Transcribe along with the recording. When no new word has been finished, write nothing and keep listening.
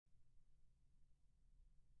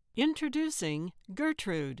Introducing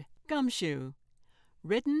Gertrude, Gumshoe.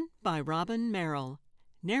 Written by Robin Merrill.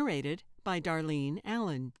 Narrated by Darlene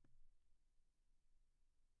Allen.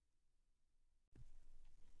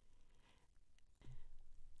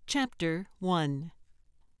 Chapter 1.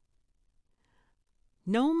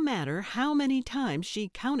 No matter how many times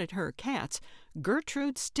she counted her cats,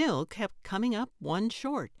 Gertrude still kept coming up one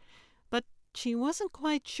short. But she wasn't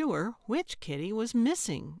quite sure which kitty was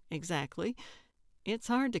missing exactly. It's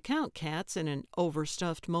hard to count cats in an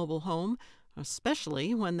overstuffed mobile home,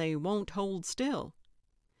 especially when they won't hold still.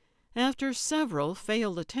 After several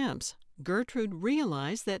failed attempts, Gertrude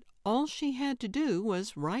realized that all she had to do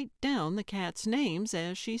was write down the cats' names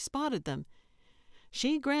as she spotted them.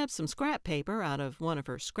 She grabbed some scrap paper out of one of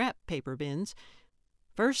her scrap paper bins.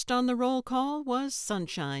 First on the roll call was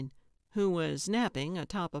Sunshine, who was napping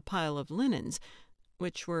atop a pile of linens,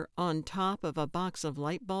 which were on top of a box of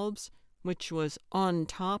light bulbs, which was on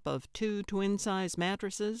top of two twin-size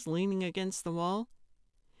mattresses leaning against the wall.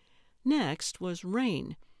 Next was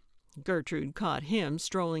Rain. Gertrude caught him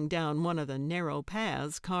strolling down one of the narrow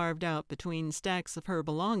paths carved out between stacks of her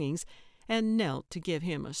belongings and knelt to give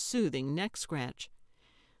him a soothing neck scratch.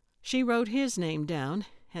 She wrote his name down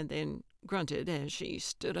and then grunted as she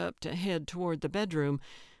stood up to head toward the bedroom,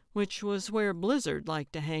 which was where Blizzard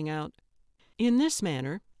liked to hang out. In this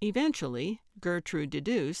manner, eventually, Gertrude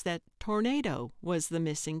deduced that Tornado was the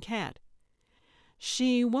missing cat.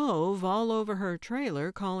 She wove all over her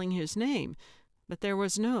trailer calling his name, but there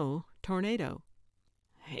was no Tornado.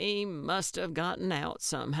 "He must have gotten out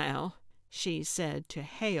somehow," she said to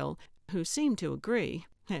Hale, who seemed to agree.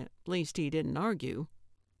 At least he didn't argue.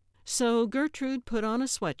 So Gertrude put on a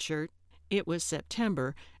sweatshirt. It was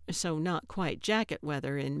September, so not quite jacket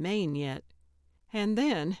weather in Maine yet. And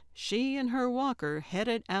then she and her walker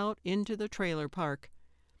headed out into the trailer park.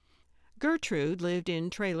 Gertrude lived in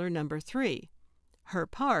trailer number 3. Her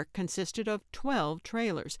park consisted of 12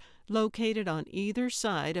 trailers, located on either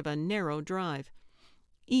side of a narrow drive.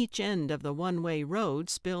 Each end of the one-way road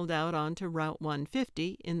spilled out onto Route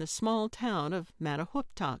 150 in the small town of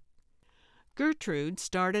Mattahooktok. Gertrude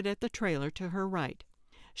started at the trailer to her right.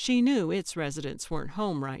 She knew its residents weren't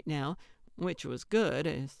home right now, which was good,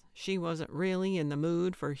 as she wasn't really in the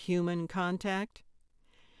mood for human contact.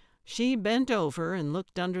 She bent over and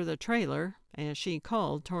looked under the trailer as she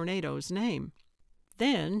called Tornado's name.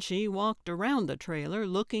 Then she walked around the trailer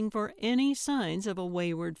looking for any signs of a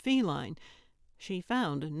wayward feline. She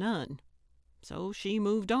found none, so she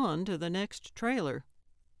moved on to the next trailer.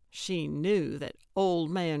 She knew that Old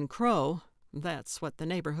Man Crow, that's what the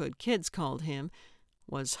neighborhood kids called him,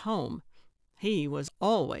 was home. He was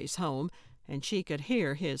always home, and she could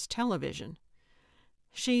hear his television.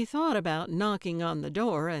 She thought about knocking on the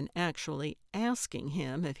door and actually asking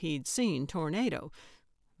him if he'd seen Tornado,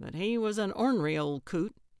 but he was an ornery old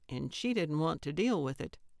coot, and she didn't want to deal with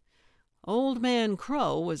it. Old Man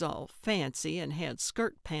Crow was all fancy and had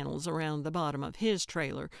skirt panels around the bottom of his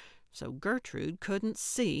trailer, so Gertrude couldn't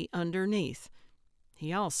see underneath.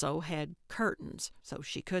 He also had curtains, so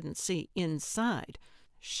she couldn't see inside.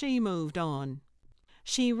 She moved on.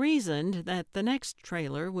 She reasoned that the next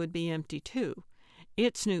trailer would be empty too.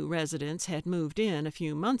 Its new residents had moved in a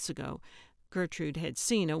few months ago. Gertrude had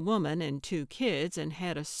seen a woman and 2 kids and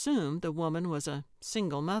had assumed the woman was a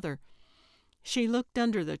single mother. She looked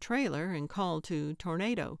under the trailer and called to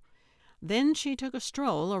Tornado. Then she took a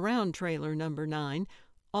stroll around trailer number 9,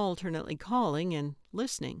 alternately calling and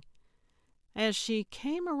listening. As she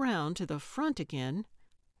came around to the front again,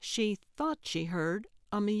 she thought she heard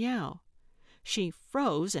a meow. She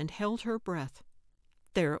froze and held her breath.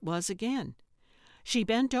 There it was again. She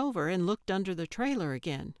bent over and looked under the trailer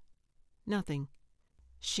again. Nothing.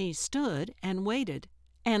 She stood and waited,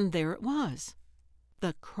 and there it was.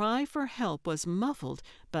 The cry for help was muffled,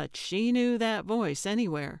 but she knew that voice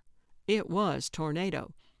anywhere. It was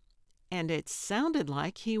Tornado, and it sounded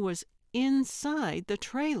like he was inside the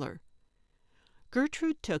trailer.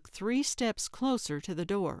 Gertrude took 3 steps closer to the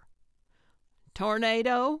door.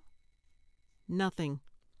 "Tornado?" Nothing.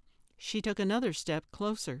 She took another step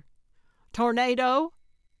closer. "Tornado?"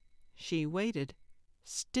 She waited.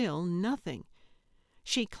 Still nothing.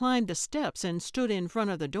 She climbed the steps and stood in front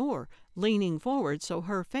of the door, leaning forward so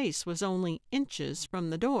her face was only inches from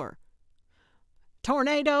the door.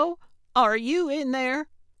 "Tornado, are you in there?"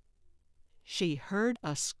 She heard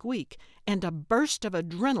a squeak, and a burst of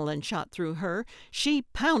adrenaline shot through her. She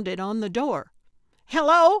pounded on the door.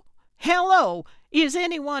 "Hello? Hello! Is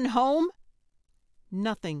anyone home?"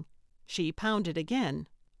 Nothing. She pounded again.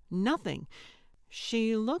 Nothing.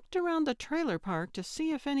 She looked around the trailer park to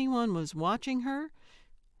see if anyone was watching her.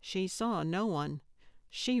 She saw no one.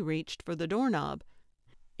 She reached for the doorknob.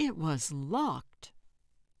 It was locked.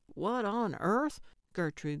 What on earth?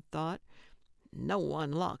 Gertrude thought. No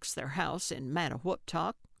one locks their house in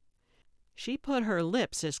Mattawhooptalk. She put her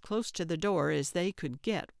lips as close to the door as they could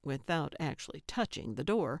get without actually touching the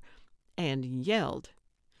door, and yelled,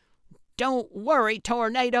 "Don't worry,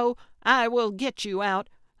 Tornado! I will get you out.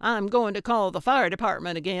 I'm going to call the fire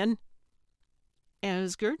department again."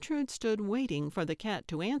 As Gertrude stood waiting for the cat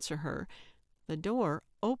to answer her, the door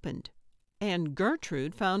opened, and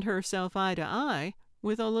Gertrude found herself eye to eye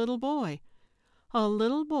with a little boy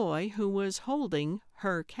who was holding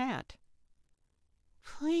her cat.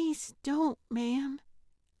 "Please don't, ma'am,"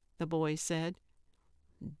 the boy said.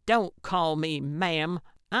 "Don't call me ma'am.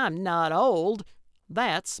 I'm not old.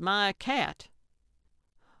 That's my cat."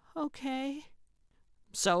 "Okay."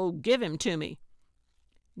 "So give him to me."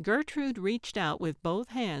 Gertrude reached out with both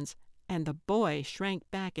hands, and the boy shrank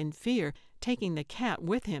back in fear, taking the cat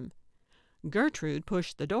with him. Gertrude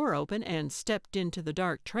pushed the door open and stepped into the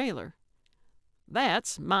dark trailer.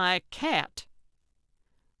 "That's my cat."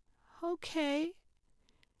 "Okay."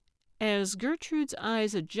 As Gertrude's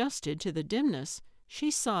eyes adjusted to the dimness, she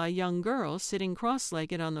saw a young girl sitting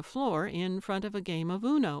cross-legged on the floor in front of a game of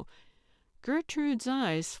Uno. Gertrude's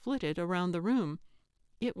eyes flitted around the room.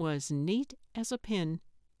 It was neat as a pin.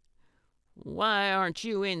 "Why aren't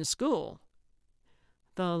you in school?"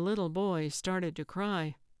 The little boy started to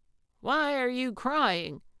cry. "Why are you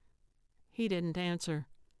crying?" He didn't answer.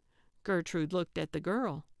 Gertrude looked at the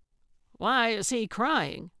girl. "Why is he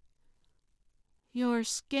crying?" "You're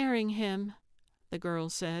scaring him," the girl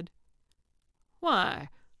said. "Why,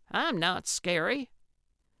 I'm not scary."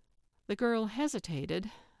 The girl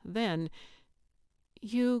hesitated. Then,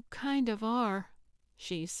 "You kind of are,"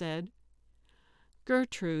 she said.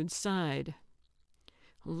 Gertrude sighed.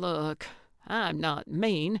 "Look, I'm not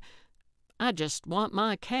mean. I just want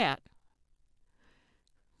my cat."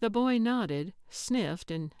 The boy nodded,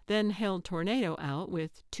 sniffed, and then held Tornado out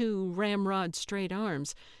with two ramrod-straight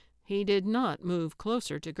arms. He did not move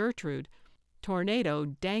closer to Gertrude. Tornado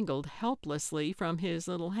dangled helplessly from his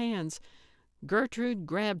little hands. Gertrude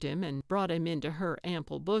grabbed him and brought him into her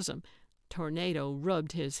ample bosom. Tornado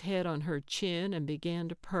rubbed his head on her chin and began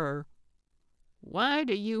to purr. "Why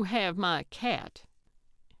do you have my cat?"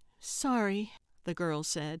 "Sorry," the girl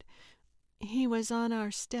said. "He was on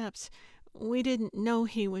our steps. We didn't know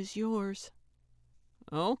he was yours."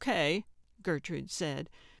 "Okay," Gertrude said.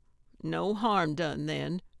 "No harm done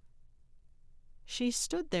then." She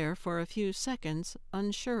stood there for a few seconds,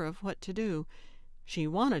 unsure of what to do. She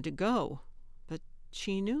wanted to go, but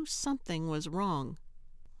she knew something was wrong.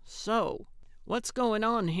 "So, what's going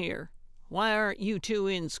on here? Why aren't you two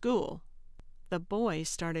in school?" The boy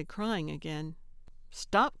started crying again.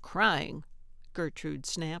 "Stop crying," Gertrude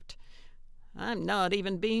snapped. "I'm not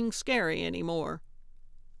even being scary anymore."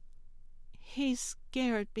 "He's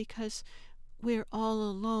scared because we're all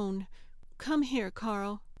alone. Come here,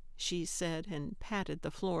 Carl," she said, and patted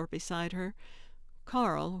the floor beside her.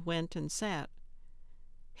 Carl went and sat.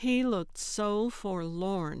 He looked so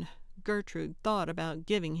forlorn. Gertrude thought about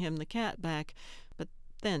giving him the cat back, but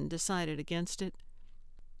then decided against it.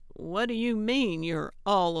 "What do you mean you're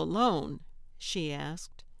all alone?" she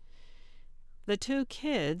asked. The two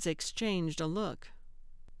kids exchanged a look.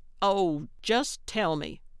 "Oh, just tell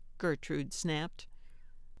me," Gertrude snapped.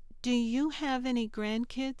 "Do you have any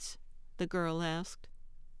grandkids?" the girl asked.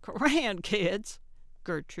 "Grandkids?"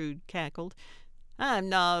 Gertrude cackled. "I'm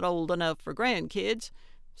not old enough for grandkids.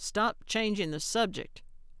 Stop changing the subject.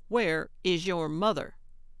 Where is your mother?"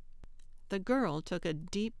 The girl took a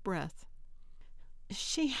deep breath.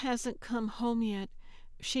 "She hasn't come home yet.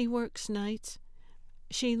 She works nights.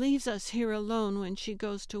 She leaves us here alone when she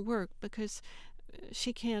goes to work because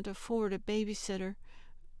she can't afford a babysitter.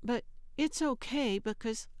 But it's okay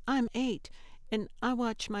because I'm 8 and I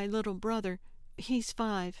watch my little brother. He's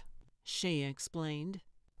 5, she explained.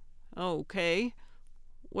 "Okay.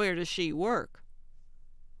 Where does she work?"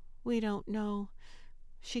 "We don't know.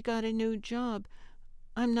 She got a new job.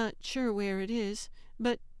 I'm not sure where it is,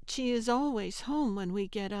 but she is always home when we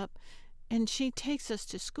get up, and she takes us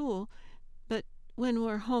to school. But when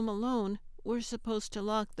we're home alone, we're supposed to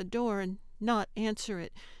lock the door and not answer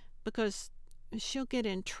it, because she'll get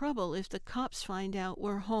in trouble if the cops find out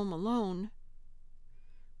we're home alone."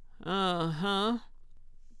 "Uh-huh,"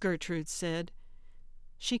 Gertrude said.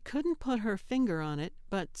 She couldn't put her finger on it,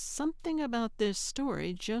 but something about this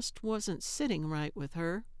story just wasn't sitting right with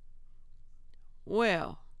her.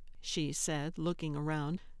 "Well," she said, looking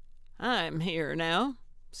around, "I'm here now,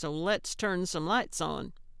 so let's turn some lights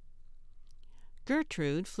on."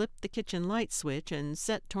 Gertrude flipped the kitchen light switch and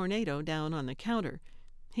set Tornado down on the counter.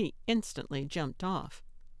 He instantly jumped off.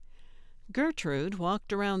 Gertrude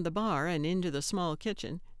walked around the bar and into the small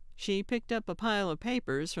kitchen. She picked up a pile of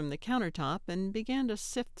papers from the countertop and began to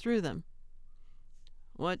sift through them.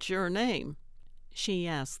 "What's your name?" she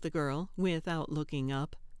asked the girl, without looking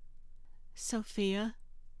up. "Sophia."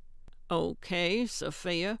 "Okay,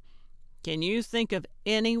 Sophia. Can you think of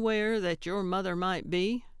anywhere that your mother might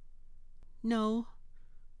be?" "No."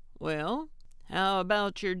 "Well, how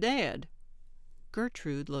about your dad?"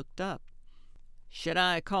 Gertrude looked up. "Should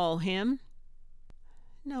I call him?"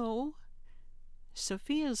 "No."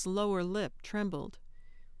 Sophia's lower lip trembled.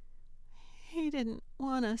 "He didn't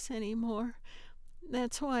want us any more.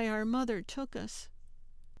 That's why our mother took us."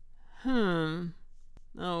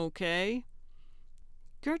 Okay."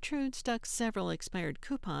 Gertrude stuck several expired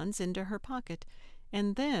coupons into her pocket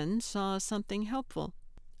and then saw something helpful.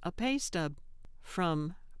 A pay stub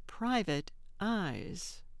from Private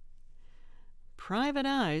Eyes. Private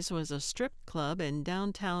Eyes was a strip club in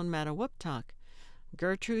downtown Mattawuptuck.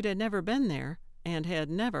 Gertrude had never been there and had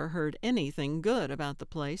never heard anything good about the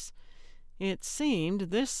place. It seemed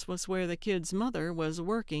this was where the kid's mother was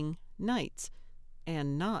working nights,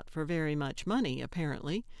 and not for very much money,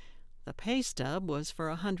 apparently. The pay stub was for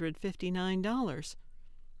 $159.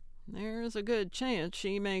 "There's a good chance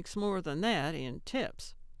she makes more than that in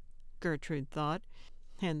tips," Gertrude thought,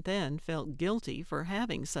 and then felt guilty for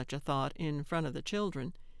having such a thought in front of the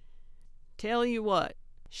children. "Tell you what,"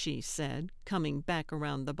 she said, coming back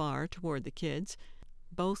around the bar toward the kids.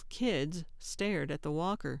 Both kids stared at the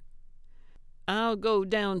walker. "I'll go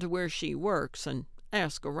down to where she works and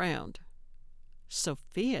ask around."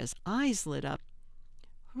 Sophia's eyes lit up.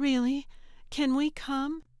 "Really? Can we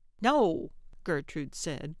come?" "No," Gertrude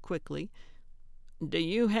said quickly. "Do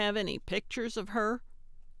you have any pictures of her?"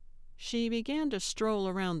 She began to stroll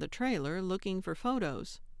around the trailer looking for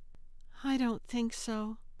photos. "I don't think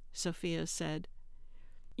so," Sophia said.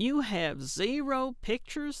 "You have 0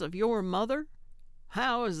 pictures of your mother?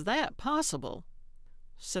 How is that possible?"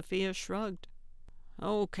 Sophia shrugged.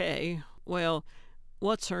 "Okay, well,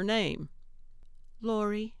 what's her name?"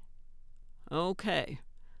 "Lori." "Okay.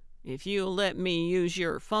 If you'll let me use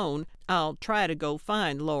your phone, I'll try to go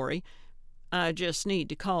find Lori. I just need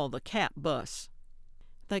to call the CAP bus."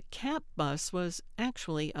 The CAP bus was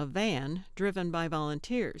actually a van driven by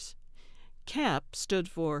volunteers. CAP stood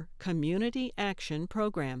for Community Action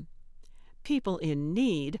Program. People in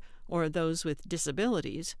need or those with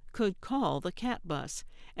disabilities could call the CAP bus,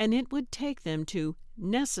 and it would take them to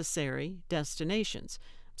necessary destinations,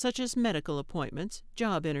 such as medical appointments,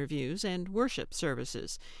 job interviews, and worship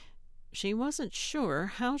services. She wasn't sure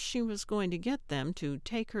how she was going to get them to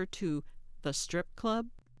take her to the strip club,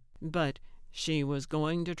 but she was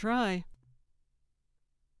going to try.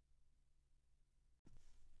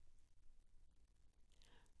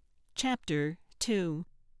 Chapter 2.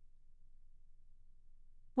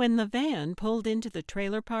 When the van pulled into the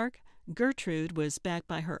trailer park, Gertrude was back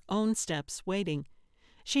by her own steps waiting.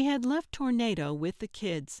 She had left Tornado with the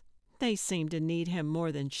kids. They seemed to need him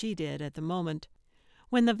more than she did at the moment.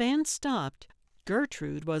 When the van stopped,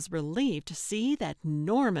 Gertrude was relieved to see that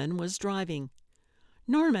Norman was driving.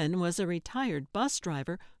 Norman was a retired bus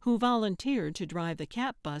driver who volunteered to drive the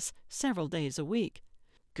CAP bus several days a week.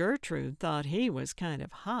 Gertrude thought he was kind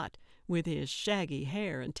of hot, with his shaggy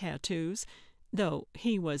hair and tattoos, though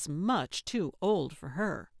he was much too old for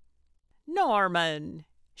her. "Norman!"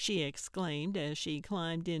 she exclaimed as she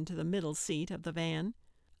climbed into the middle seat of the van.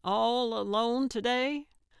 "All alone today?"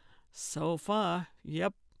 "So far,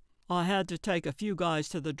 yep. I had to take a few guys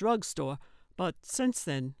to the drugstore, but since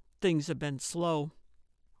then, things have been slow."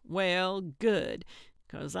 "Well, good,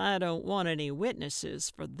 'cause I don't want any witnesses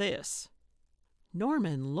for this."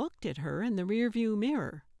 Norman looked at her in the rearview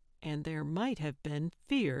mirror, and there might have been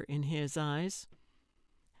fear in his eyes.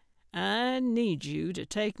 "I need you to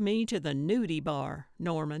take me to the nudie bar,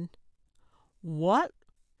 Norman." "What?"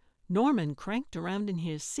 Norman cranked around in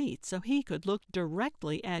his seat so he could look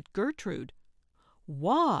directly at Gertrude.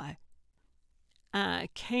 "Why?" "I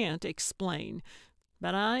can't explain,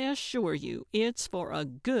 but I assure you it's for a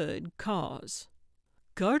good cause."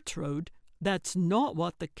 "Gertrude, that's not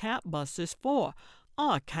what the CAP bus is for.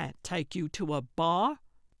 I can't take you to a bar."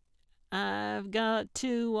 "I've got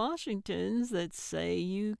 2 Washingtons that say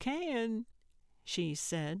you can," she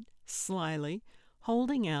said slyly,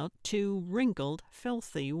 holding out 2 wrinkled,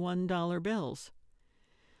 filthy $1 bills.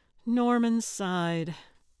 Norman sighed,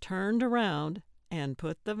 turned around, and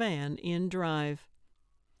put the van in drive.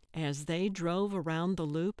 As they drove around the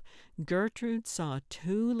loop, Gertrude saw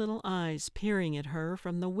 2 little eyes peering at her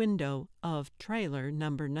from the window of trailer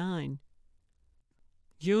number 9.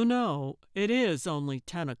 You know, it is only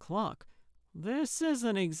 10 o'clock. This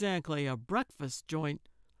isn't exactly a breakfast joint.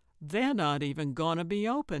 They're not even going to be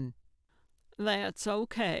open." "That's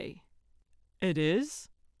okay." "It is?"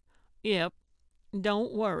 "Yep.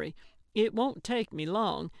 Don't worry. It won't take me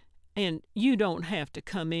long, and you don't have to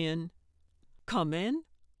come in." "Come in?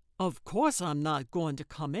 Of course I'm not going to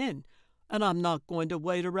come in, and I'm not going to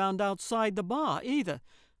wait around outside the bar either.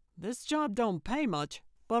 This job don't pay much,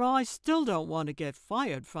 but I still don't want to get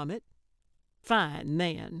fired from it." "Fine,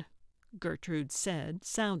 then," Gertrude said,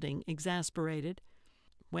 sounding exasperated.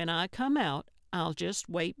 "When I come out, I'll just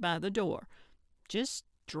wait by the door. Just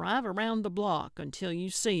drive around the block until you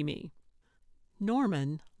see me."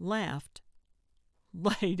 Norman laughed.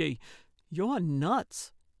 "Lady, you're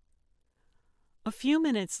nuts." A few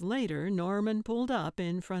minutes later, Norman pulled up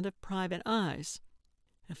in front of Private Eye's.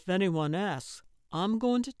 "If anyone asks, I'm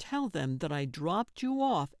going to tell them that I dropped you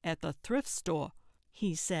off at the thrift store,"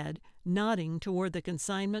 he said, nodding toward the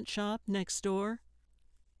consignment shop next door.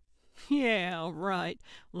 "Yeah, right.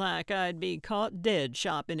 Like I'd be caught dead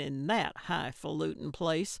shopping in that highfalutin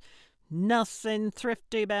place. Nothing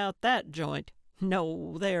thrifty about that joint.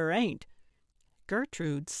 No, there ain't."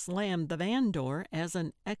 Gertrude slammed the van door as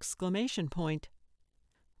an exclamation point.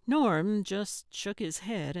 Norm just shook his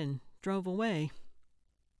head and drove away.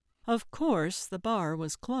 Of course, the bar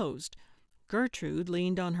was closed. Gertrude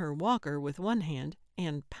leaned on her walker with one hand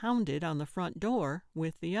and pounded on the front door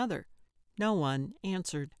with the other. No one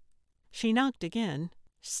answered. She knocked again.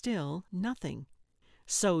 Still nothing.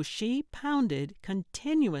 So she pounded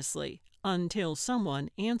continuously until someone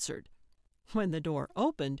answered. When the door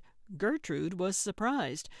opened, Gertrude was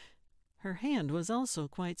surprised. Her hand was also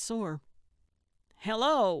quite sore.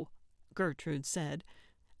 "Hello," Gertrude said.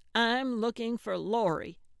 "I'm looking for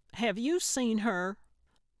Laurie. Have you seen her?"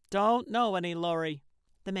 "Don't know any Laurie,"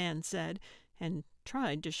 the man said, and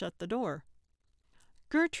tried to shut the door.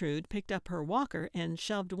 Gertrude picked up her walker and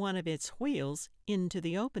shoved one of its wheels into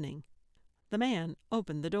the opening. The man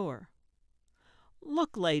opened the door.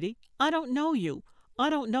 "Look, lady, I don't know you. I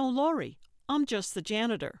don't know Laurie. I'm just the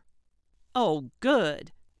janitor." "Oh,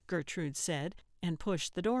 good," Gertrude said, and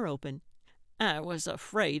pushed the door open. "I was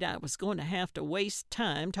afraid I was going to have to waste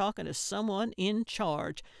time talking to someone in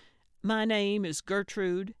charge. My name is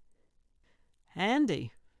Gertrude."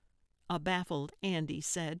 "Andy," a baffled Andy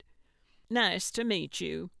said. "Nice to meet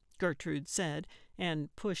you," Gertrude said,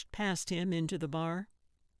 and pushed past him into the bar.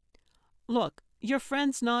 "Look, your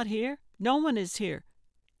friend's not here? No one is here."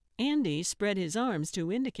 Andy spread his arms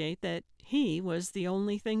to indicate that he was the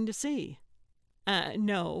only thing to see. "I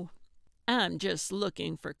know. I'm just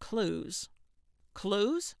looking for clues."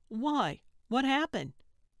 "Clues? Why? What happened?"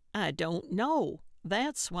 "I don't know.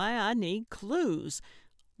 That's why I need clues.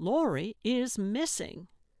 Laurie is missing."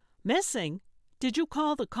 "Missing? Did you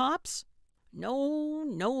call the cops?"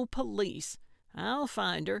 No police. I'll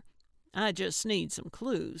find her. I just need some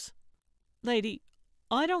clues." "Lady,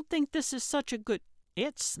 I don't think this is such a good—"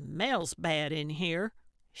 "It smells bad in here,"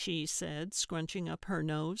 she said, scrunching up her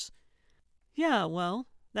nose. "Yeah, well,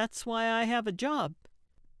 that's why I have a job."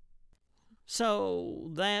 "So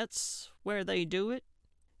that's where they do it?"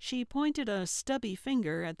 She pointed a stubby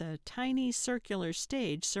finger at the tiny circular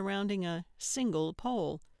stage surrounding a single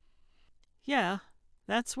pole. "Yeah,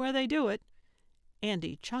 that's where they do it."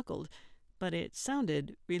 Andy chuckled, but it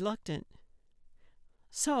sounded reluctant.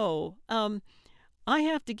 "So, I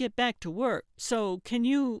have to get back to work, so can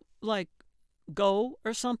you, go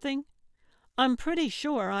or something? I'm pretty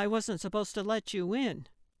sure I wasn't supposed to let you in."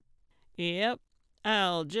 "Yep,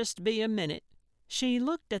 I'll just be a minute." She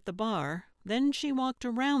looked at the bar, then she walked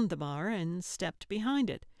around the bar and stepped behind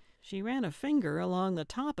it. She ran a finger along the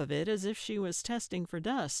top of it as if she was testing for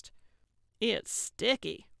dust. "It's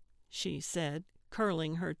sticky," she said,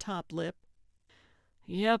 curling her top lip.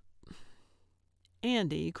 "Yep."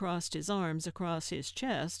 Andy crossed his arms across his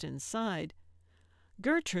chest and sighed.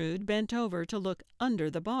 Gertrude bent over to look under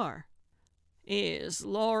the bar. "Is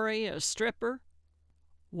Laurie a stripper?"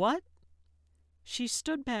 "What?" She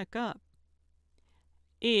stood back up.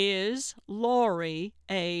 "Is Laurie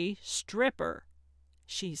a stripper?"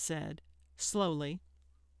 she said, slowly.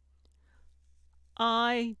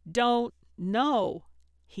 "I don't know,"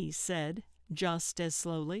 he said, just as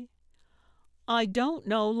slowly. "I don't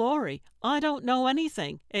know Laurie. I don't know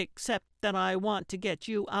anything, except that I want to get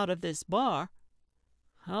you out of this bar."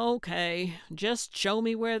 "Okay, just show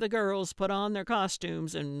me where the girls put on their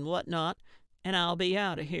costumes and whatnot, and I'll be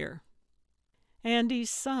out of here." Andy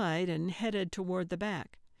sighed and headed toward the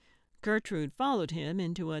back. Gertrude followed him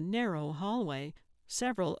into a narrow hallway.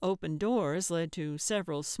 Several open doors led to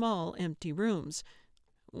several small empty rooms.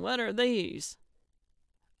 "What are these?"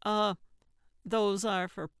 Uh, those are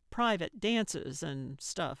for private dances and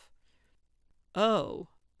stuff." "Oh,"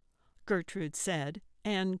 Gertrude said,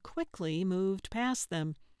 and quickly moved past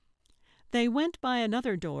them. They went by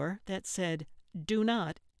another door that said, "Do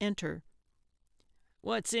not enter."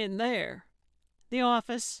 "What's in there?" "The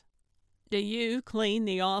office." "Do you clean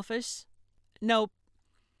the office?" "Nope."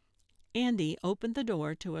 Andy opened the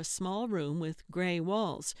door to a small room with gray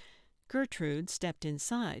walls. Gertrude stepped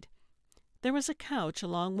inside. There was a couch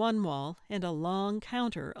along one wall and a long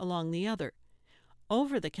counter along the other.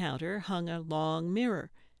 Over the counter hung a long mirror.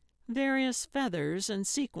 Various feathers and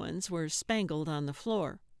sequins were spangled on the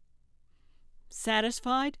floor.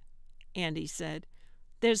 "Satisfied?" Andy said.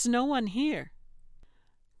 "There's no one here."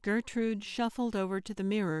 Gertrude shuffled over to the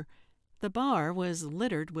mirror. The bar was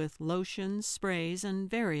littered with lotions, sprays, and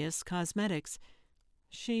various cosmetics.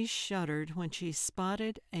 She shuddered when she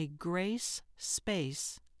spotted a Grace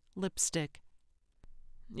Space lipstick.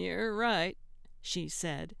 "You're right," she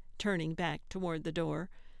said, turning back toward the door.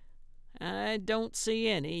 "I don't see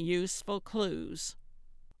any useful clues."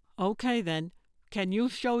 "Okay, then. Can you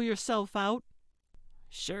show yourself out?"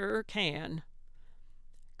 "Sure can."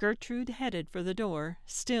 Gertrude headed for the door,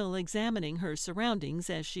 still examining her surroundings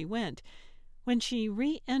as she went. When she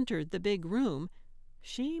re-entered the big room,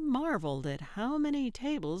 she marveled at how many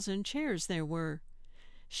tables and chairs there were.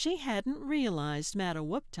 She hadn't realized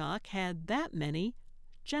Mattawuptalk had that many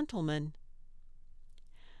gentlemen.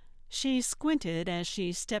 She squinted as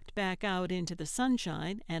she stepped back out into the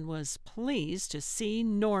sunshine and was pleased to see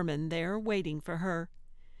Norman there waiting for her.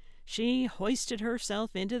 She hoisted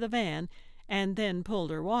herself into the van and then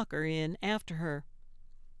pulled her walker in after her.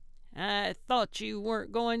 "I thought you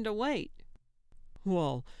weren't going to wait."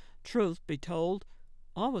 "Well, truth be told,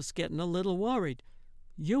 I was getting a little worried.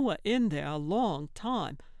 You were in there a long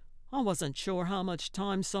time. I wasn't sure how much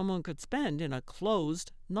time someone could spend in a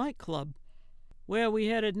closed nightclub. Where are we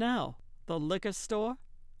headed now? The liquor store?"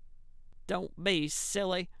 "Don't be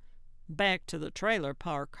silly. Back to the trailer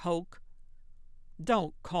park, Hoke."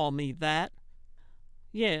 "Don't call me that."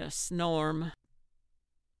 "Yes, Norm."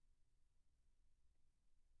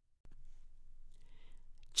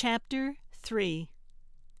 Chapter 3.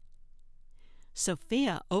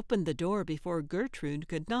 Sophia opened the door before Gertrude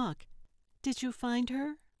could knock. "Did you find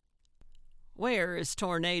her?" "Where is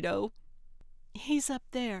Tornado?" "He's up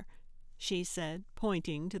there," she said,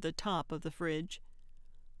 pointing to the top of the fridge.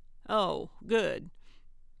 "Oh, good.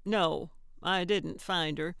 No, I didn't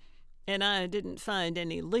find her, and I didn't find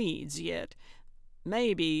any leads yet.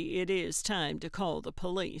 Maybe it is time to call the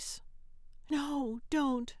police." "No,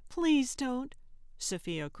 don't. Please don't,"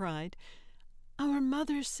 Sophia cried. "Our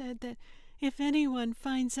mother said that if anyone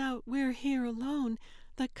finds out we're here alone,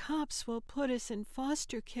 the cops will put us in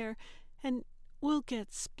foster care and we'll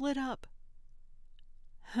get split up."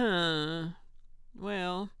 "Huh.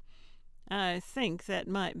 Well, I think that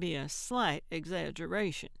might be a slight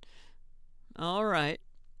exaggeration. All right.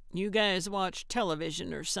 You guys watch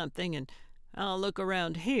television or something, and I'll look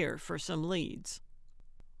around here for some leads."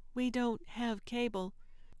 "We don't have cable."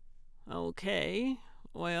 "Okay.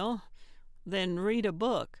 Well, then read a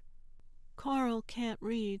book." "Carl can't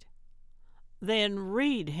read." "Then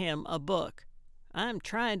read him a book. I'm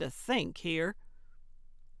trying to think here."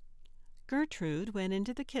 Gertrude went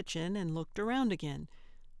into the kitchen and looked around again.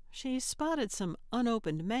 She spotted some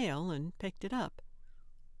unopened mail and picked it up.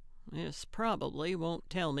 "This probably won't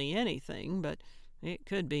tell me anything, but it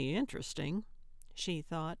could be interesting," she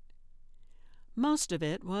thought. Most of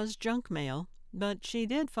it was junk mail, but she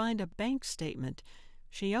did find a bank statement.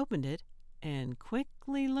 She opened it and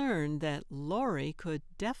quickly learned that Laurie could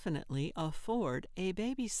definitely afford a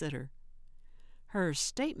babysitter. Her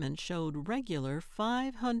statement showed regular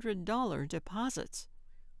 $500 deposits.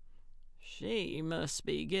 "She must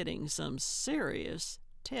be getting some serious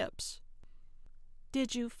tips."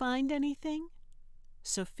 "Did you find anything?"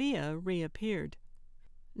 Sophia reappeared.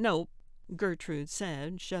 "Nope," Gertrude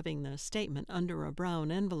said, shoving the statement under a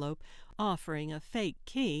brown envelope, offering a fake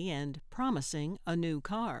key and promising a new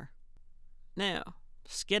car. "Now,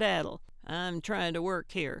 skedaddle. I'm trying to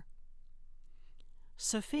work here."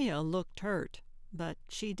 Sophia looked hurt, but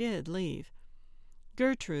she did leave.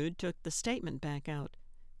 Gertrude took the statement back out.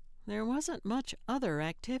 There wasn't much other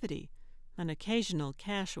activity, an occasional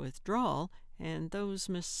cash withdrawal, and those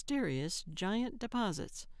mysterious giant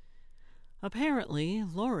deposits. Apparently,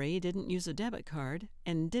 Laurie didn't use a debit card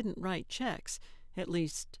and didn't write checks, at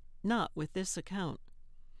least not with this account.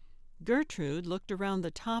 Gertrude looked around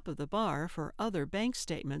the top of the bar for other bank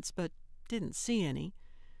statements, but didn't see any.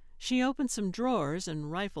 She opened some drawers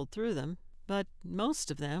and rifled through them, but most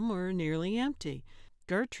of them were nearly empty.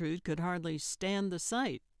 Gertrude could hardly stand the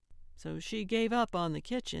sight. So she gave up on the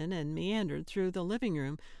kitchen and meandered through the living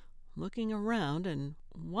room, looking around and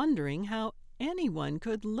wondering how anyone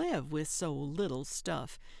could live with so little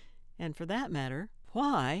stuff, and for that matter,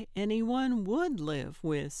 why anyone would live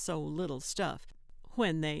with so little stuff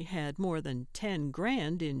when they had more than 10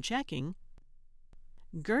 grand in checking.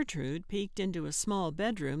 Gertrude peeked into a small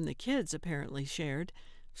bedroom the kids apparently shared.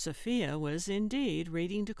 Sophia was indeed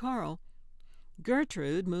reading to Carl.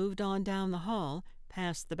 Gertrude moved on down the hall,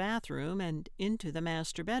 past the bathroom, and into the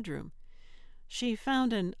master bedroom. She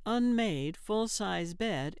found an unmade full-size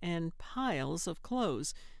bed and piles of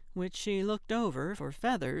clothes, which she looked over for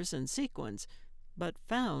feathers and sequins, but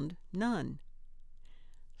found none.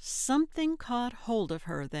 Something caught hold of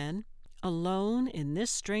her then, alone in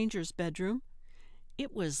this stranger's bedroom.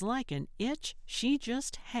 It was like an itch she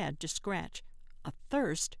just had to scratch, a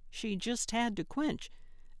thirst she just had to quench,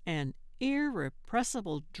 an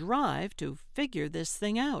irrepressible drive to figure this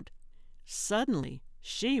thing out. Suddenly,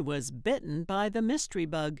 she was bitten by the mystery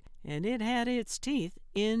bug, and it had its teeth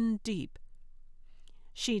in deep.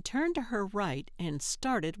 She turned to her right and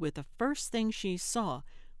started with the first thing she saw,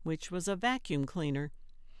 which was a vacuum cleaner.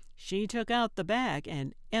 She took out the bag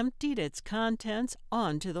and emptied its contents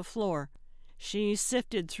onto the floor. She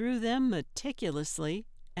sifted through them meticulously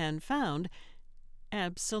and found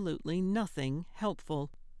absolutely nothing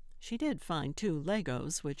helpful. She did find 2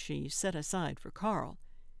 Legos, which she set aside for Carl.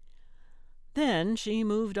 Then she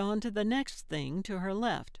moved on to the next thing to her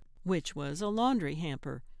left, which was a laundry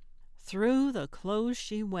hamper. Through the clothes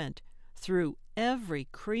she went, through every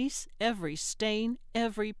crease, every stain,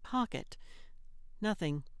 every pocket.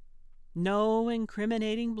 Nothing. No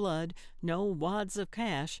incriminating blood, no wads of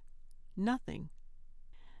cash, nothing.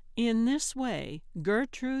 In this way,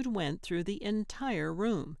 Gertrude went through the entire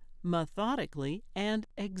room, methodically and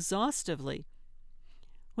exhaustively.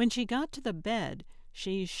 When she got to the bed,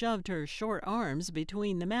 she shoved her short arms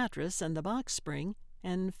between the mattress and the box spring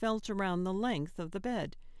and felt around the length of the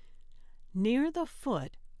bed. Near the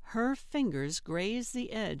foot, her fingers grazed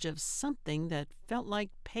the edge of something that felt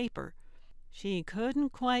like paper. She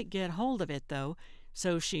couldn't quite get hold of it, though,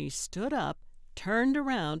 so she stood up, turned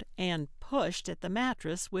around, and pushed at the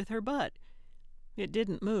mattress with her butt. It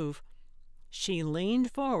didn't move. She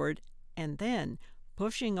leaned forward, and then,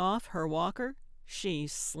 pushing off her walker, she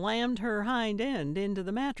slammed her hind end into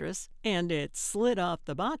the mattress, and it slid off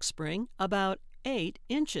the box spring about 8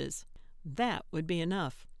 inches. That would be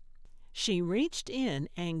enough. She reached in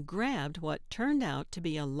and grabbed what turned out to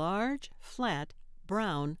be a large, flat,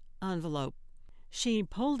 brown envelope. She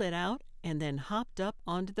pulled it out and then hopped up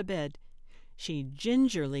onto the bed. She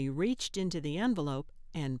gingerly reached into the envelope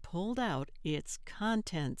and pulled out its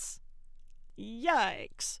contents.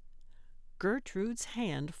 Yikes! Gertrude's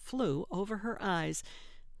hand flew over her eyes.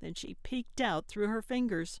 Then she peeked out through her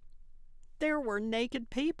fingers. There were naked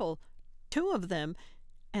people, 2 of them,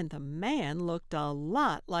 and the man looked a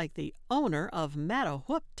lot like the owner of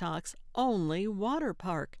Mattawhooptok's only water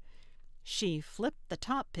park. She flipped the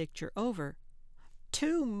top picture over.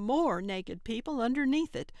 2 more naked people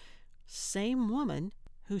underneath it. Same woman,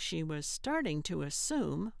 who she was starting to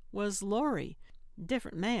assume was Laurie.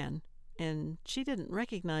 Different man, and she didn't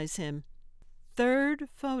recognize him. 3rd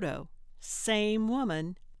photo. Same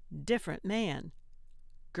woman, different man.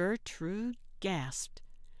 Gertrude gasped.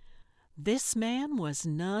 This man was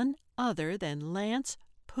none other than Lance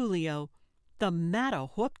Puleo, the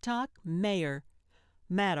Mattawhooptok mayor.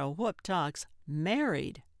 Mattawhooptok's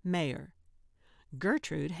married mayor.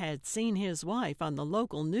 Gertrude had seen his wife on the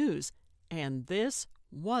local news, and this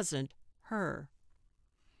wasn't her.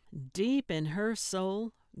 Deep in her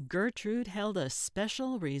soul, Gertrude held a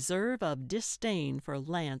special reserve of disdain for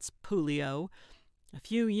Lance Puleo. A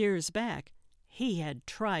few years back, he had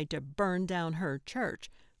tried to burn down her church,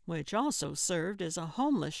 which also served as a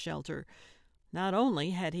homeless shelter. Not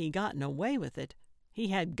only had he gotten away with it, he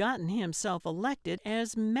had gotten himself elected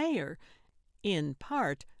as mayor, in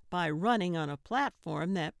part by running on a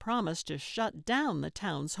platform that promised to shut down the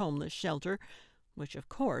town's homeless shelter, which, of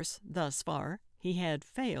course, thus far, he had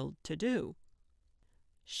failed to do.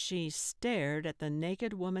 She stared at the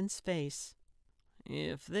naked woman's face.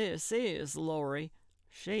 If this is Laurie,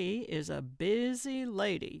 she is a busy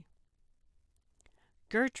lady.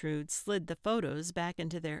 Gertrude slid the photos back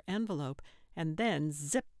into their envelope and then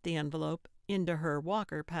zipped the envelope into her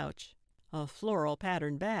walker pouch, a floral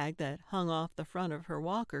patterned bag that hung off the front of her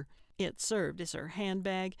walker. It served as her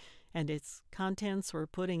handbag, and its contents were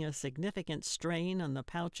putting a significant strain on the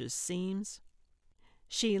pouch's seams.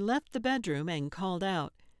 She left the bedroom and called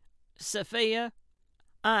out, Sophia,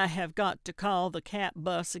 I have got to call the cat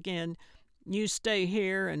bus again. You stay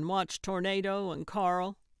here and watch Tornado and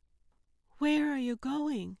Carl. Where are you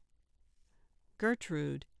going?"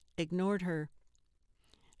 Gertrude ignored her.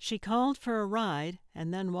 She called for a ride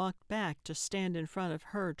and then walked back to stand in front of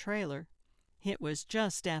her trailer. It was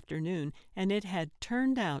just afternoon, and it had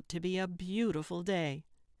turned out to be a beautiful day.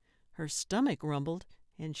 Her stomach rumbled,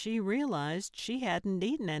 and she realized she hadn't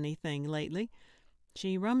eaten anything lately.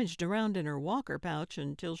 She rummaged around in her walker pouch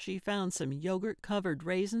until she found some yogurt-covered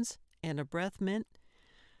raisins and a breath mint.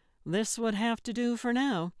 This would have to do for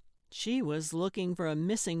now. She was looking for a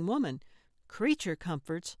missing woman. Creature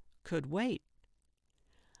comforts could wait.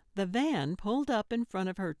 The van pulled up in front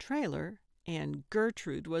of her trailer, and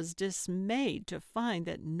Gertrude was dismayed to find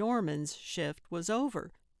that Norman's shift was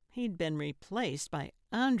over. He'd been replaced by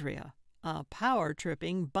Andrea, a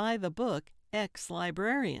power-tripping, by-the-book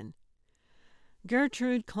ex-librarian.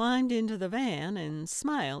 Gertrude climbed into the van and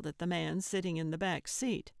smiled at the man sitting in the back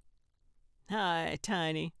seat. "Hi,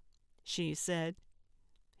 Tiny," she said.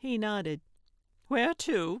 He nodded. "Where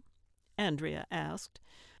to?" Andrea asked.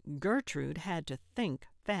 Gertrude had to think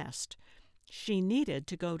fast. She needed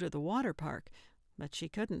to go to the water park, but she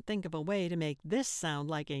couldn't think of a way to make this sound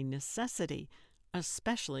like a necessity,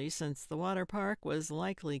 especially since the water park was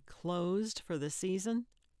likely closed for the season.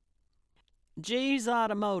 "G's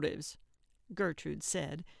Automotives," Gertrude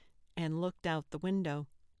said, and looked out the window.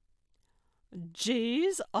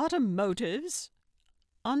 "G's Automotives?"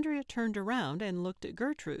 Andrea turned around and looked at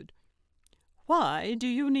Gertrude. "Why do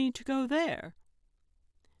you need to go there?"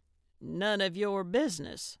 "None of your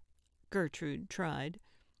business," Gertrude tried.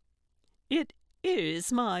 "It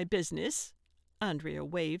is my business." Andrea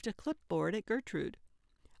waved a clipboard at Gertrude.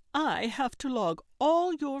 "I have to log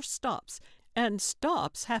all your stops, and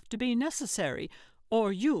stops have to be necessary,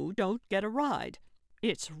 or you don't get a ride.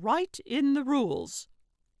 It's right in the rules."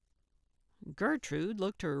 Gertrude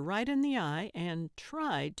looked her right in the eye and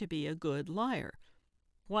tried to be a good liar.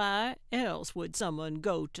 "Why else would someone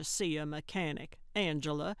go to see a mechanic,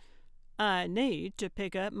 Angela? I need to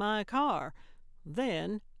pick up my car.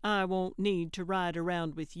 Then I won't need to ride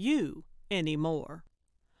around with you any more."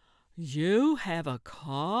 "You have a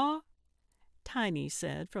car?" Tiny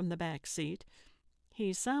said from the back seat.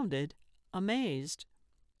 He sounded amazed.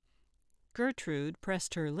 Gertrude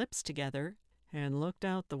pressed her lips together and looked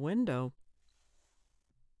out the window.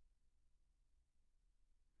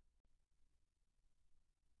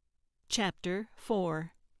 Chapter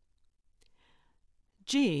 4.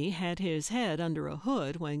 G had his head under a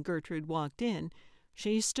hood when Gertrude walked in.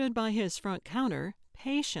 She stood by his front counter,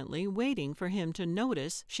 patiently waiting for him to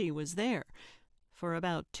notice she was there, for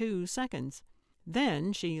about 2 seconds.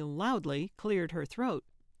 Then she loudly cleared her throat.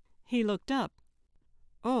 He looked up.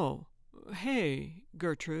 "Oh, hey,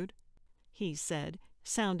 Gertrude," he said,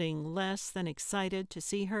 sounding less than excited to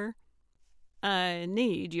see her. "I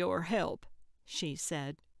need your help," she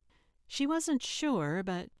said. She wasn't sure,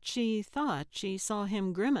 but she thought she saw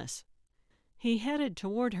him grimace. He headed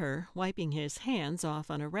toward her, wiping his hands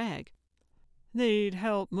off on a rag. "Need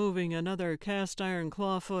help moving another cast-iron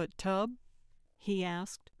clawfoot tub?" he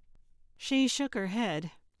asked. She shook her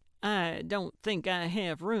head. "I don't think I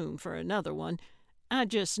have room for another one. I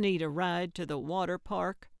just need a ride to the water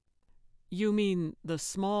park." "You mean the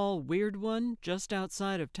small, weird one just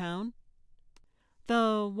outside of town?"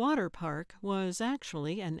 The water park was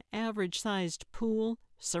actually an average-sized pool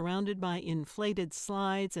surrounded by inflated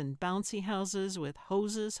slides and bouncy houses with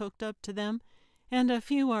hoses hooked up to them, and a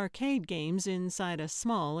few arcade games inside a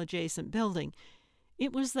small adjacent building.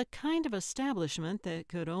 It was the kind of establishment that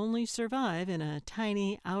could only survive in a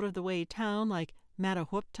tiny, out-of-the-way town like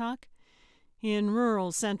Mattahooptok. In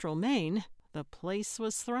rural central Maine, the place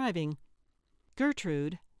was thriving.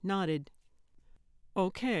 Gertrude nodded.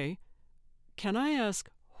 "Okay. Can I ask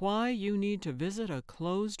why you need to visit a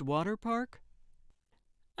closed water park?"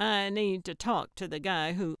 "I need to talk to the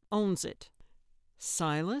guy who owns it."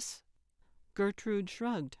 "Silas?" Gertrude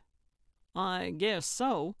shrugged. "I guess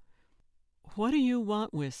so." "What do you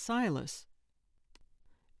want with Silas?"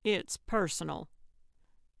 "It's personal."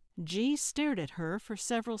 G stared at her for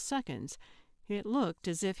several seconds. It looked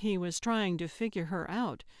as if he was trying to figure her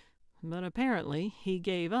out, but apparently he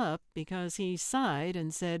gave up because he sighed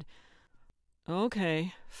and said,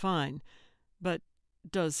 "Okay, fine. But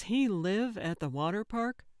does he live at the water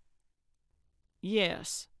park?"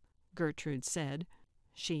 "Yes," Gertrude said.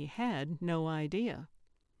 She had no idea.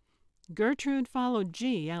 Gertrude followed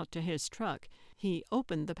G out to his truck. He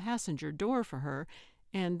opened the passenger door for her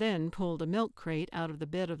and then pulled a milk crate out of the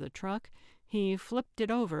bed of the truck. He flipped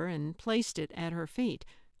it over and placed it at her feet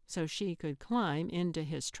so she could climb into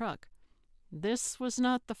his truck. This was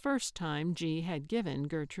not the first time G had given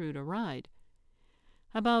Gertrude a ride.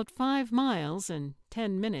 About 5 miles and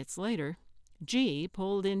 10 minutes later, G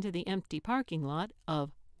pulled into the empty parking lot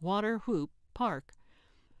of Water Whoop Park.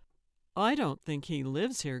 I don't think he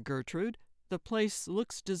lives here, Gertrude. The place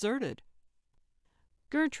looks deserted.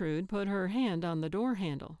 Gertrude put her hand on the door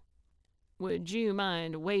handle. Would you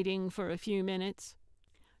mind waiting for a few minutes?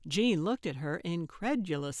 G looked at her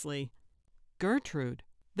incredulously. Gertrude,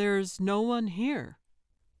 there's no one here.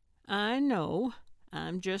 I know.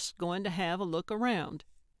 I'm just going to have a look around.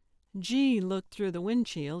 G looked through the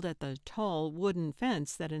windshield at the tall wooden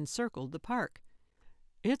fence that encircled the park.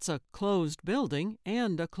 It's a closed building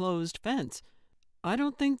and a closed fence. I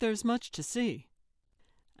don't think there's much to see.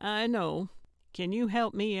 I know. Can you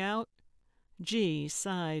help me out? G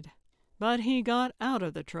sighed. But he got out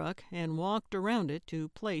of the truck and walked around it to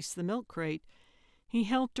place the milk crate. He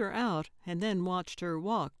helped her out and then watched her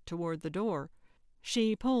walk toward the door.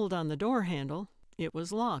 She pulled on the door handle. It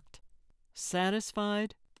was locked.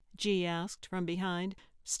 Satisfied? G asked from behind,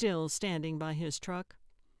 still standing by his truck.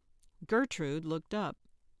 Gertrude looked up.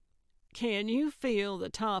 Can you feel the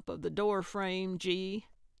top of the door frame, G?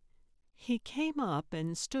 He came up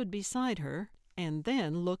and stood beside her and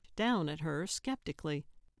then looked down at her skeptically.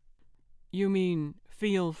 You mean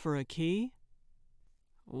feel for a key?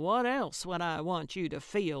 What else would I want you to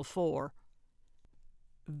feel for?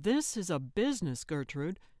 This is a business,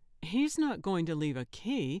 Gertrude. He's not going to leave a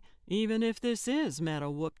key, even if this is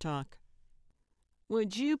Meadow-Whoop-Talk.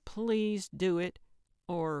 Would you please do it,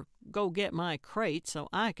 or go get my crate so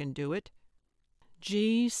I can do it?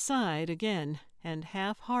 G sighed again and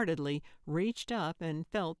half-heartedly reached up and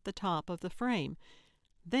felt the top of the frame.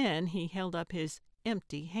 Then he held up his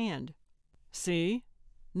empty hand. See?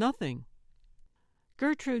 Nothing.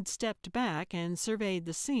 Gertrude stepped back and surveyed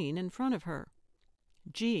the scene in front of her.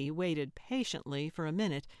 G waited patiently for a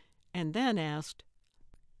minute and then asked,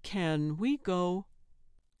 Can we go?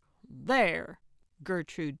 There,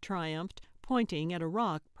 Gertrude triumphed, pointing at a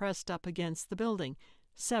rock pressed up against the building,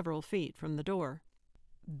 several feet from the door.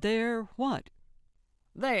 There what?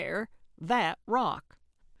 There, that rock.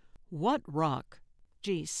 What rock?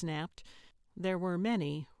 G snapped. There were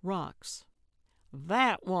many rocks.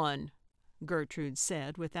 That one, Gertrude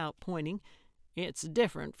said without pointing. It's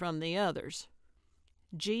different from the others.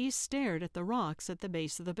 G stared at the rocks at the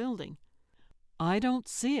base of the building. I don't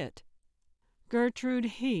see it. Gertrude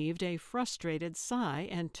heaved a frustrated sigh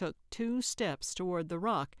and took 2 steps toward the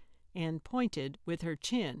rock and pointed with her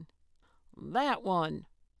chin. That one.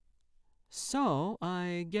 So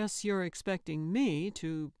I guess you're expecting me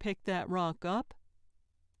to pick that rock up?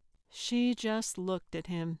 She just looked at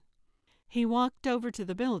him. He walked over to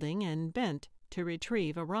the building and bent to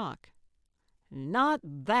retrieve a rock. Not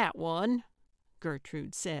that one,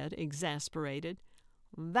 Gertrude said, exasperated.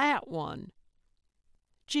 That one.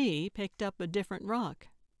 G picked up a different rock.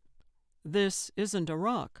 This isn't a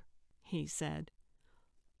rock, he said.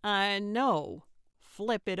 I know.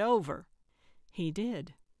 Flip it over. He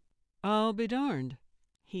did. I'll be darned,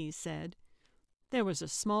 he said. There was a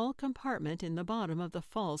small compartment in the bottom of the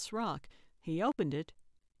false rock. He opened it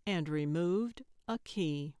and removed a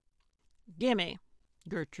key. Gimme,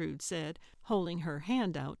 Gertrude said, holding her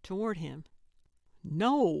hand out toward him.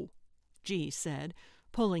 No, G said,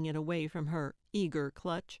 pulling it away from her eager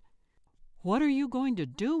clutch. What are you going to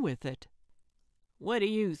do with it? What do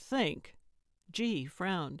you think? G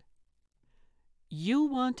frowned. You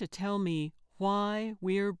want to tell me why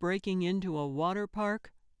we're breaking into a water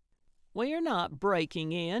park? We're not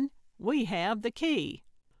breaking in. We have the key.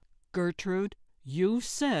 Gertrude, you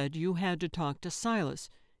said you had to talk to Silas.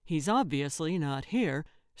 He's obviously not here,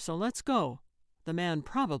 so let's go. The man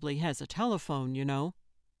probably has a telephone, you know.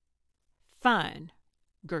 Fine,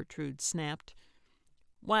 Gertrude snapped.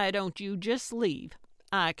 Why don't you just leave?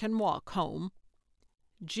 I can walk home.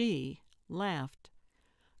 G laughed.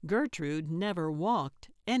 Gertrude never walked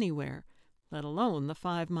anywhere, let alone the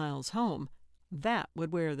 5 miles home. That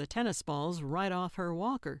would wear the tennis balls right off her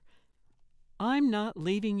walker. I'm not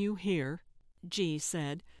leaving you here, G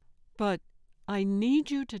said, but I need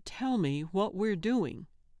you to tell me what we're doing.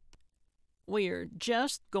 We're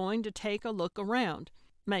just going to take a look around.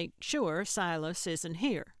 Make sure Silas isn't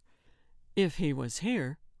here. If he was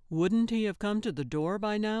here, wouldn't he have come to the door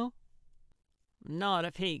by now? Not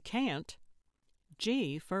if he can't.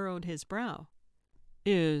 G furrowed his brow.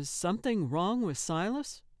 Is something wrong with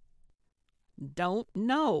Silas? Don't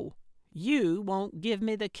know. You won't give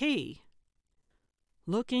me the key.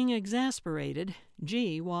 Looking exasperated,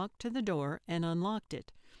 G walked to the door and unlocked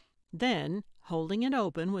it. Then, holding it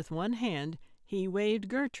open with one hand, he waved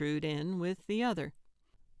Gertrude in with the other.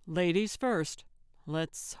 Ladies first.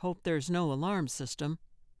 Let's hope there's no alarm system.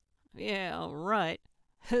 Yeah, right.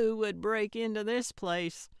 Who would break into this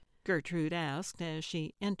place? Gertrude asked as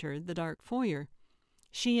she entered the dark foyer.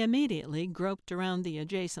 She immediately groped around the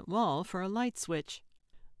adjacent wall for a light switch.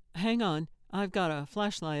 "Hang on, I've got a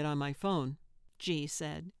flashlight on my phone," G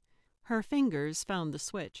said. Her fingers found the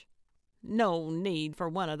switch. "No need for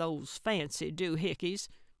one of those fancy doohickeys."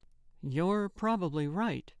 "You're probably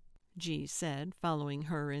right," G said, following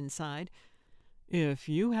her inside. "If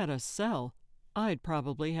you had a cell, I'd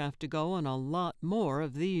probably have to go on a lot more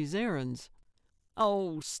of these errands."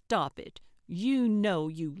 "Oh, stop it. You know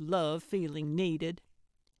you love feeling needed."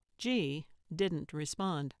 G didn't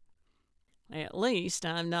respond. "At least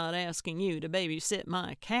I'm not asking you to babysit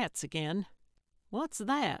my cats again." "What's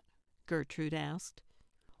that?" Gertrude asked.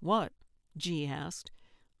 "What?" G asked.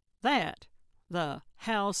 "That. The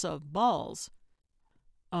House of Balls."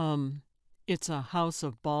 It's a house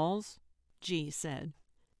of balls?" G said.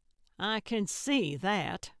 "I can see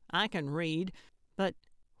that. I can read. But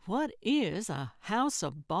what is a house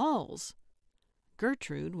of balls?"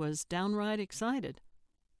 Gertrude was downright excited.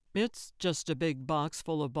 "It's just a big box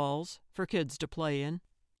full of balls for kids to play in."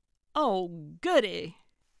 "Oh, goody!"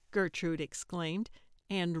 Gertrude exclaimed,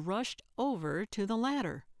 and rushed over to the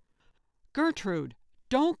ladder. "Gertrude,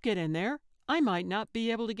 don't get in there. I might not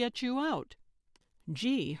be able to get you out."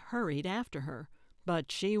 G hurried after her,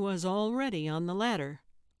 but she was already on the ladder.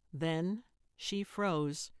 Then she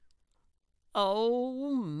froze.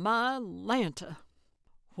 "Oh, my Lanta!"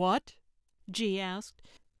 "What?" G asked,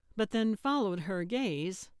 but then followed her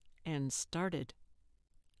gaze and started.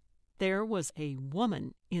 There was a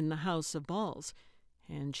woman in the house of balls,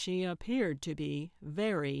 and she appeared to be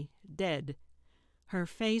very dead. Her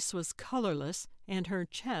face was colorless, and her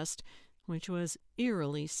chest, which was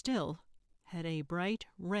eerily still, had a bright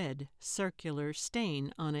red circular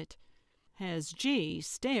stain on it. As G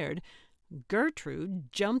stared,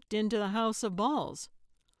 Gertrude jumped into the house of balls.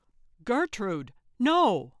 "Gertrude,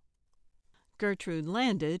 no!" Gertrude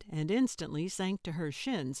landed and instantly sank to her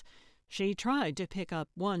shins. She tried to pick up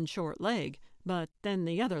one short leg, but then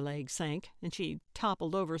the other leg sank, and she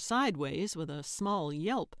toppled over sideways with a small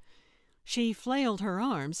yelp. She flailed her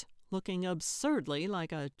arms, looking absurdly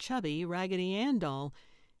like a chubby Raggedy Ann doll,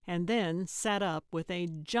 and then sat up with a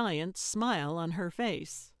giant smile on her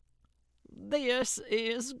face. "This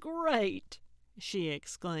is great!" she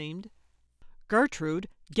exclaimed. "Gertrude,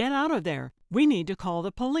 get out of there. We need to call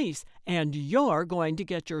the police, and you're going to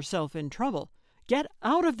get yourself in trouble. Get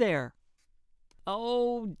out of there!"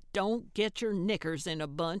 "Oh, don't get your knickers in a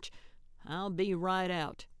bunch. I'll be right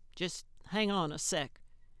out. Just hang on a sec."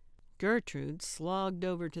 Gertrude slogged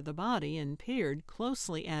over to the body and peered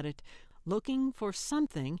closely at it, looking for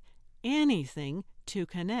something, anything, to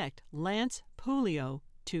connect Lance Puleo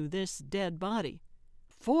to this dead body.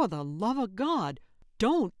 "For the love of God,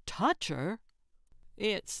 don't touch her!"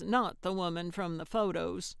 "It's not the woman from the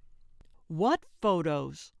photos." "What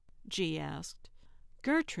photos?" G asked.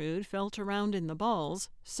 Gertrude felt around in the balls,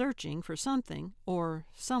 searching for something or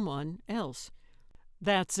someone else.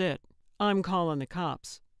 "That's it. I'm calling the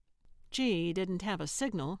cops." G didn't have a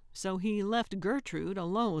signal, so he left Gertrude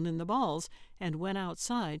alone in the balls and went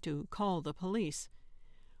outside to call the police.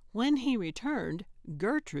 When he returned,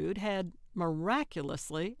 Gertrude had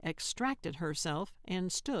miraculously extracted herself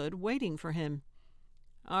and stood waiting for him.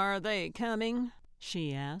 "Are they coming?"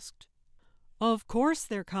 she asked. "Of course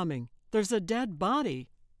they're coming. There's a dead body."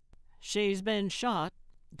 "She's been shot,"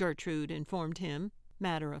 Gertrude informed him,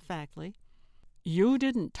 matter-of-factly. "You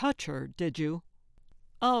didn't touch her, did you?"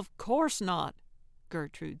 "Of course not,"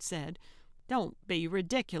 Gertrude said. "Don't be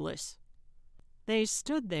ridiculous." They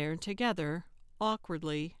stood there together,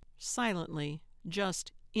 awkwardly, silently,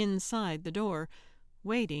 just inside the door,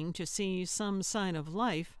 waiting to see some sign of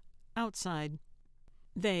life outside.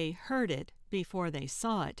 They heard it before they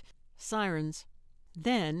saw it. Sirens.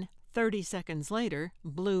 Then, 30 seconds later,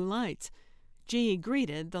 blue lights. G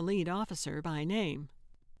greeted the lead officer by name.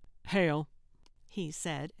 "Hale," he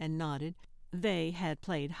said, and nodded. They had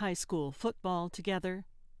played high school football together.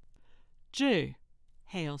 "G,"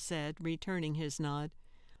 Hale said, returning his nod.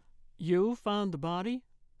 "You found the body?"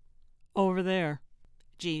 "Over there,"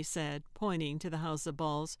 G said, pointing to the house of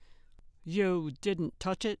balls. "You didn't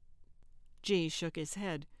touch it?" G shook his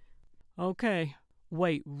head. "Okay,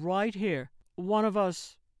 wait right here. One of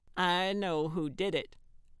us—" "I know who did it,"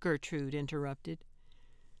 Gertrude interrupted.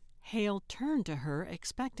 Hale turned to her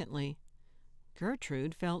expectantly.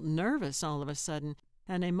 Gertrude felt nervous all of a sudden,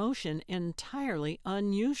 an emotion entirely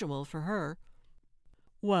unusual for her.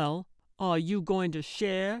 "Well, are you going to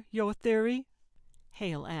share your theory?"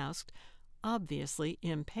 Hale asked, obviously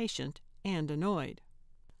impatient and annoyed.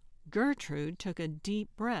 Gertrude took a deep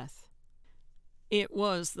breath. "It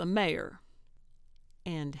was the mayor."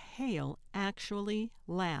 and Hale actually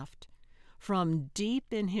laughed. From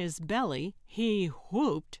deep in his belly he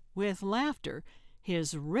whooped with laughter,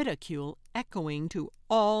 his ridicule echoing to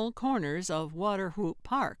all corners of Waterwhoop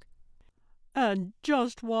Park. "And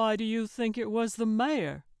just why do you think it was the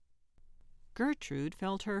mayor?" Gertrude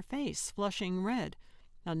felt her face flushing red.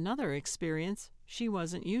 Another experience she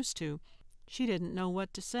wasn't used to. She didn't know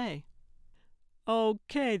what to say.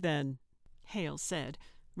 "Okay, then," Hale said,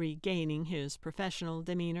 regaining his professional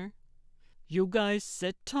demeanor. "You guys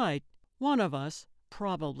sit tight. One of us,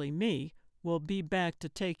 probably me, will be back to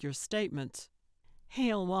take your statements."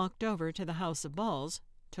 Hale walked over to the House of Balls,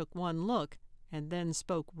 took one look, and then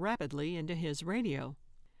spoke rapidly into his radio.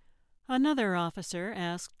 Another officer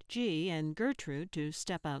asked G and Gertrude to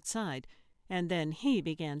step outside, and then he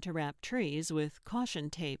began to wrap trees with caution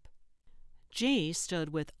tape. G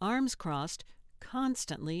stood with arms crossed,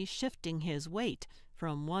 constantly shifting his weight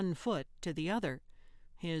from one foot to the other.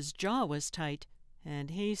 His jaw was tight,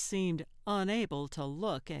 and he seemed unable to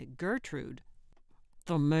look at Gertrude.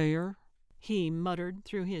 "The mayor?" he muttered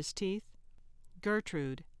through his teeth.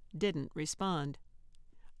 Gertrude didn't respond.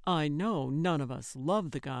 "I know none of us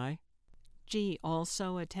love the guy." G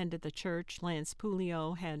also attended the church Lance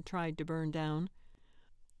Pulio had tried to burn down.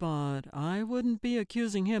 "But I wouldn't be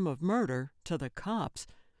accusing him of murder to the cops.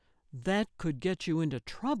 That could get you into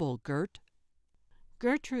trouble, Gert."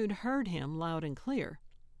 Gertrude heard him loud and clear,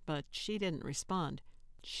 but she didn't respond.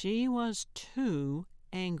 She was too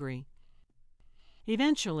angry.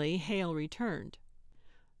 Eventually, Hale returned.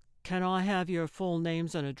 "Can I have your full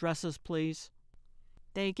names and addresses, please?"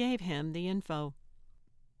 They gave him the info.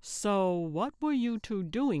 "So what were you two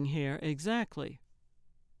doing here exactly?"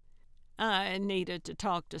 "I needed to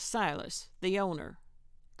talk to Silas, the owner,"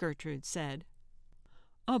 Gertrude said.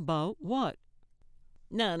 "About what?"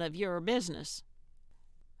 "None of your business."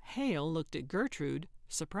 Hale looked at Gertrude,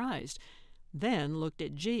 surprised, then looked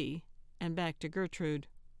at G and back to Gertrude.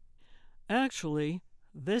 "Actually,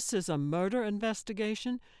 this is a murder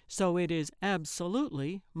investigation, so it is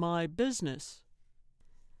absolutely my business."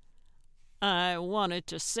 "I wanted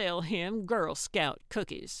to sell him Girl Scout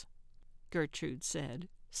cookies," Gertrude said,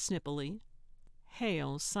 snippily.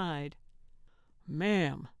 Hale sighed.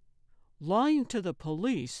 "Ma'am, lying to the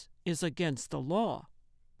police is against the law."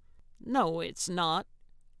 "No, it's not,"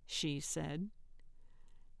 she said.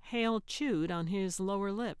 Hale chewed on his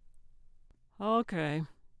lower lip. "Okay,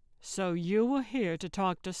 so you were here to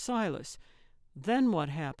talk to Silas. Then what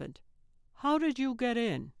happened? How did you get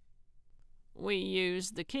in?" "We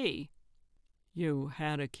used the key." "You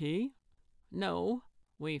had a key?" "No,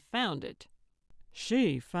 we found it."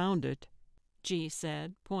 "She found it," G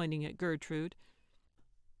said, pointing at Gertrude.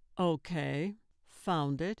 "Okay,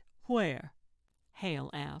 found it where?" Hale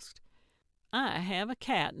asked. "I have a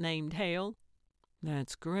cat named Hale."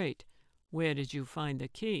 "That's great. Where did you find the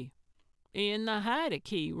key?" "In the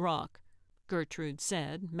hide-a-key rock," Gertrude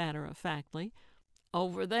said matter-of-factly.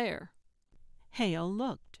 "Over there." Hale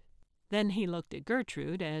looked. Then he looked at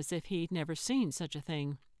Gertrude as if he'd never seen such a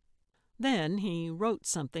thing. Then he wrote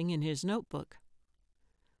something in his notebook.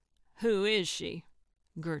 "Who is she?"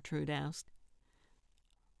 Gertrude asked.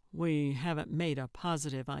 "We haven't made a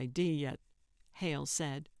positive ID yet," Hale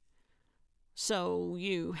said. "So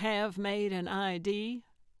you have made an ID?"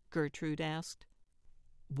 Gertrude asked.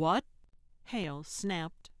 "What?" Hale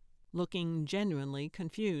snapped, looking genuinely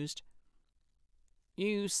confused.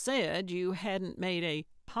 "You said you hadn't made a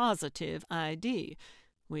positive ID,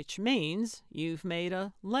 which means you've made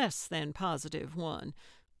a less than positive one.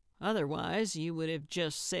 Otherwise, you would have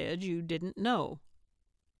just said you didn't know."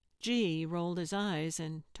 G rolled his eyes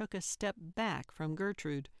and took a step back from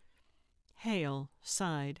Gertrude. Hale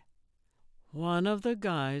sighed. "One of the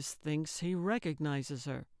guys thinks he recognizes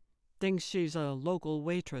her, thinks she's a local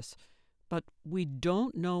waitress, but we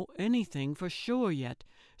don't know anything for sure yet,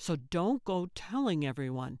 so don't go telling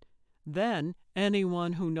everyone. Then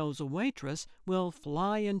anyone who knows a waitress will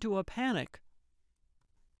fly into a panic."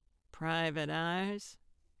 "Private eyes?"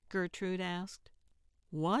 Gertrude asked.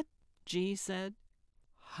 "What?" G said.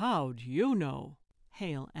 "How'd you know?"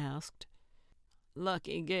 Hale asked.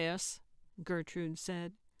 "Lucky guess," Gertrude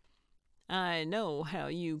said. "I know how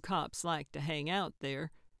you cops like to hang out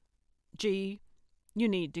there. G, you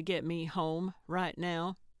need to get me home right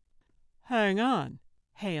now." "Hang on,"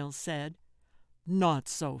 Hale said. "Not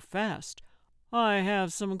so fast. I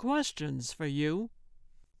have some questions for you."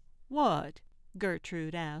 "What?"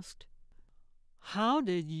 Gertrude asked. "How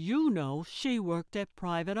did you know she worked at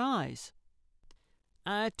Private Eyes?"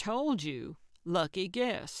 "I told you. Lucky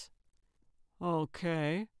guess."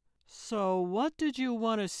 "Okay. So what did you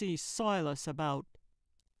want to see Silas about?"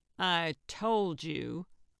 I told you,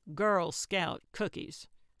 Girl Scout cookies.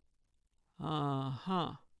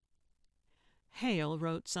 Uh-huh. Hale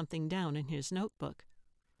wrote something down in his notebook.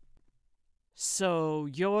 So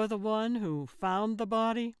you're the one who found the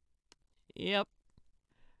body? Yep.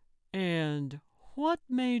 And what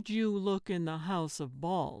made you look in the house of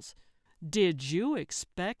balls? Did you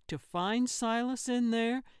expect to find Silas in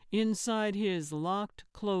there, inside his locked,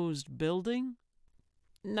 closed building?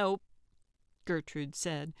 Nope, Gertrude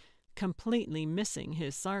said, completely missing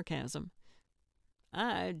his sarcasm.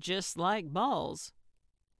 I just like balls.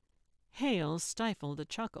 Hale stifled a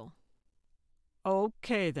chuckle.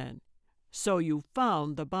 Okay, then. So you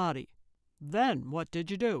found the body. Then what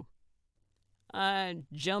did you do? I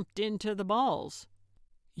jumped into the balls.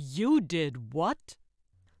 You did what?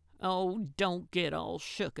 Oh, don't get all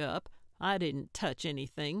shook up. I didn't touch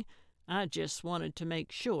anything. I just wanted to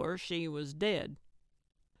make sure she was dead.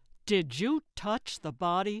 Did you touch the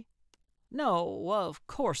body? No, of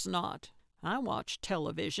course not. I watch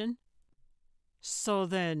television. So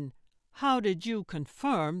then, how did you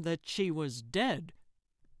confirm that she was dead?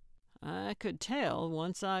 I could tell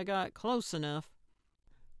once I got close enough.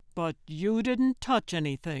 But you didn't touch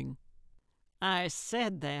anything. I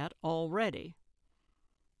said that already.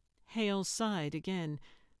 Hale sighed again.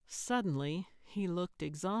 Suddenly, he looked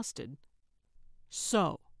exhausted.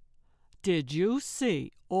 So, did you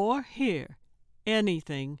see or hear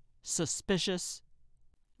anything suspicious?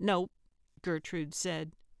 Nope, Gertrude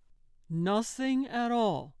said. Nothing at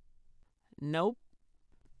all? Nope.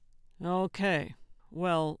 Okay,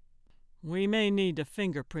 well, we may need to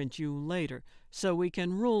fingerprint you later so we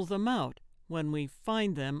can rule them out when we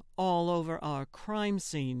find them all over our crime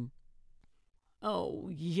scene. Oh,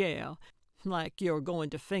 yeah, like you're going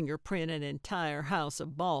to fingerprint an entire house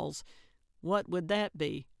of balls. What would that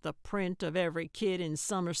be, the print of every kid in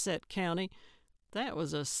Somerset County? That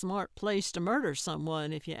was a smart place to murder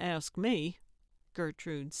someone, if you ask me,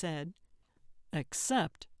 Gertrude said.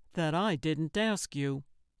 Except that I didn't ask you,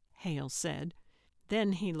 Hale said.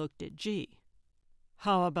 Then he looked at G.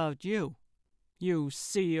 How about you? You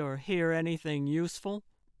see or hear anything useful?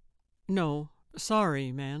 No,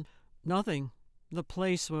 sorry, man. Nothing. The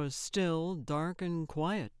place was still, dark, and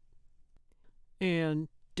quiet. And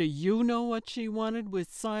do you know what she wanted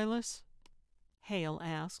with Silas? Hale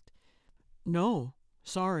asked. No,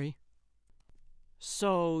 sorry.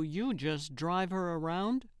 So you just drive her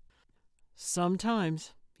around?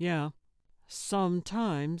 Sometimes, yeah.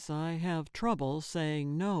 Sometimes I have trouble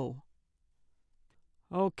saying no.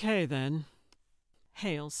 Okay, then,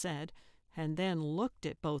 Hale said, and then looked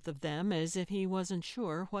at both of them as if he wasn't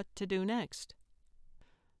sure what to do next.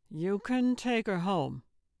 You can take her home.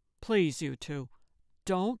 Please, you two,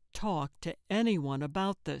 don't talk to anyone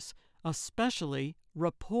about this, especially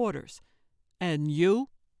reporters. And you,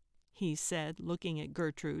 he said, looking at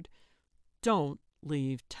Gertrude, don't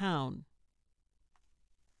leave town.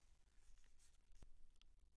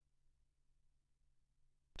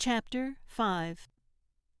 Chapter 5.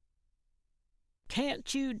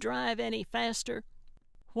 Can't you drive any faster?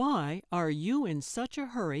 Why are you in such a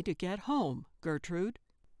hurry to get home, Gertrude?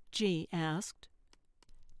 G asked.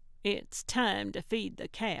 It's time to feed the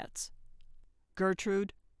cats.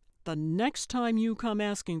 Gertrude, the next time you come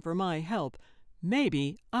asking for my help,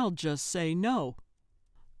 maybe I'll just say no.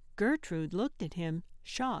 Gertrude looked at him,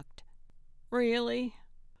 shocked. Really?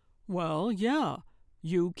 Well, yeah.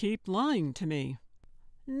 You keep lying to me.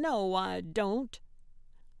 No, I don't.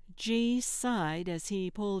 G sighed as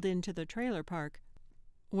he pulled into the trailer park.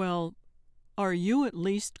 Well, are you at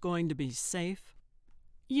least going to be safe?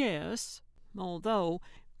 Yes, although,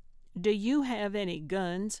 do you have any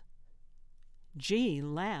guns? G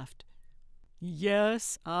laughed.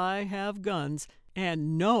 Yes, I have guns,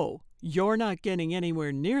 and no, you're not getting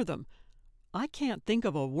anywhere near them. I can't think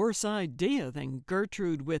of a worse idea than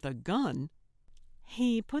Gertrude with a gun.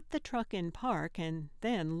 He put the truck in park and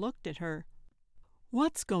then looked at her.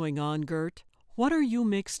 What's going on, Gert? What are you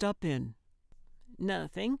mixed up in?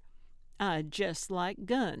 Nothing. I just like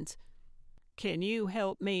guns. Can you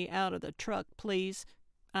help me out of the truck, please?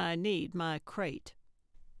 I need my crate.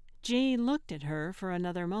 G looked at her for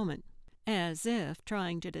another moment, as if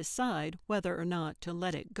trying to decide whether or not to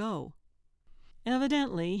let it go.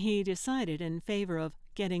 Evidently, he decided in favor of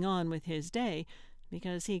getting on with his day,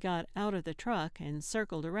 because he got out of the truck and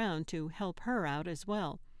circled around to help her out as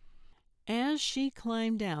well. As she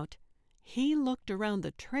climbed out, he looked around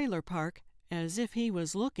the trailer park as if he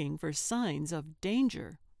was looking for signs of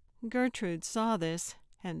danger. Gertrude saw this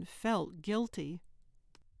and felt guilty.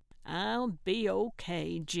 I'll be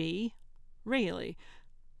okay, G. Really,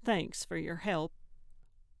 thanks for your help.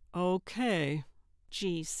 Okay,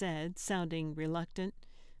 G said, sounding reluctant.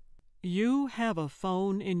 You have a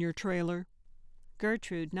phone in your trailer?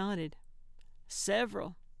 Gertrude nodded.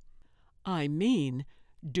 Several. I mean,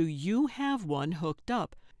 do you have one hooked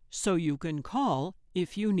up so you can call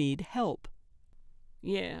if you need help?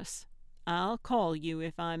 Yes. I'll call you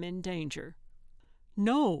if I'm in danger.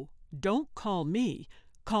 No, don't call me.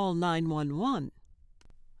 Call 911.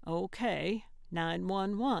 Okay,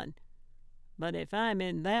 911. But if I'm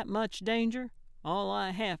in that much danger, all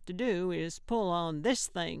I have to do is pull on this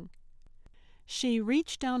thing. She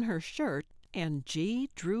reached down her shirt, and G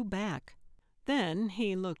drew back. Then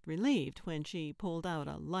he looked relieved when she pulled out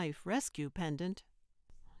a life rescue pendant.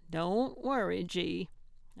 Don't worry, G.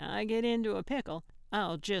 I get into a pickle,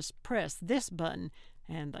 I'll just press this button,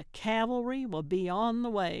 and the cavalry will be on the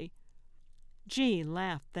way. G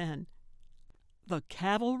laughed then. The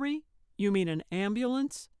cavalry? You mean an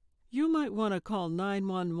ambulance? You might want to call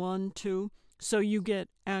 911 too, so you get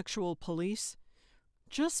actual police.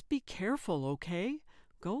 Just be careful, okay?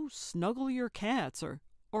 Go snuggle your cats or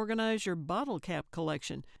organize your bottle cap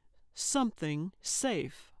collection. Something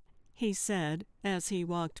safe, he said as he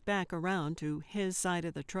walked back around to his side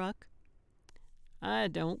of the truck. I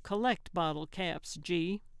don't collect bottle caps,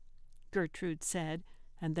 G, Gertrude said,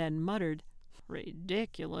 and then muttered,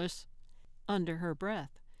 ridiculous, under her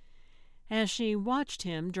breath. As she watched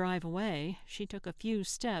him drive away, she took a few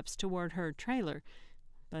steps toward her trailer,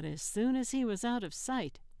 but as soon as he was out of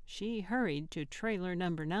sight, she hurried to trailer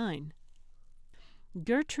number 9.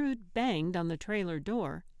 Gertrude banged on the trailer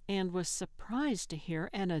door and was surprised to hear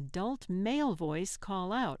an adult male voice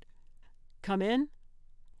call out, "Come in?"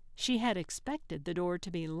 She had expected the door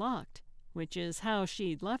to be locked, which is how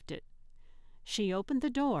she'd left it. She opened the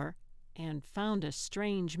door and found a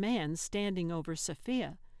strange man standing over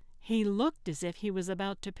Sophia. He looked as if he was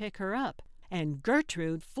about to pick her up, and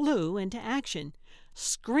Gertrude flew into action.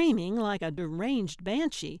 Screaming like a deranged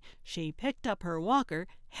banshee, she picked up her walker,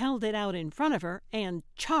 held it out in front of her, and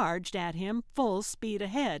charged at him full speed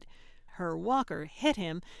ahead. Her walker hit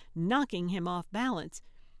him, knocking him off balance.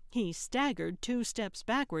 He staggered 2 steps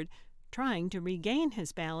backward, trying to regain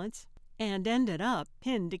his balance, and ended up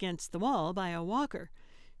pinned against the wall by a walker.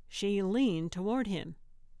 She leaned toward him.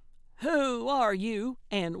 "Who are you,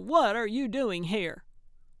 and what are you doing here?"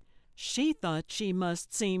 She thought she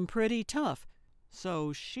must seem pretty tough,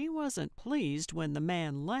 so she wasn't pleased when the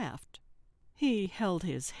man laughed. He held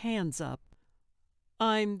his hands up.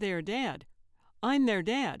 "I'm their dad. I'm their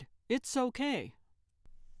dad. It's okay."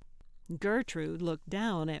 Gertrude looked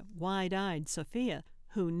down at wide-eyed Sophia,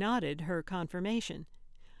 who nodded her confirmation.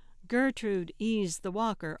 Gertrude eased the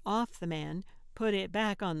walker off the man, put it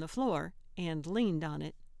back on the floor, and leaned on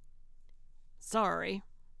it. "Sorry."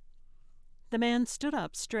 The man stood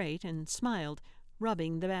up straight and smiled,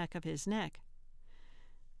 rubbing the back of his neck.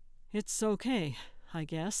 "It's okay, I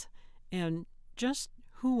guess. And just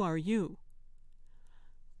who are you?"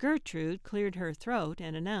 Gertrude cleared her throat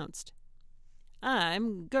and announced,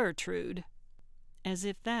 "I'm Gertrude," as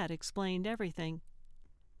if that explained everything.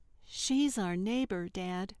 "She's our neighbor,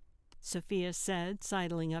 Dad," Sophia said,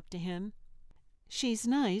 sidling up to him. "She's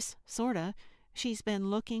nice, sorta. She's been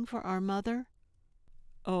looking for our mother."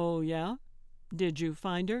 "Oh, yeah? Did you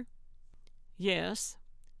find her?" "Yes,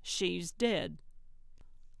 she's dead."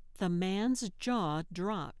 The man's jaw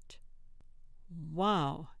dropped.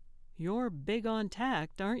 "Wow, you're big on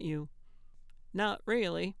tact, aren't you?" "Not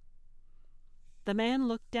really." The man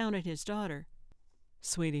looked down at his daughter.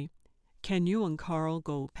 "Sweetie, can you and Carl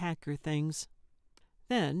go pack your things?"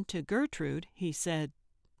 Then, to Gertrude, he said,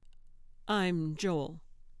 "I'm Joel."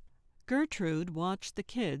 Gertrude watched the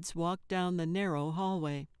kids walk down the narrow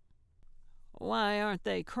hallway. "Why aren't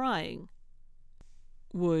they crying?"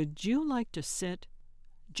 "Would you like to sit?"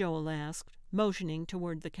 Joel asked, motioning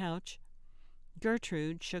toward the couch.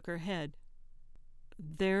 Gertrude shook her head.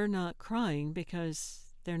 "They're not crying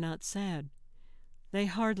because they're not sad. They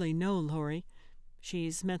hardly know Lori.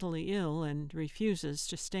 She's mentally ill and refuses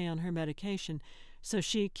to stay on her medication, so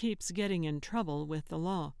she keeps getting in trouble with the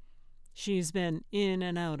law. She's been in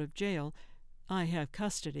and out of jail. I have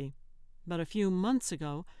custody. But a few months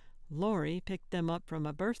ago, Lori picked them up from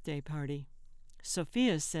a birthday party.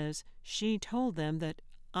 Sophia says she told them that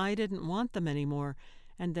I didn't want them anymore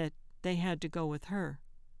and that they had to go with her.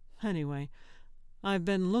 Anyway, I've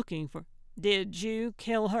been looking for—" "Did you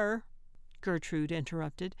kill her?" Gertrude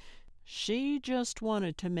interrupted. She just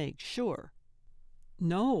wanted to make sure.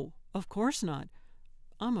 "No, of course not.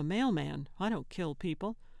 I'm a mailman. I don't kill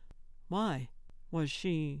people." "Why? Was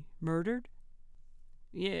she murdered?"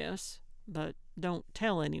 "Yes, but don't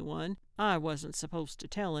tell anyone. I wasn't supposed to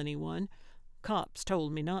tell anyone. Cops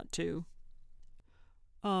told me not to."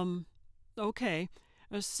 Okay.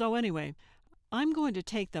 So anyway, I'm going to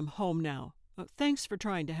take them home now. Thanks for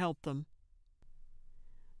trying to help them."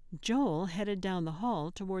 Joel headed down the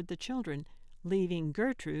hall toward the children, leaving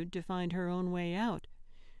Gertrude to find her own way out.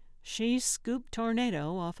 She scooped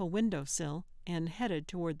Tornado off a windowsill and headed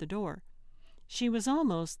toward the door. She was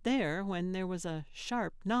almost there when there was a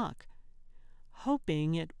sharp knock.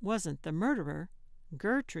 Hoping it wasn't the murderer,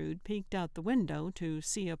 Gertrude peeked out the window to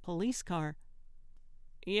see a police car.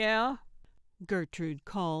 "Yeah?" Gertrude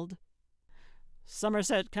called.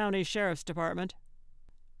 "Somerset County Sheriff's Department."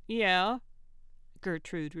 "Yeah,"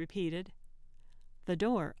 Gertrude repeated. The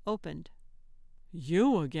door opened.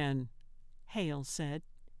 "You again," Hale said.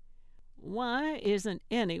 "Why isn't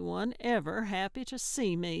anyone ever happy to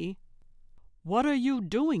see me?" "What are you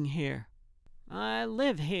doing here?" "I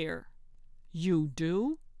live here." "You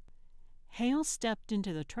do?" Hale stepped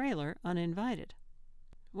into the trailer uninvited.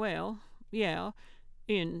 "Well, yeah,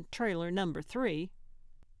 in trailer number 3.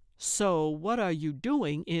 "So what are you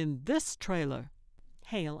doing in this trailer?"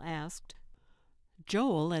 Hale asked.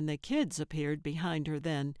 Joel and the kids appeared behind her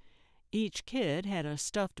then. Each kid had a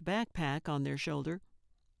stuffed backpack on their shoulder.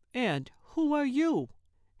 "And who are you?"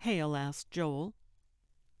 Hale asked Joel.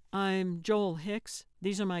 "I'm Joel Hicks.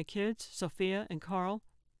 These are my kids, Sophia and Carl."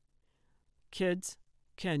 "Kids,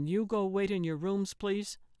 can you go wait in your rooms,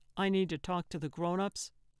 please? I need to talk to the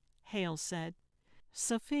grown-ups," Hale said.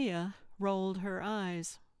 Sophia rolled her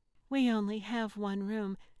eyes. "We only have one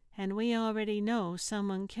room, and we already know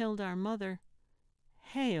someone killed our mother."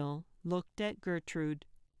 Hale looked at Gertrude.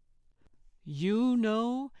 "You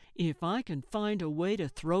know, if I can find a way to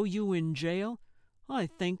throw you in jail, I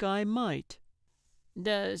think I might."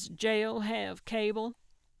 "Does jail have cable?"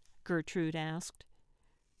 Gertrude asked.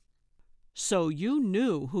 "So you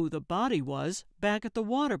knew who the body was back at the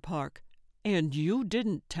water park, and you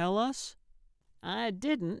didn't tell us?" "I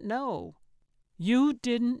didn't know." "You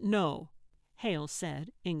didn't know," Hale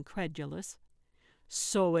said, incredulous.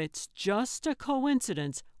 "So it's just a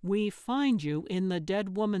coincidence we find you in the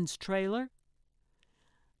dead woman's trailer?"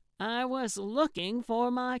 "I was looking for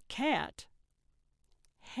my cat."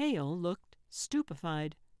 Hale looked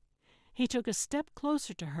stupefied. He took a step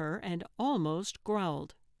closer to her and almost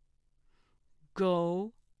growled.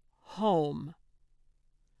 "Go home."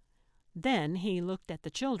 Then he looked at the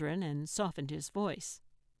children and softened his voice.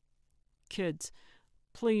 "Kids,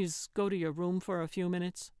 please go to your room for a few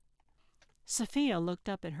minutes." Sophia looked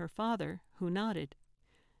up at her father, who nodded.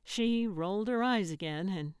 She rolled her eyes again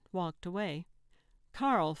and walked away.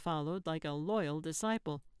 Carl followed like a loyal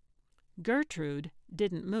disciple. Gertrude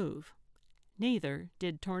didn't move. Neither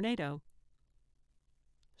did Tornado.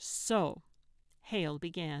 "So," Hale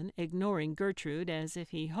began, ignoring Gertrude as if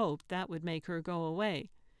he hoped that would make her go away.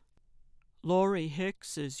 "Laurie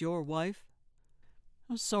Hicks is your wife?"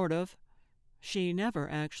 "Sort of. She never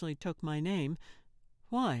actually took my name.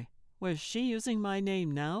 Why? Was she using my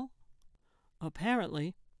name now?"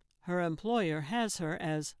 "Apparently. Her employer has her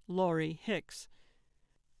as Laurie Hicks.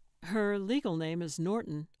 Her legal name is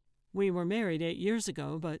Norton. We were married 8 years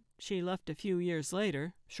ago, but she left a few years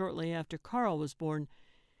later, shortly after Carl was born.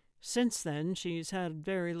 Since then, she's had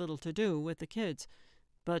very little to do with the kids.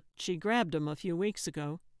 But she grabbed them a few weeks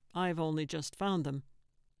ago. I've only just found them."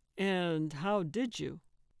 "And how did you?"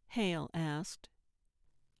 Hale asked.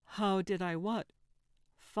 "How did I what?"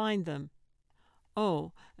 "Find them."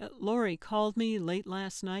 "Oh, Laurie called me late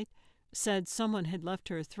last night, said someone had left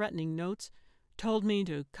her threatening notes, told me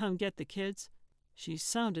to come get the kids. She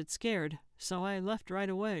sounded scared, so I left right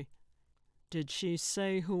away." "Did she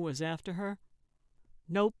say who was after her?"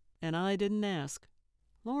 "Nope, and I didn't ask.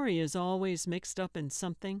 Laurie is always mixed up in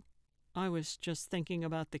something. I was just thinking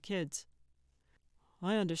about the kids."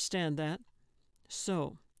 "I understand that.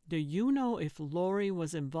 So, do you know if Laurie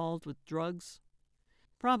was involved with drugs?"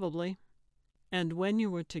 "Probably." "And when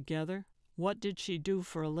you were together, what did she do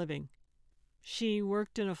for a living?" "She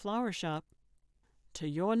worked in a flower shop." "To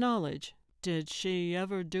your knowledge, did she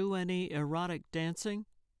ever do any erotic dancing?"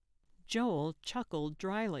 Joel chuckled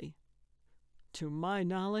dryly. "To my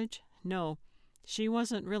knowledge, No, she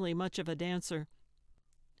wasn't really much of a dancer."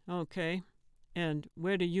 "Okay. And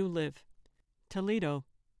where do you live?" "Toledo."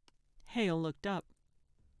 Hale looked up.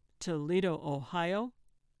 "Toledo, Ohio?"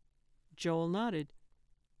 Joel nodded.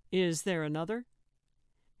 "Is there another?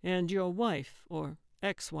 And your wife, or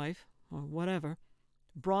ex-wife, or whatever,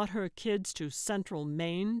 brought her kids to Central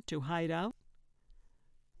Maine to hide out?"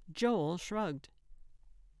 Joel shrugged.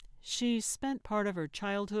 "She spent part of her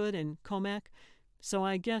childhood in Comac, so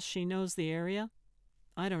I guess she knows the area.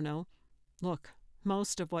 I don't know. Look,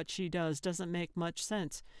 most of what she does doesn't make much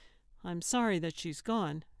sense. I'm sorry that she's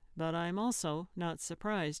gone, but I'm also not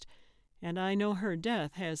surprised, and I know her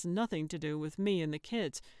death has nothing to do with me and the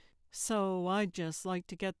kids, so I'd just like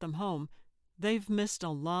to get them home. They've missed a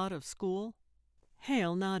lot of school."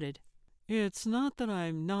 Hale nodded. "It's not that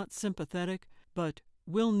I'm not sympathetic, but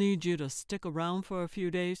we'll need you to stick around for a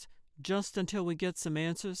few days, just until we get some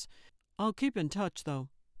answers. I'll keep in touch, though.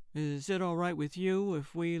 Is it all right with you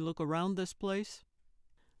if we look around this place?"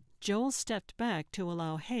 Joel stepped back to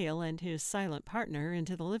allow Hale and his silent partner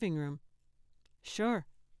into the living room. "Sure,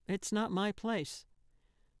 it's not my place."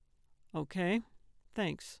 "Okay,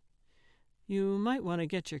 thanks. You might want to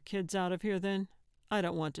get your kids out of here then. I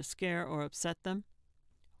don't want to scare or upset them."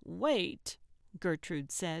 "Wait,"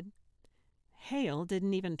 Gertrude said. Hale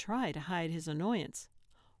didn't even try to hide his annoyance.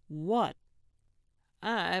 "What?"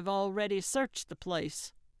 "I've already searched the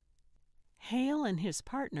place." Hale and his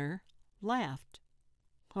partner laughed.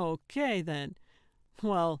 "Okay, then.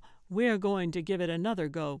 Well, we're going to give it another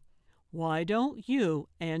go. Why don't you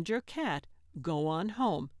and your cat go on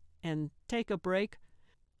home and take a break?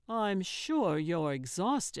 I'm sure you're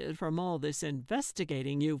exhausted from all this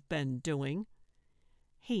investigating you've been doing."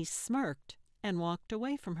 He smirked and walked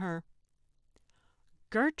away from her.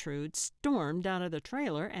 Gertrude stormed out of the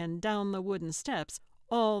trailer and down the wooden steps,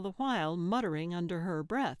 all the while muttering under her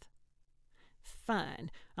breath.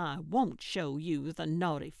 "Fine, I won't show you the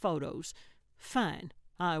naughty photos. Fine,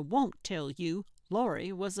 I won't tell you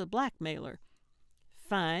Laurie was a blackmailer.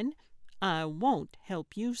 Fine, I won't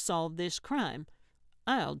help you solve this crime.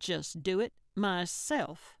 I'll just do it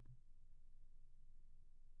myself."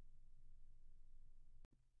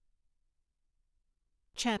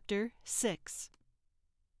 Chapter 6.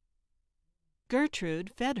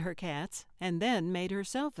 Gertrude fed her cats and then made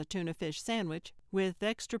herself a tuna fish sandwich with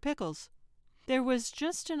extra pickles. There was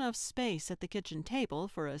just enough space at the kitchen table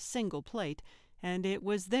for a single plate, and it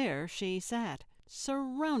was there she sat,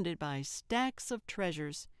 surrounded by stacks of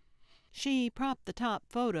treasures. She propped the top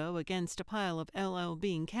photo against a pile of L.L.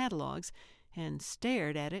 Bean catalogs and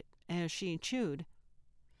stared at it as she chewed.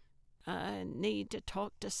 "I need to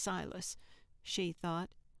talk to Silas," she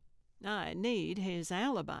thought. "I need his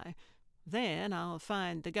alibi. Then I'll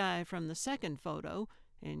find the guy from the second photo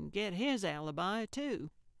and get his alibi,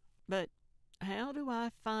 too. But how do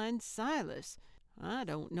I find Silas? I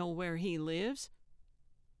don't know where he lives.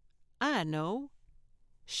 I know."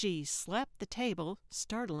 She slapped the table,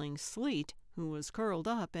 startling Sleet, who was curled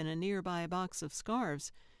up in a nearby box of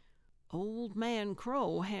scarves. "Old Man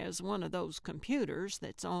Crow has one of those computers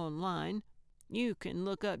that's online. You can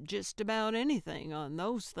look up just about anything on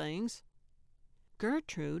those things."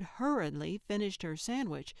 Gertrude hurriedly finished her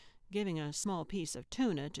sandwich, giving a small piece of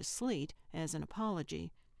tuna to Sleet as an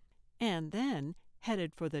apology, and then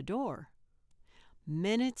headed for the door.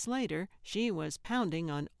 Minutes later, she was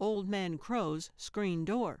pounding on Old Man Crow's screen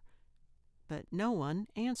door, but no one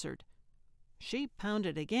answered. She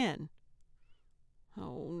pounded again.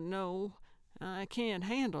 "Oh, no, I can't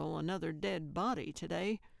handle another dead body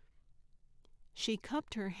today." She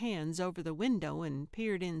cupped her hands over the window and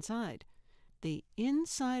peered inside. The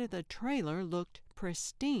inside of the trailer looked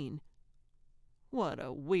pristine. "What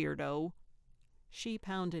a weirdo." She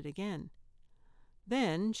pounded again.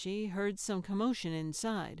 Then she heard some commotion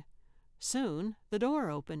inside. Soon the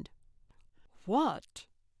door opened. "What?"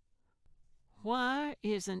 "Why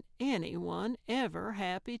isn't anyone ever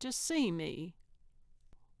happy to see me?"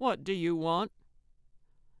 "What do you want?"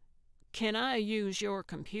 "Can I use your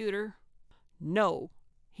computer?" "No,"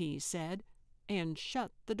 he said, and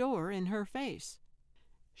shut the door in her face.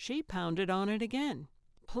 She pounded on it again.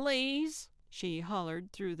 "Please," she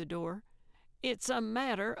hollered through the door. "It's a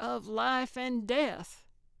matter of life and death."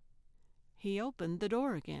 He opened the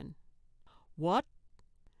door again. "What?"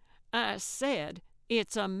 "I said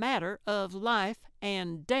it's a matter of life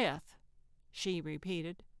and death," she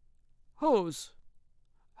repeated. "Whose?"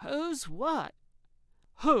 "Whose what?"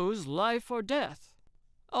 "Whose life or death?"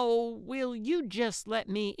 "Oh, will you just let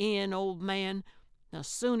me in, old man? The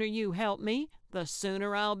sooner you help me, the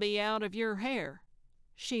sooner I'll be out of your hair."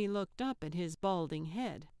 She looked up at his balding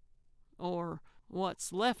head. "Or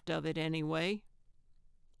what's left of it, anyway."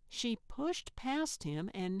 She pushed past him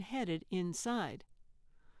and headed inside.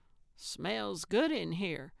 "Smells good in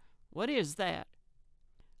here. What is that?"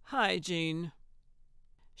 "Hygiene."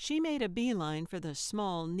 She made a beeline for the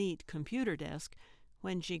small, neat computer desk.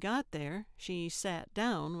 When she got there, she sat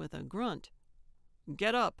down with a grunt.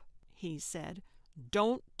 "Get up," he said.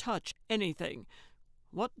 "Don't touch anything.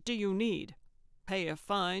 What do you need? Pay a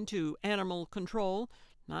fine to Animal Control.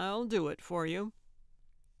 I'll do it for you."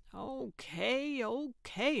 Okay,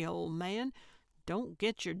 old man. Don't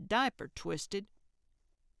get your diaper twisted."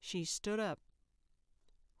 She stood up.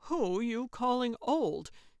 Who you calling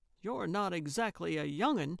old? You're not exactly a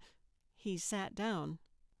young'un." He sat down.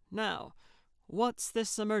 "Now, what's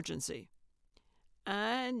this emergency?"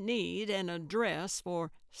 "I need an address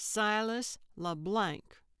for Silas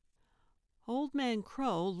LeBlanc." Old Man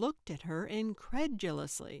Crow looked at her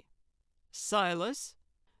incredulously. "Silas?"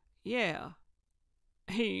 "Yeah."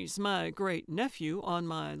 "He's my great-nephew on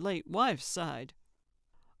my late wife's side."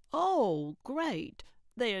 "Oh, great.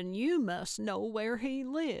 Then you must know where he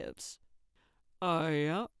lives."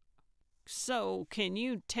 Yeah." "So can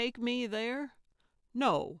you take me there?"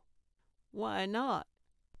 "No." "Why not?"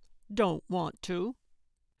 "Don't want to."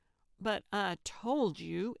 "But I told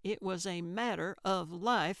you it was a matter of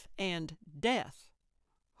life and death."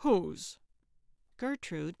 "Whose?"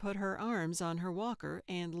 Gertrude put her arms on her walker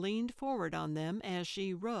and leaned forward on them as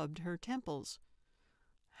she rubbed her temples.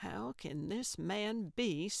 How can this man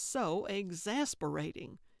be so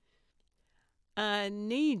exasperating? "I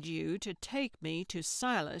need you to take me to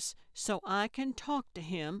Silas so I can talk to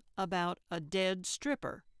him about a dead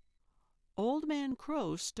stripper." Old Man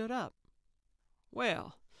Crow stood up.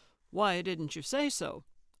 "Well, why didn't you say so?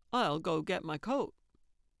 I'll go get my coat."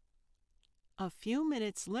 A few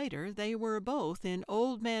minutes later they were both in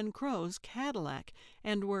Old Man Crow's Cadillac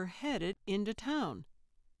and were headed into town.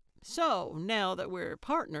 "So, now that we're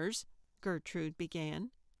partners," Gertrude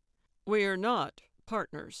began. "We're not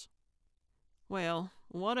partners." "Well,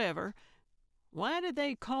 whatever. Why did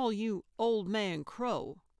they call you Old Man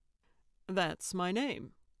Crow?" "That's my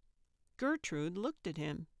name." Gertrude looked at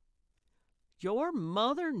him. "Your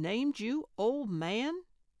mother named you Old Man?"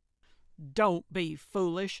 "Don't be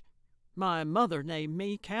foolish. My mother named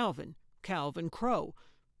me Calvin Crow.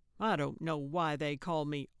 I don't know why they call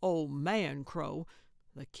me Old Man Crow.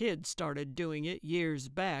 The kids started doing it years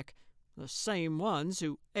back, the same ones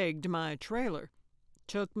who egged my trailer.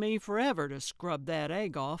 Took me forever to scrub that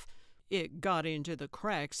egg off. It got into the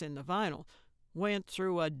cracks in the vinyl. Went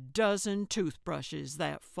through a dozen toothbrushes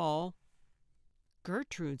that fall."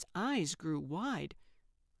 Gertrude's eyes grew wide.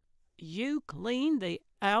 "You cleaned the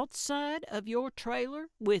outside of your trailer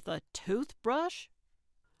with a toothbrush?"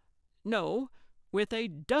 "No, with a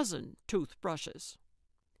dozen toothbrushes."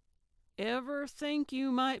 "Ever think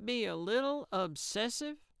you might be a little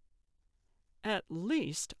obsessive?" "At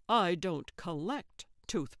least I don't collect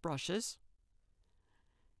toothbrushes."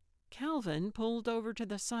 Calvin pulled over to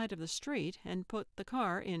the side of the street and put the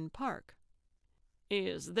car in park.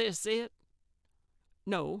 "Is this it?"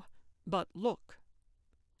 "No, but look."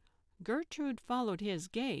 Gertrude followed his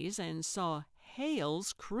gaze and saw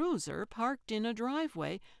Hale's cruiser parked in a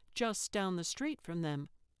driveway just down the street from them.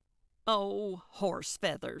 "Oh, horse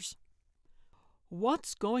feathers."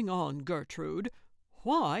 "What's going on, Gertrude?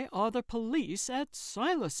 Why are the police at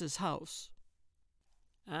Silas's house?"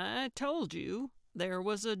 "I told you there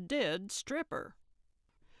was a dead stripper."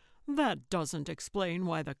 "That doesn't explain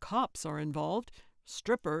why the cops are involved.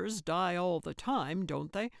 Strippers die all the time,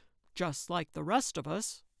 don't they? Just like the rest of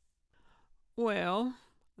us." "Well,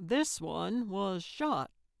 this one was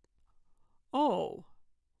shot." "Oh,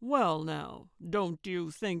 well now, don't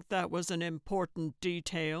you think that was an important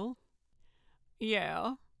detail?"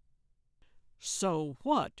 "Yeah." "So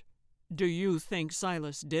what? Do you think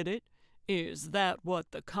Silas did it? Is that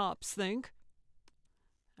what the cops think?"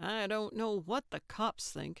 "I don't know what the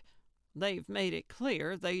cops think. They've made it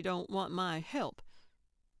clear they don't want my help.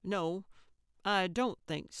 No, I don't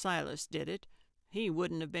think Silas did it. He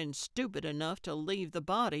wouldn't have been stupid enough to leave the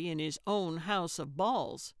body in his own house of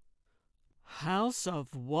balls." "House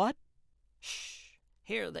of what?" "Shh!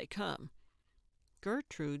 Here they come."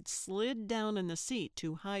 Gertrude slid down in the seat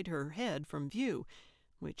to hide her head from view,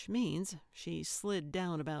 which means she slid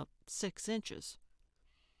down about 6 inches.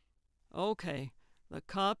 "Okay, the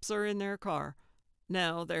cops are in their car.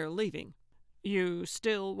 Now they're leaving. You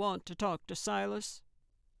still want to talk to Silas?"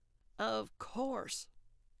 "Of course,"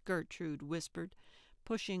 Gertrude whispered,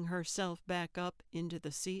 pushing herself back up into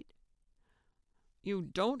the seat. "You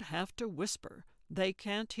don't have to whisper. They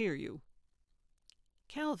can't hear you."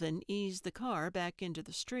 Calvin eased the car back into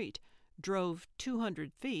the street, drove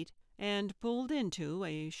 200 feet, and pulled into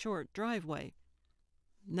a short driveway.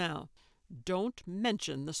 "Now, don't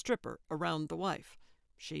mention the stripper around the wife.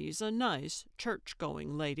 She's a nice,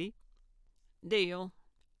 church-going lady." "Deal."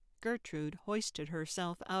 Gertrude hoisted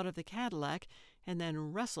herself out of the Cadillac and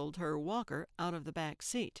then wrestled her walker out of the back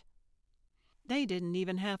seat. They didn't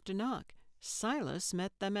even have to knock. Silas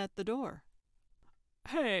met them at the door.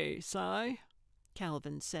 "Hey, Si,"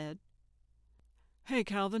 Calvin said. "Hey,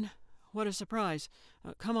 Calvin. What a surprise.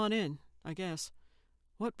 Come on in, I guess.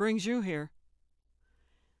 What brings you here?"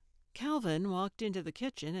 Calvin walked into the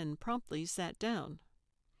kitchen and promptly sat down.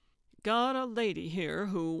 Got a lady here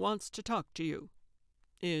who wants to talk to you.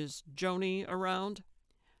 Is Joni around?"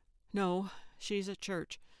 "No, she's at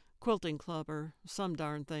church. Quilting club or some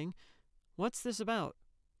darn thing. What's this about?"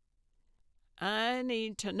 "I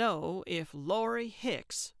need to know if Laurie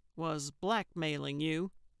Hicks was blackmailing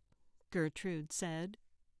you," Gertrude said.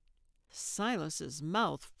 Silas's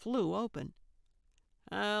mouth flew open.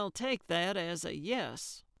 "I'll take that as a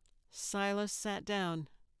yes." Silas sat down.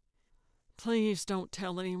 "Please don't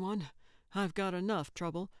tell anyone. I've got enough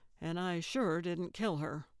trouble, and I sure didn't kill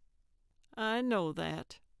her." "I know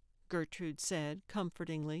that," Gertrude said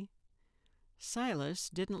comfortingly. Silas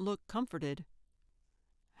didn't look comforted.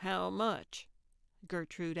 "How much?"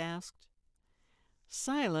 Gertrude asked.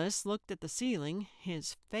 Silas looked at the ceiling,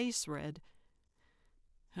 his face red.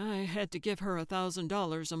 "I had to give her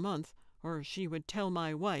 $1,000 a month, or she would tell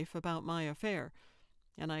my wife about my affair,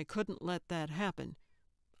 and I couldn't let that happen.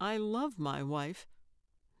 I love my wife.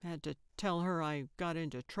 Had to tell her I got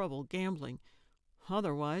into trouble gambling.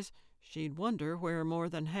 Otherwise, she'd wonder where more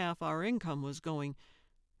than half our income was going,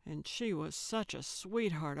 and she was such a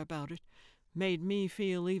sweetheart about it. Made me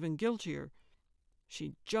feel even guiltier.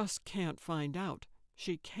 She just can't find out.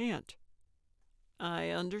 She can't." "I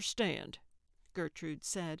understand," Gertrude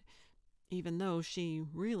said, even though she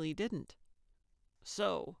really didn't.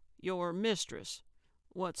 "So, your mistress,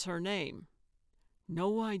 what's her name?"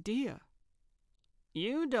 "No idea."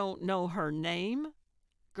 "You don't know her name?"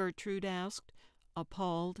 Gertrude asked,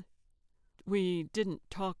 appalled. "We didn't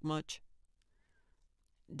talk much."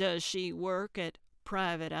 "Does she work at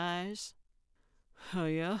Private Eyes?" "Oh,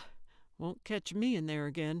 yeah. Won't catch me in there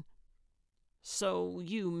again." "So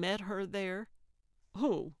you met her there?"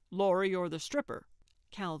 "Who, Laurie or the stripper?"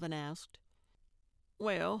 Calvin asked.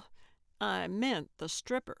 "Well, I meant the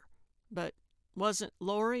stripper. But wasn't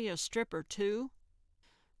Laurie a stripper too?"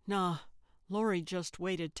 "Nah, Laurie just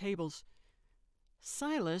waited tables."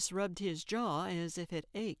 Silas rubbed his jaw as if it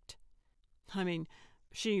ached. "I mean,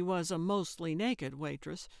 she was a mostly naked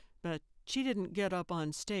waitress, but she didn't get up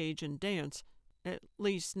on stage and dance, at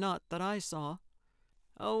least not that I saw."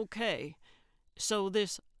 "Okay, so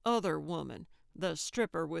this other woman, the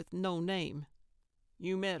stripper with no name,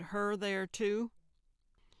 you met her there too?"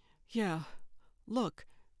 "Yeah. Look,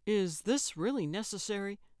 is this really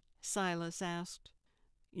necessary?" Silas asked.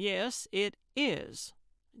 "Yes, it is,"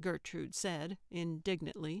 Gertrude said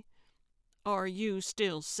indignantly. "Are you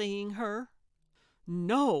still seeing her?"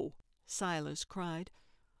 "No!" Silas cried.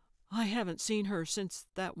 "I haven't seen her since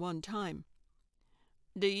that one time."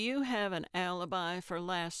 "Do you have an alibi for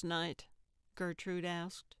last night?" Gertrude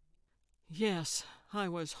asked. "Yes, I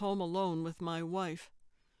was home alone with my wife."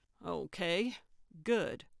 "Okay,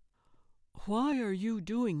 good." "Why are you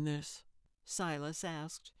doing this?" Silas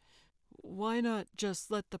asked. "Why not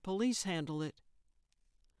just let the police handle it?"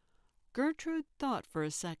 Gertrude thought for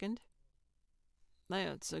a second.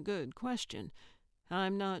 "That's a good question.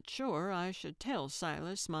 I'm not sure I should tell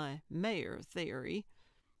Silas my mayor theory.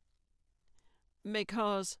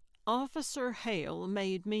 Because Officer Hale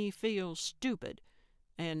made me feel stupid,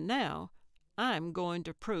 and now I'm going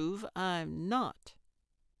to prove I'm not."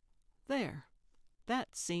 There.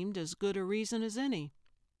 That seemed as good a reason as any.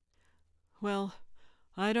 "Well,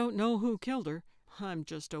 I don't know who killed her. I'm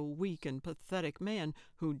just a weak and pathetic man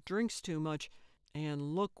who drinks too much,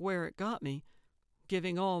 and look where it got me,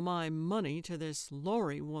 giving all my money to this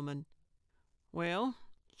Laurie woman." "Well,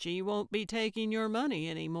 she won't be taking your money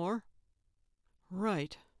any more."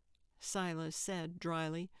 "Right," Silas said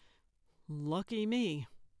dryly. "Lucky me."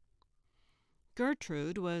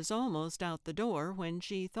 Gertrude was almost out the door when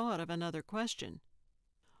she thought of another question.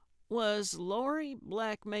 "Was Laurie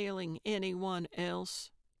blackmailing anyone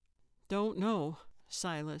else?" "Don't know,"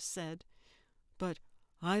 Silas said. "But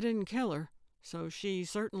I didn't kill her, so she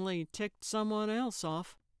certainly ticked someone else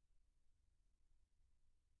off."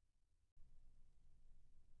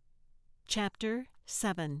 Chapter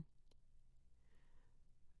 7.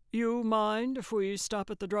 "You mind if we stop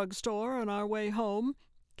at the drugstore on our way home?"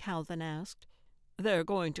 Calvin asked. "They're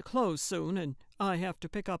going to close soon, and I have to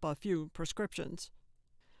pick up a few prescriptions."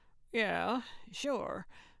 "Yeah, sure.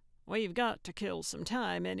 We've got to kill some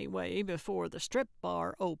time anyway before the strip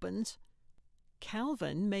bar opens."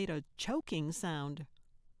 Calvin made a choking sound.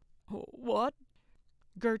 "What?"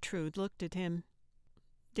 Gertrude looked at him.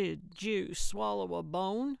 "Did you swallow a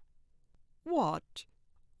bone?" "What?"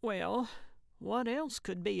 "Well, what else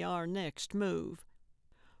could be our next move?"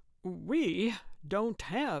 "We don't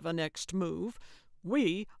have a next move.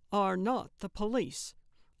 We are not the police.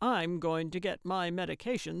 I'm going to get my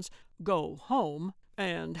medications, go home,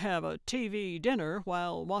 and have a TV dinner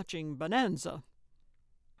while watching Bonanza."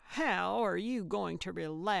 How are you going to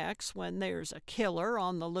relax when there's a killer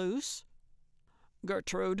on the loose?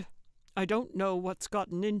 Gertrude, I don't know what's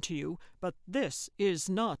gotten into you, but this is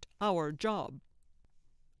not our job.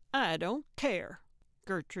 I don't care,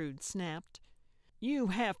 Gertrude snapped. You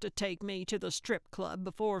have to take me to the strip club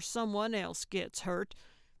before someone else gets hurt.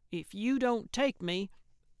 If you don't take me,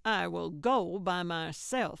 I will go by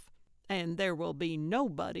myself, and there will be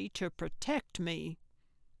nobody to protect me.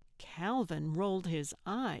 Calvin rolled his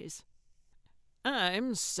eyes.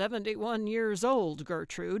 I'm 71 years old,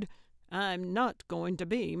 Gertrude. I'm not going to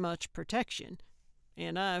be much protection,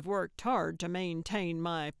 and I've worked hard to maintain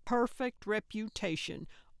my perfect reputation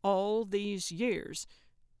all these years.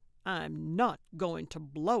 I'm not going to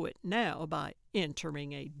blow it now by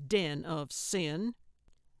entering a den of sin.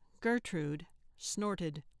 Gertrude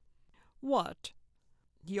snorted. What?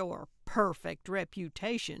 Your perfect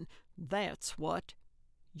reputation, that's what.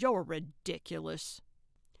 You're ridiculous.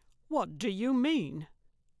 What do you mean?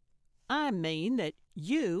 I mean that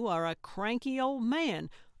you are a cranky old man,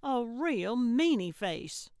 a real meanie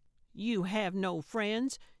face. You have no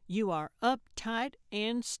friends. You are uptight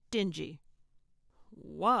and stingy.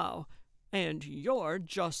 Wow, and you're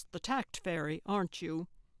just the tact fairy, aren't you?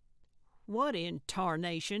 What in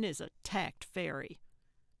tarnation is a tact fairy?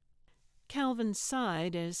 Calvin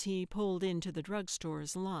sighed as he pulled into the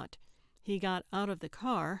drugstore's lot. He got out of the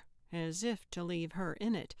car, as if to leave her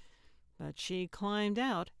in it, but she climbed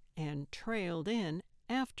out and trailed in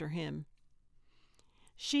after him.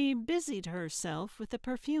 She busied herself with the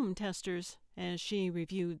perfume testers as she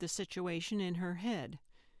reviewed the situation in her head.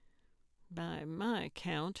 By my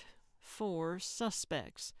count, 4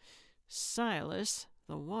 suspects. Silas,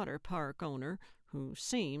 the water park owner, who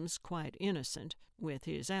seems quite innocent, with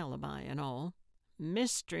his alibi and all.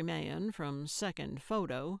 Mystery Man from Second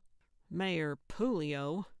Photo. Mayor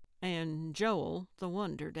Pulio, and Joel, the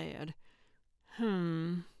Wonder Dad.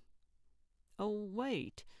 Oh,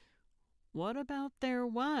 wait. What about their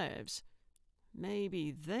wives?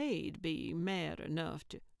 Maybe they'd be mad enough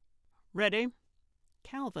to... Ready?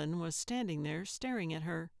 Calvin was standing there staring at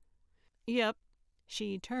her. Yep.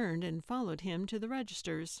 She turned and followed him to the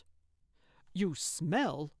registers. You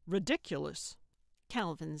smell ridiculous,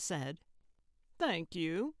 Calvin said. Thank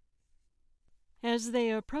you. As they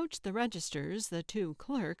approached the registers, the 2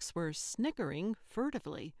 clerks were snickering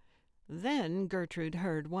furtively. Then Gertrude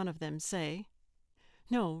heard one of them say,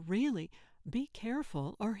 No, really, be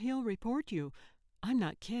careful or he'll report you. I'm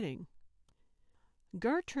not kidding.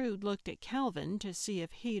 Gertrude looked at Calvin to see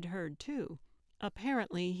if he'd heard too.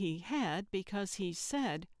 Apparently he had, because he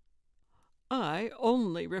said, I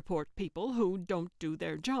only report people who don't do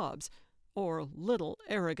their jobs, or little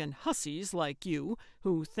arrogant hussies like you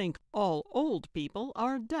who think all old people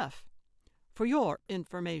are deaf. For your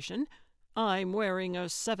information, I'm wearing a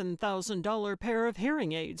 $7,000 pair of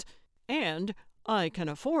hearing aids, and I can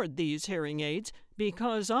afford these hearing aids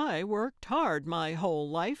because I worked hard my whole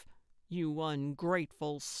life, you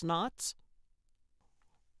ungrateful snots.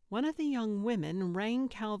 One of the young women rang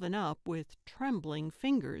Calvin up with trembling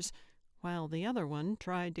fingers, while the other one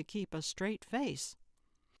tried to keep a straight face.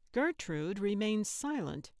 Gertrude remained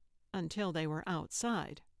silent until they were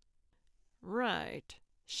outside. Right,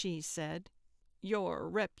 she said. Your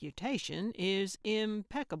reputation is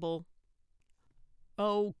impeccable.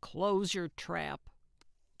 Oh, close your trap,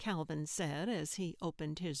 Calvin said as he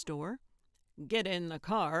opened his door. Get in the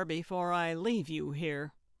car before I leave you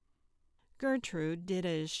here. Gertrude did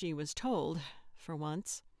as she was told, for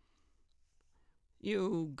once.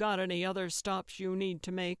 You got any other stops you need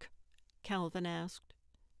to make? Calvin asked.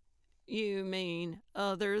 You mean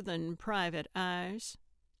other than private eyes?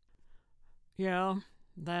 Yeah,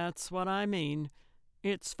 that's what I mean.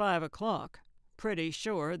 It's 5 o'clock. Pretty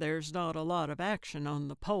sure there's not a lot of action on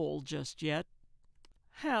the pole just yet.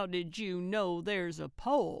 How did you know there's a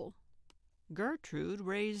pole? Gertrude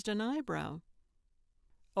raised an eyebrow.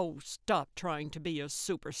 Oh, stop trying to be a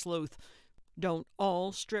super sleuth. Don't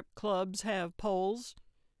all strip clubs have poles?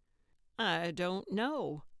 I don't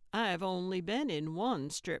know. I've only been in one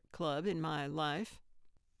strip club in my life.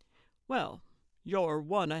 Well, you're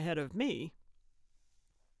one ahead of me.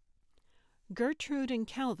 Gertrude and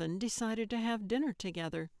Calvin decided to have dinner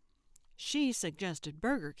together. She suggested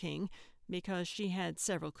Burger King because she had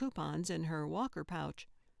several coupons in her walker pouch.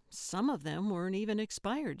 Some of them weren't even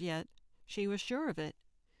expired yet. She was sure of it.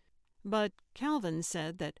 But Calvin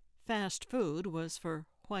said that fast food was for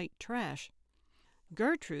white trash.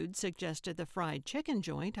 Gertrude suggested the fried chicken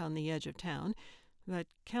joint on the edge of town, but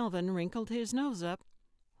Calvin wrinkled his nose up.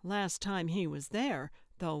 Last time he was there,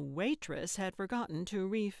 the waitress had forgotten to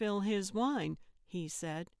refill his wine, he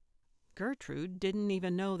said. Gertrude didn't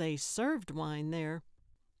even know they served wine there.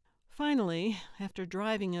 Finally, after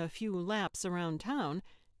driving a few laps around town,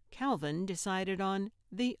 Calvin decided on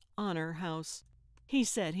the Honor House. He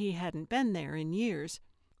said he hadn't been there in years,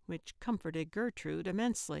 which comforted Gertrude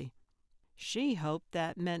immensely. She hoped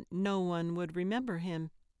that meant no one would remember him.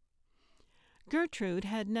 Gertrude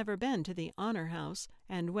had never been to the Honor House,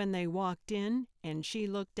 and when they walked in and she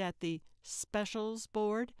looked at the specials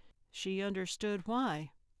board, she understood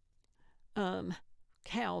why.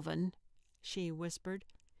 Calvin," she whispered,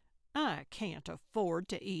 "I can't afford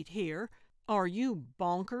to eat here. Are you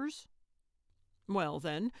bonkers?" "Well,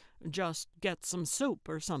 then, just get some soup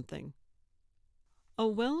or something." A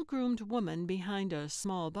well-groomed woman behind a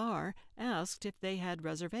small bar asked if they had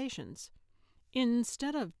reservations.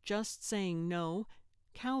 Instead of just saying no,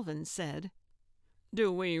 Calvin said,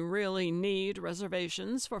 "Do we really need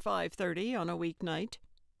reservations for 5:30 on a weeknight?"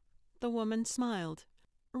 The woman smiled.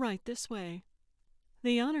 "Right this way."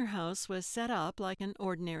 The Honor House was set up like an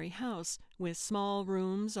ordinary house, with small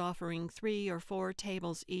rooms offering 3 or 4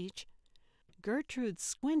 tables each. Gertrude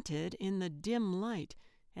squinted in the dim light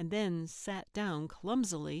and then sat down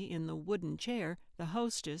clumsily in the wooden chair the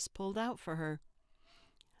hostess pulled out for her.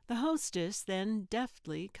 The hostess then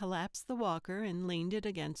deftly collapsed the walker and leaned it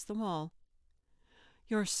against the wall.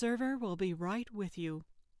 "Your server will be right with you,"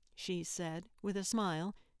 she said with a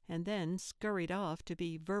smile, and then scurried off to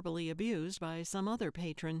be verbally abused by some other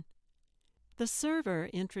patron. The server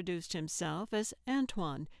introduced himself as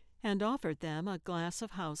Antoine and offered them a glass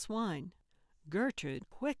of house wine. Gertrude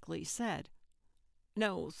quickly said,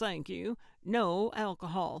 "No, thank you. No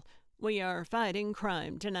alcohol. We are fighting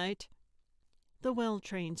crime tonight." The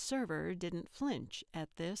well-trained server didn't flinch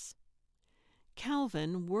at this.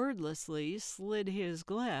 Calvin wordlessly slid his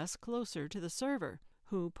glass closer to the server,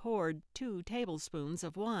 who poured 2 tablespoons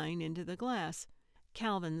of wine into the glass.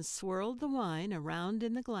 Calvin swirled the wine around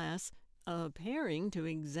in the glass, appearing to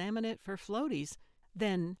examine it for floaties,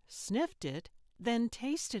 then sniffed it, then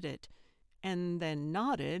tasted it, and then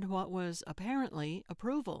nodded what was apparently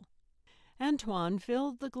approval. Antoine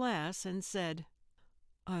filled the glass and said,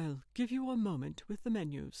 "I'll give you a moment with the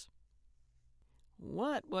menus."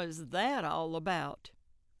 "What was that all about?"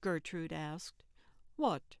 Gertrude asked.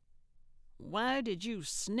 "What?" "Why did you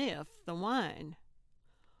sniff the wine?"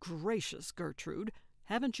 "Gracious, Gertrude,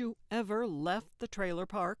 haven't you ever left the trailer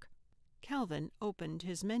park?" Calvin opened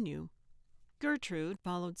his menu. Gertrude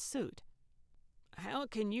followed suit. "How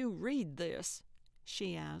can you read this?"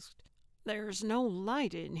 she asked. "There's no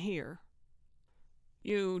light in here."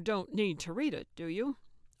 "You don't need to read it, do you?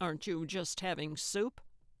 Aren't you just having soup?"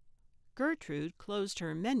 Gertrude closed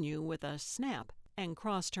her menu with a snap and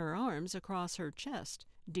crossed her arms across her chest,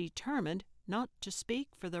 determined not to speak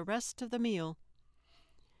for the rest of the meal.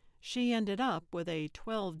 She ended up with a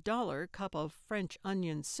 $12 cup of French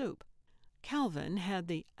onion soup. Calvin had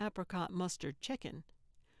the apricot mustard chicken.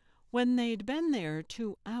 When they'd been there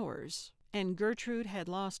 2 hours, and Gertrude had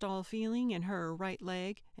lost all feeling in her right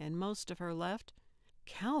leg and most of her left,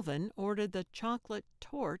 Calvin ordered the chocolate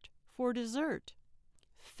torte for dessert.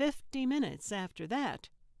 50 minutes after that,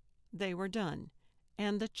 they were done,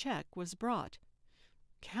 and the check was brought.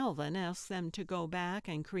 Calvin asked them to go back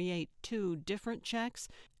and create 2 different checks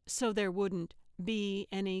so there wouldn't be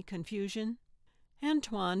any confusion.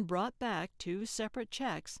 Antoine brought back 2 separate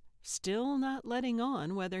checks, still not letting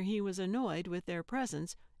on whether he was annoyed with their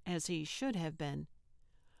presence, as he should have been.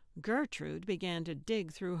 Gertrude began to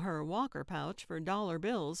dig through her walker pouch for dollar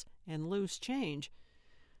bills and loose change.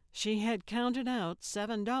 She had counted out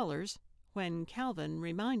 $7 when Calvin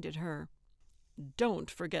reminded her,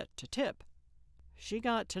 "Don't forget to tip." She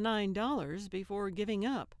got to $9 before giving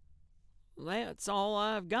up. "That's all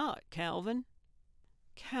I've got, Calvin."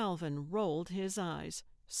 Calvin rolled his eyes,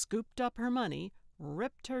 scooped up her money,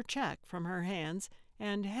 ripped her check from her hands,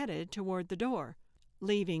 and headed toward the door,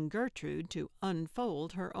 leaving Gertrude to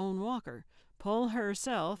unfold her own walker, pull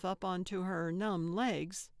herself up onto her numb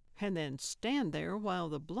legs, and then stand there while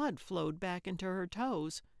the blood flowed back into her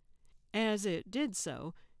toes. As it did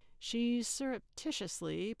so, she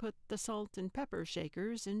surreptitiously put the salt and pepper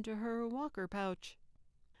shakers into her walker pouch.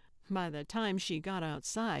 By the time she got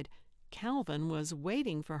outside, Calvin was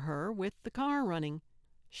waiting for her with the car running.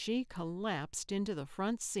 She collapsed into the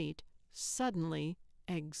front seat, suddenly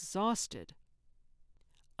exhausted.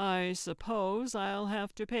 "I suppose I'll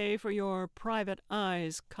have to pay for your private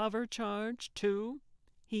eyes cover charge, too?"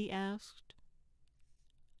 he asked.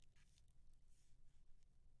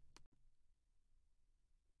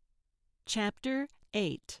 Chapter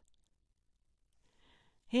 8.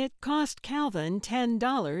 It cost Calvin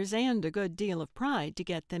 $10 and a good deal of pride to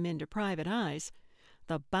get them into private eyes,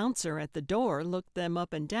 The bouncer at the door looked them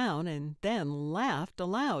up and down and then laughed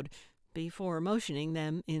aloud before motioning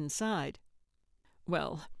them inside.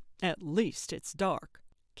 "Well, at least it's dark,"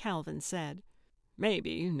 Calvin said.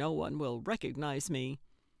 "Maybe no one will recognize me."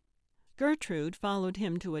 Gertrude followed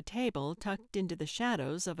him to a table tucked into the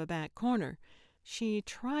shadows of a back corner. She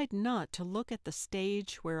tried not to look at the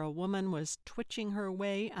stage where a woman was twitching her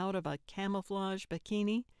way out of a camouflage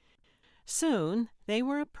bikini. Soon they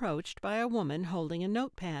were approached by a woman holding a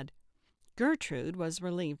notepad. Gertrude was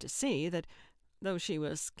relieved to see that, though she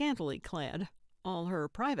was scantily clad, all her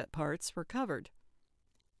private parts were covered.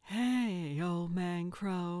 "Hey, old man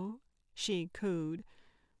Crow," she cooed.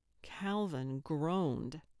 Calvin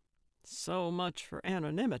groaned. "So much for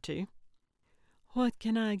anonymity." "What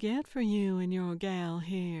can I get for you and your gal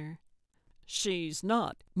here?" "She's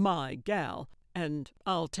not my gal, and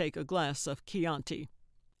I'll take a glass of Chianti."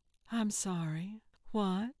 "I'm sorry.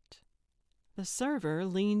 What?" The server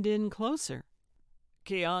leaned in closer.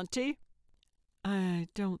 "Chianti?" "I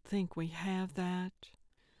don't think we have that."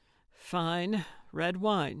 "Fine. Red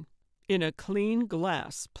wine. In a clean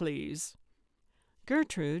glass, please."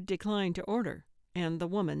 Gertrude declined to order, and the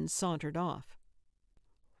woman sauntered off.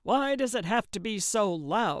 "Why does it have to be so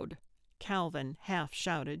loud?" Calvin half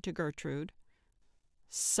shouted to Gertrude.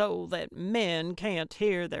 "So that men can't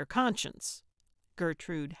hear their conscience,"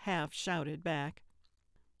 Gertrude half shouted back.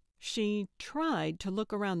 She tried to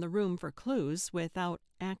look around the room for clues without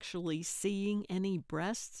actually seeing any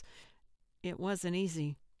breasts. It wasn't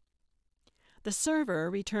easy. The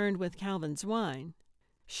server returned with Calvin's wine.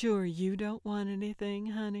 "Sure you don't want anything,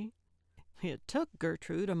 honey?" It took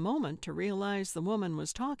Gertrude a moment to realize the woman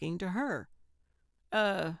was talking to her.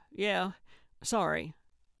 Yeah, sorry.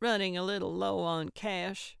 Running a little low on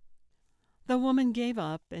cash." The woman gave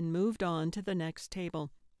up and moved on to the next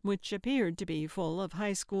table, which appeared to be full of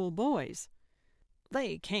high school boys.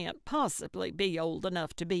 "They can't possibly be old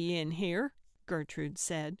enough to be in here," Gertrude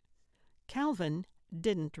said. Calvin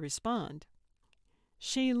didn't respond.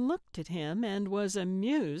 She looked at him and was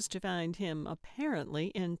amused to find him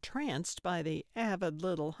apparently entranced by the avid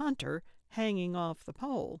little hunter hanging off the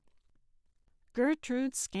pole.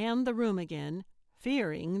 Gertrude scanned the room again,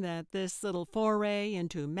 fearing that this little foray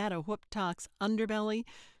into Mattawhooptock's underbelly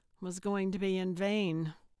was going to be in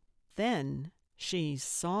vain. Then she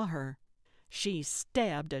saw her. She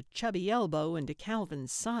stabbed a chubby elbow into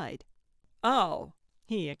Calvin's side. "Oh!"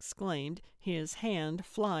 he exclaimed, his hand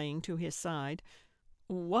flying to his side.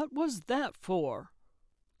 "What was that for?"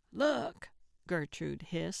 "Look," Gertrude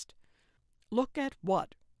hissed. "Look at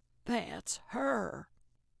what?" "That's her."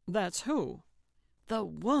 "That's who?" "The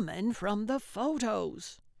woman from the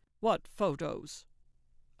photos." "What photos?"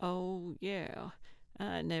 "Oh, yeah,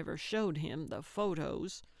 I never showed him the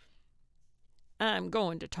photos." "I'm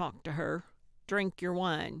going to talk to her. Drink your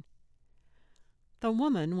wine." The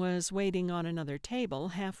woman was waiting on another table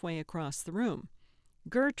halfway across the room.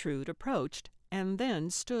 Gertrude approached and then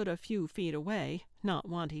stood a few feet away, not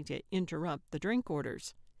wanting to interrupt the drink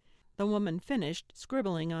orders. The woman finished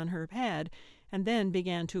scribbling on her pad and then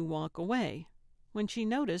began to walk away, when she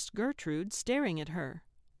noticed Gertrude staring at her.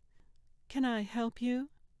 "Can I help you?"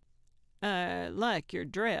 "I like your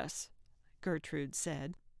dress," Gertrude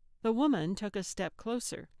said. The woman took a step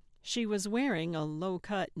closer. She was wearing a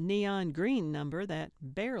low-cut neon green number that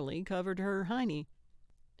barely covered her hiney.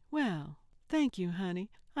 "Well, thank you, honey.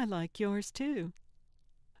 I like yours, too."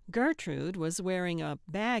 Gertrude was wearing a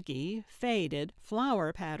baggy, faded,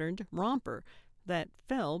 flower-patterned romper that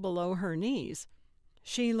fell below her knees.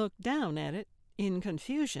 She looked down at it in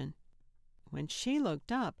confusion. When she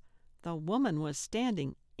looked up, the woman was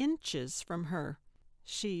standing inches from her.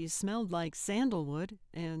 She smelled like sandalwood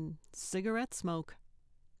and cigarette smoke.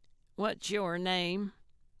 "What's your name?"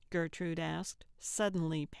 Gertrude asked,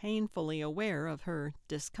 suddenly painfully aware of her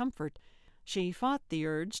discomfort. She fought the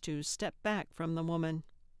urge to step back from the woman.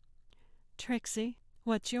 "Trixie,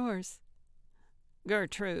 what's yours?"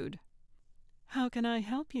 "Gertrude." "How can I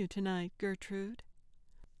help you tonight, Gertrude?"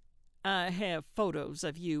 "I have photos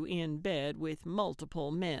of you in bed with multiple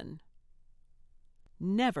men."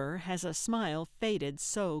 Never has a smile faded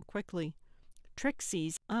so quickly.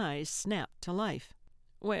 Trixie's eyes snapped to life.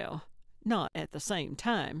 "Well, not at the same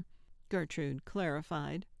time," Gertrude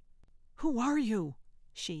clarified. "Who are you?"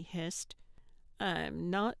 she hissed. "I'm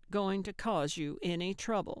not going to cause you any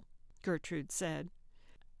trouble," Gertrude said.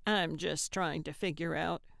 "I'm just trying to figure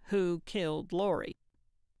out who killed Lori."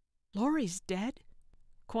 "Lori's dead?"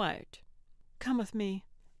 "Quiet." "Come with me,"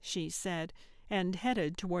 she said, and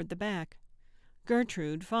headed toward the back.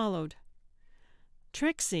 Gertrude followed.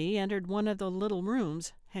 Trixie entered one of the little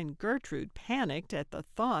rooms, and Gertrude panicked at the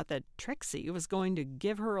thought that Trixie was going to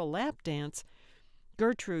give her a lap dance.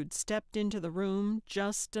 Gertrude stepped into the room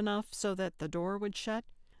just enough so that the door would shut.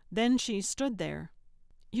 Then she stood there.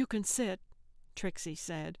 "You can sit," Trixie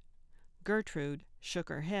said. Gertrude shook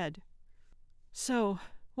her head. "So,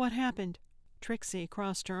 what happened?" Trixie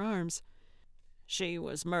crossed her arms. "She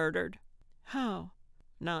was murdered." "How?"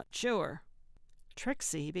 "Not sure."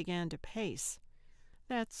 Trixie began to pace.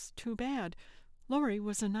 "That's too bad. Laurie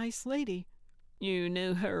was a nice lady." "You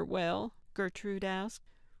knew her well?" Gertrude asked.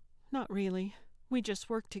 "Not really. We just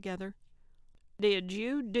worked together." "Did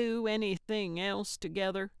you do anything else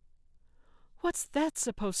together?" "What's that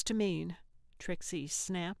supposed to mean?" Trixie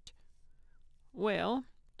snapped. "Well,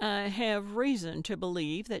 I have reason to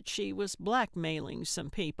believe that she was blackmailing some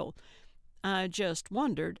people. I just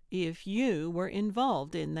wondered if you were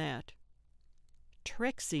involved in that."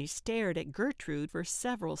 Trixie stared at Gertrude for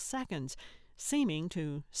several seconds, seeming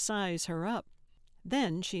to size her up.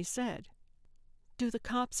 Then she said, "Do the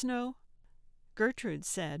cops know?" Gertrude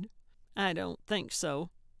said, "I don't think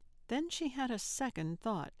so." Then she had a second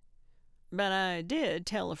thought. "But I did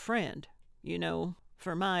tell a friend,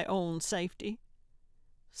 for my own safety."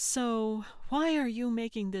 "So why are you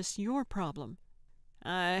making this your problem?"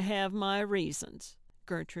 "I have my reasons,"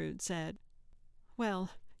 Gertrude said.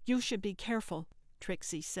 "Well, you should be careful,"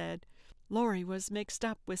 Trixie said. "Laurie was mixed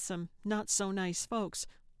up with some not-so-nice folks.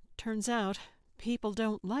 Turns out people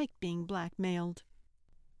don't like being blackmailed."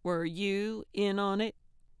 "Were you in on it?"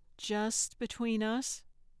 "Just between us?"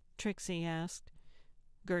 Trixie asked.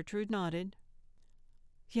 Gertrude nodded.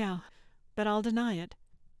 "Yeah, but I'll deny it.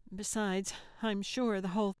 Besides, I'm sure the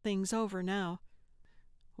whole thing's over now."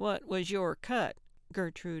 "What was your cut?"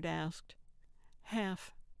 Gertrude asked.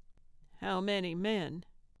 "Half." "How many men?"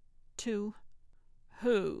 "2."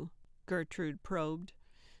 "Who?" Gertrude probed.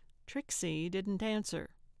 Trixie didn't answer.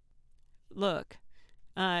 "Look,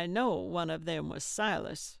 I know one of them was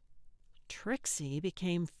Silas." Trixie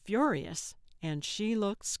became furious, and she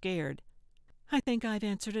looked scared. "I think I've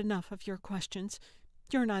answered enough of your questions.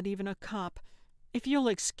 You're not even a cop. If you'll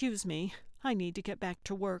excuse me, I need to get back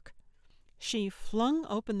to work." She flung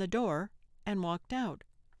open the door and walked out.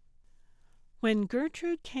 When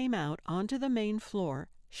Gertrude came out onto the main floor,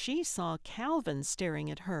 she saw Calvin staring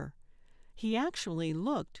at her. He actually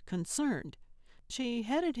looked concerned. She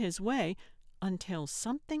headed his way until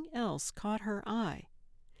something else caught her eye.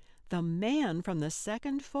 The man from the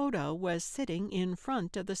second photo was sitting in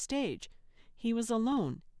front of the stage. He was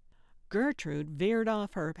alone. Gertrude veered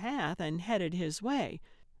off her path and headed his way.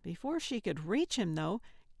 Before she could reach him, though,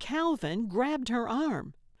 Calvin grabbed her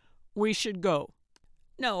arm. "We should go."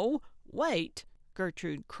 "No, wait,"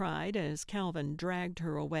 Gertrude cried as Calvin dragged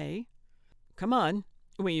her away. "Come on,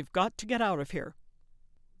 we've got to get out of here."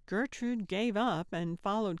 Gertrude gave up and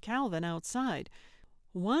followed Calvin outside.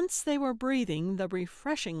 Once they were breathing the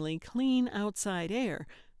refreshingly clean outside air,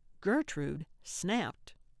 Gertrude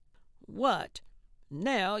snapped. "What?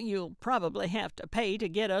 Now you'll probably have to pay to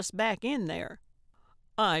get us back in there."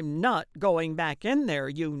 "I'm not going back in there,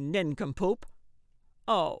 you nincompoop."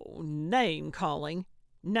 "Oh, name-calling.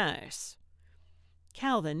 Nice."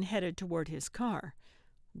 Calvin headed toward his car.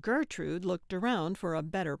 Gertrude looked around for a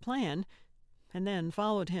better plan, and then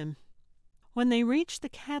followed him. When they reached the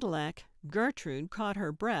Cadillac, Gertrude caught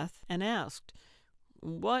her breath and asked,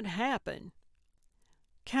 "What happened?"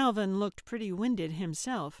 Calvin looked pretty winded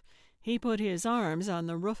himself. He put his arms on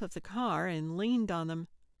the roof of the car and leaned on them.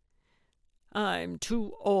 "I'm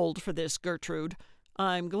too old for this, Gertrude.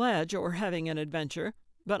 I'm glad you're having an adventure,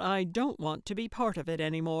 but I don't want to be part of it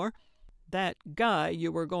anymore. That guy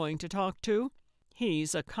you were going to talk to,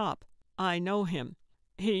 he's a cop. I know him.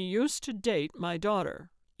 He used to date my daughter."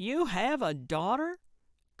 "You have a daughter?"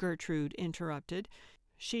 Gertrude interrupted.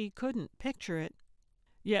 She couldn't picture it.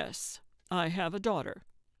 "Yes, I have a daughter.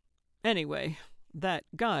 Anyway, that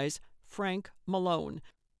guy's Frank Malone.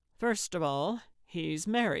 First of all, he's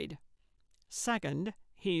married. Second,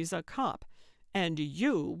 he's a cop, and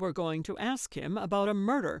you were going to ask him about a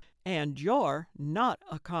murder, and you're not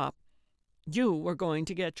a cop. You were going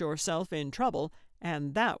to get yourself in trouble,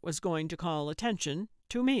 and that was going to call attention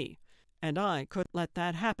to me, and I couldn't let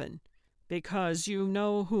that happen. Because you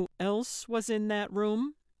know who else was in that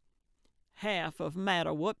room? Half of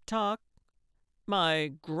Mattawhoop my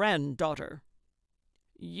granddaughter."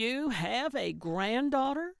 "You have a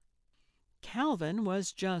granddaughter?" Calvin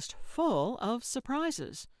was just full of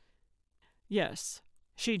surprises. "Yes,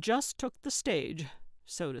 she just took the stage,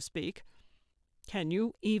 so to speak. Can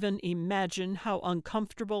you even imagine how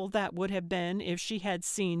uncomfortable that would have been if she had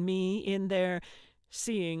seen me in there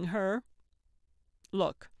seeing her?"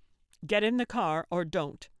 Look, get in the car or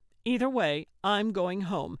don't. Either way, I'm going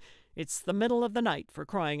home. It's the middle of the night, for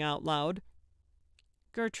crying out loud."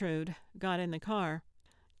 Gertrude got in the car.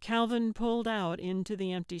 Calvin pulled out into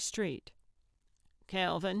the empty street.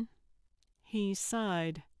 "Calvin," he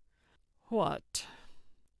sighed. "What?"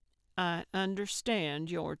 "I understand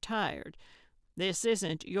you're tired. This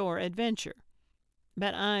isn't your adventure.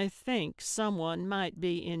 But I think someone might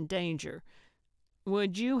be in danger.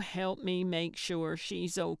 Would you help me make sure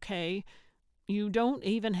she's okay? You don't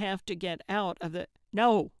even have to get out of the—"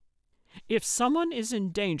 "No. If someone is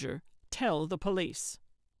in danger, tell the police."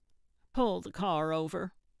 "Pull the car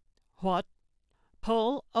over." "What?"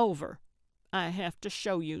 "Pull over. I have to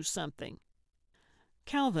show you something."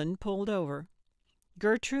 Calvin pulled over.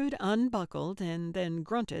 Gertrude unbuckled and then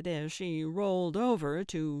grunted as she rolled over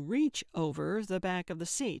to reach over the back of the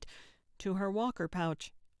seat to her walker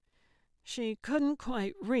pouch. She couldn't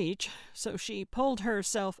quite reach, so she pulled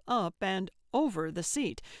herself up and over the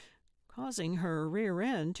seat, causing her rear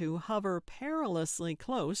end to hover perilously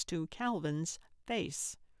close to Calvin's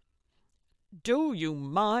face. "Do you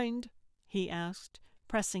mind?" he asked,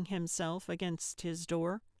 pressing himself against his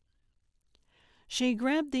door. She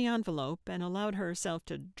grabbed the envelope and allowed herself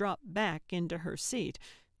to drop back into her seat,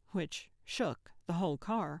 which shook the whole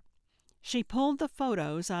car. She pulled the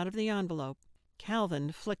photos out of the envelope.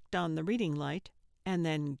 Calvin flicked on the reading light and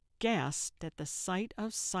then gasped at the sight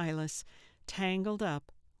of Silas tangled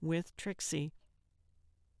up with Trixie.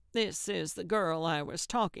 "This is the girl I was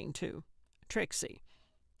talking to, Trixie.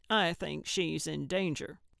 I think she's in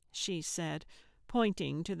danger," she said,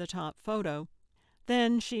 pointing to the top photo.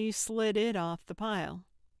 Then she slid it off the pile.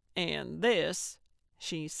 "And this,"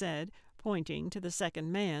 she said, pointing to the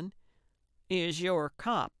second man, "is your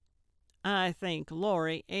cop. I think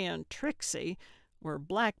Laurie and Trixie were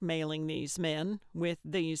blackmailing these men with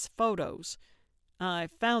these photos. I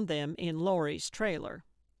found them in Laurie's trailer."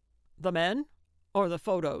 "The men or the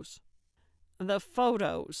photos?" "The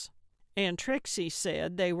photos. And Trixie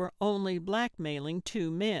said they were only blackmailing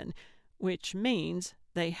 2 men, which means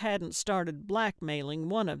they hadn't started blackmailing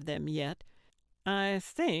one of them yet. I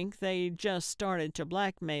think they just started to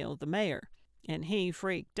blackmail the mayor, and he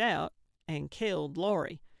freaked out and killed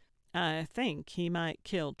Laurie. I think he might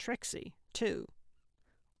kill Trixie, too."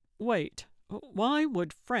 "Wait, why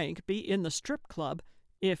would Frank be in the strip club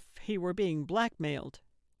if he were being blackmailed?"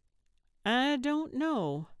 "I don't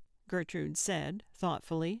know," Gertrude said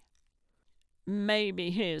thoughtfully.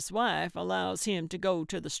 "Maybe his wife allows him to go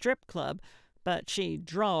to the strip club, but she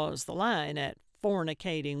draws the line at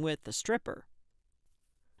fornicating with the stripper."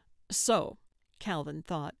 "So," Calvin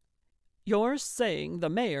thought, "you're saying the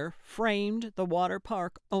mayor framed the water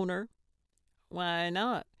park owner?" "Why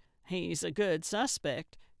not? He's a good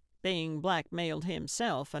suspect, being blackmailed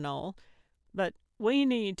himself and all. But we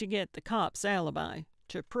need to get the cop's alibi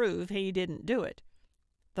to prove he didn't do it.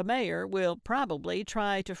 The mayor will probably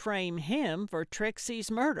try to frame him for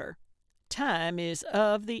Trixie's murder. Time is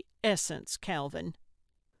of the essence, Calvin."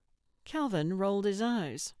 Calvin rolled his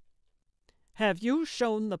eyes. "Have you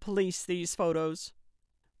shown the police these photos?"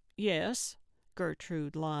 "Yes,"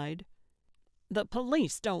 Gertrude lied. "The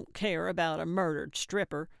police don't care about a murdered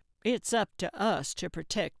stripper. It's up to us to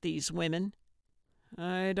protect these women."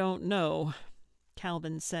 "I don't know,"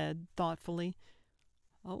 Calvin said thoughtfully.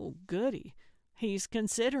 "Oh, goody. He's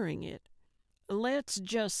considering it. Let's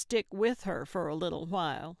just stick with her for a little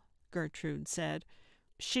while," Gertrude said.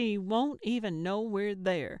 "She won't even know we're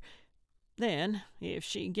there. Then, if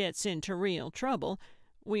she gets into real trouble,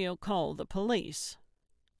 we'll call the police."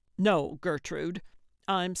 "No, Gertrude.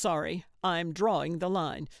 I'm sorry. I'm drawing the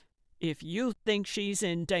line. If you think she's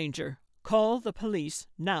in danger, call the police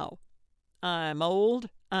now. I'm old.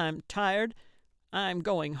 I'm tired. I'm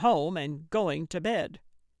going home and going to bed."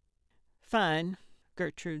 "Fine,"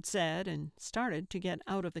 Gertrude said, and started to get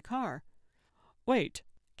out of the car. "Wait,"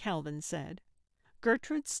 Calvin said.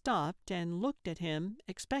 Gertrude stopped and looked at him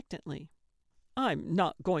expectantly. "I'm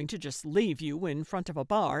not going to just leave you in front of a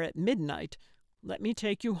bar at midnight. Let me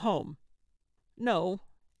take you home." "No,"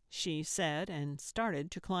 she said, and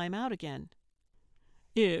started to climb out again.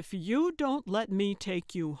 "If you don't let me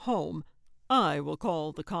take you home, I will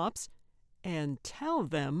call the cops and tell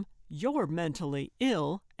them you're mentally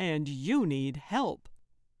ill and you need help."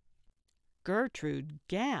 Gertrude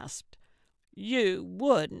gasped. "You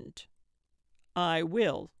wouldn't." "I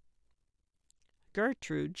will."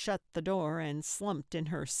 Gertrude shut the door and slumped in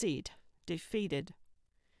her seat, defeated.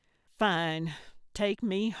 "Fine. Take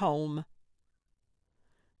me home."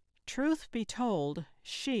 Truth be told,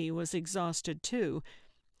 she was exhausted too,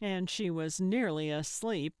 and she was nearly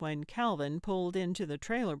asleep when Calvin pulled into the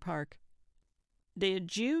trailer park.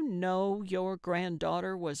 Did you know your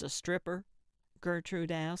granddaughter was a stripper?"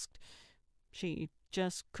 Gertrude asked. She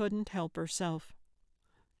just couldn't help herself.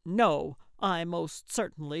 "No, I most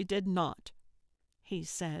certainly did not," he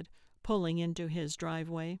said, pulling into his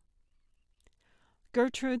driveway.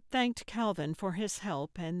 Gertrude thanked Calvin for his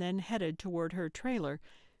help and then headed toward her trailer.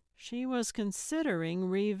 She was considering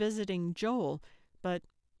revisiting Joel, but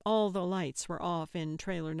all the lights were off in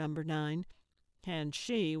trailer number 9, and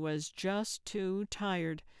she was just too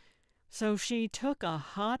tired. So she took a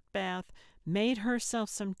hot bath, made herself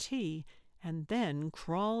some tea, and then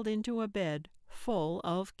crawled into a bed full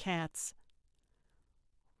of cats.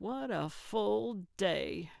 "What a full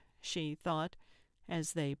day," she thought,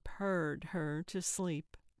 as they purred her to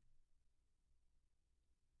sleep.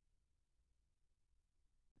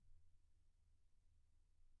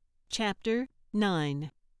 Chapter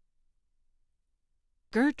 9.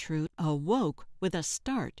 Gertrude awoke with a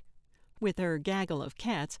start. With her gaggle of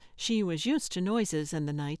cats, she was used to noises in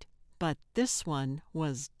the night, but this one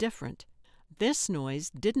was different. This noise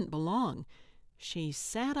didn't belong. She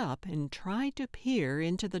sat up and tried to peer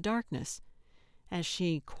into the darkness. As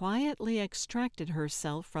she quietly extracted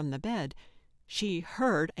herself from the bed, she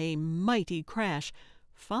heard a mighty crash,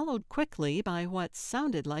 followed quickly by what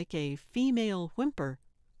sounded like a female whimper.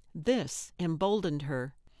 This emboldened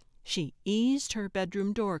her. She eased her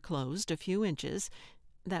bedroom door closed a few inches,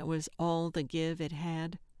 that was all the give it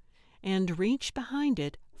had, and reached behind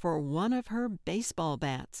it for one of her baseball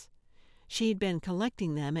bats. She'd been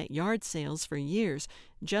collecting them at yard sales for years,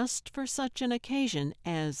 just for such an occasion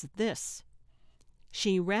as this.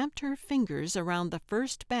 She wrapped her fingers around the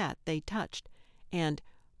first bat they touched, and,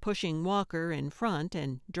 pushing Walker in front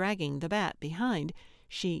and dragging the bat behind,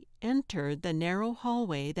 she entered the narrow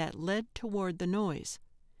hallway that led toward the noise.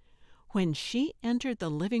 When she entered the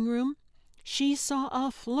living room, she saw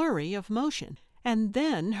a flurry of motion, and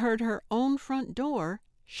then heard her own front door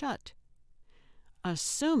shut.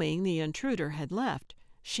 Assuming the intruder had left,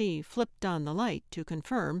 she flipped on the light to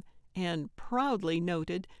confirm, and proudly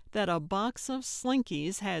noted that a box of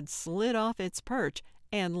Slinkies had slid off its perch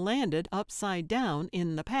and landed upside down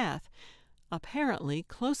in the path, apparently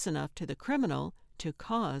close enough to the criminal to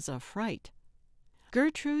cause a fright.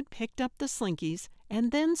 Gertrude picked up the Slinkies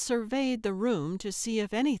and then surveyed the room to see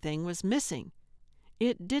if anything was missing.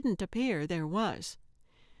 It didn't appear there was.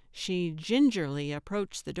 She gingerly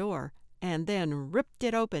approached the door and then ripped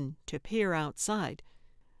it open to peer outside,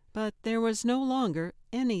 but there was no longer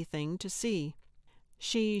anything to see.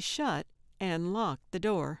 She shut and locked the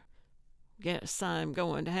door. "Guess I'm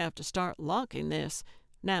going to have to start locking this,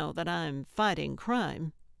 now that I'm fighting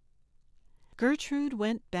crime." Gertrude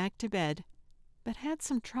went back to bed, but had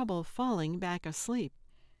some trouble falling back asleep.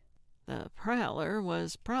 The prowler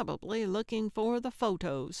was probably looking for the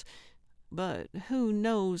photos, but who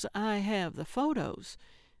knows I have the photos?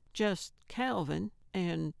 Just Calvin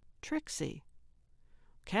and Trixie.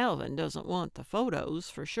 Calvin doesn't want the photos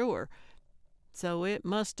for sure, so it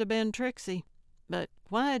must have been Trixie. But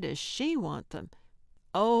why does she want them?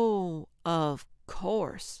 Oh, of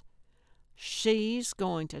course. She's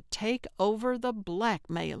going to take over the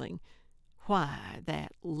blackmailing. Why,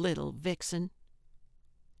 that little vixen.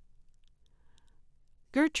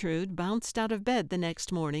 Gertrude bounced out of bed the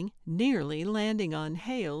next morning, nearly landing on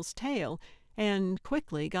Hale's tail, and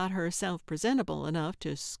quickly got herself presentable enough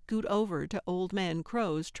to scoot over to Old Man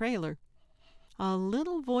Crow's trailer. A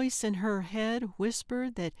little voice in her head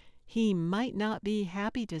whispered that he might not be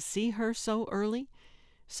happy to see her so early,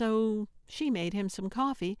 so she made him some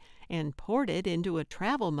coffee and poured it into a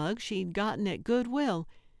travel mug she'd gotten at Goodwill.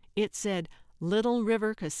 It said Little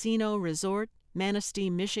River Casino Resort, Manistee,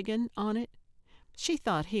 Michigan, on it. She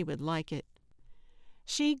thought he would like it.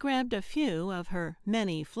 She grabbed a few of her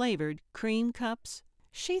many-flavored cream cups.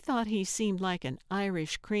 She thought he seemed like an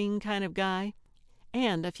Irish cream kind of guy,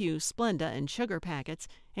 and a few Splenda and sugar packets,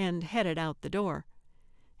 and headed out the door.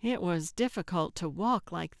 It was difficult to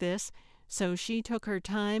walk like this, so she took her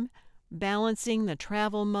time, balancing the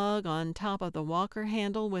travel mug on top of the walker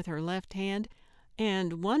handle with her left hand,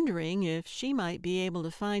 and wondering if she might be able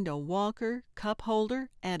to find a Walker cup holder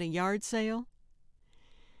at a yard sale.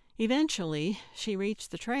 Eventually, she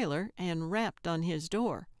reached the trailer and rapped on his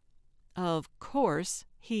door. Of course,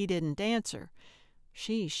 he didn't answer.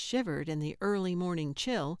 She shivered in the early morning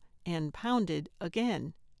chill and pounded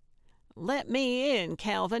again. "Let me in,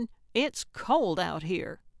 Calvin. It's cold out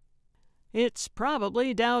here." "It's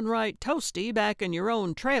probably downright toasty back in your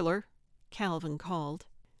own trailer," Calvin called.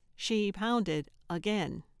 She pounded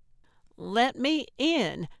again. "Let me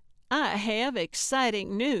in. I have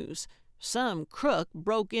exciting news. Some crook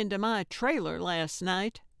broke into my trailer last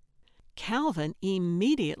night." Calvin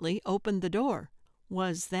immediately opened the door.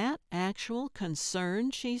 Was that actual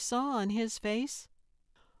concern she saw on his face?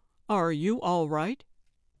 "Are you all right?"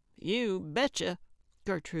 "You betcha,"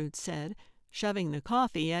 Gertrude said, shoving the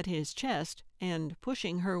coffee at his chest and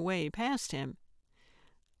pushing her way past him.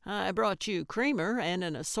 "I brought you creamer and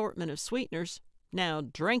an assortment of sweeteners. Now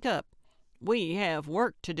drink up. We have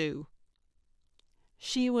work to do."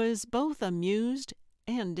 She was both amused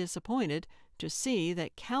and disappointed to see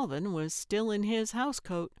that Calvin was still in his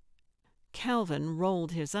housecoat. Calvin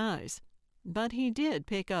rolled his eyes, but he did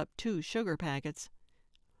pick up 2 sugar packets.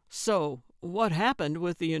 "So, what happened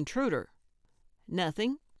with the intruder?"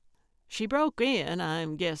 "Nothing. She broke in,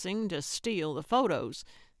 I'm guessing, to steal the photos,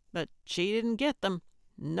 but she didn't get them.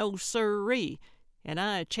 No sirree, and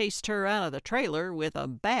I chased her out of the trailer with a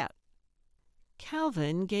bat."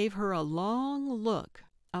 Calvin gave her a long look,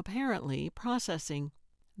 apparently processing.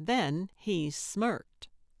 Then he smirked.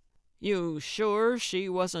 "You sure she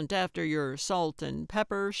wasn't after your salt and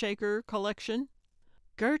pepper shaker collection?"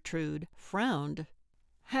 Gertrude frowned.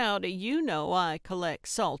 "How do you know I collect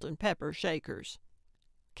salt and pepper shakers?"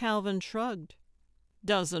 Calvin shrugged.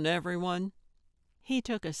 "Doesn't everyone?" He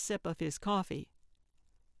took a sip of his coffee.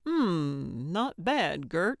 Not bad,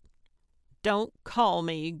 Gert." "Don't call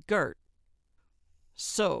me Gert."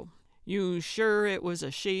 "So, you sure it was a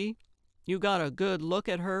she? You got a good look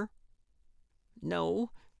at her?"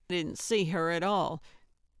 "No, didn't see her at all,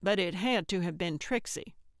 but it had to have been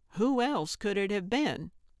Trixie. Who else could it have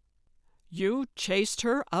been?" "You chased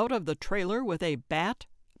her out of the trailer with a bat,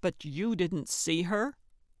 but you didn't see her?"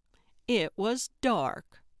 "It was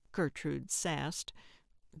dark," Gertrude sassed.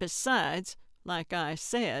 "Besides, like I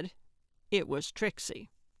said, it was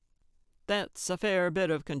Trixie." "That's a fair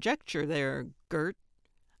bit of conjecture there, Gert."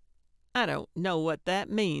 "I don't know what that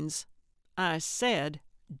means. I said,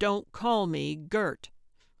 don't call me Gert.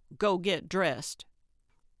 Go get dressed."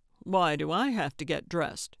 "Why do I have to get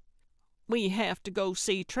dressed?" "We have to go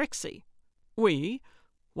see Trixie." "We?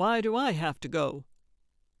 Why do I have to go?"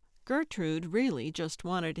 Gertrude really just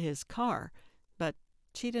wanted his car, but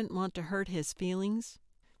she didn't want to hurt his feelings.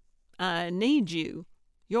 "I need you.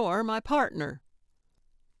 You're my partner."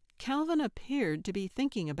 Calvin appeared to be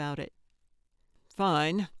thinking about it.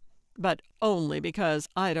 "Fine, but only because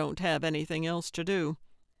I don't have anything else to do."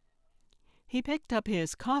 He picked up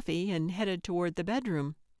his coffee and headed toward the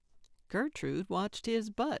bedroom. Gertrude watched his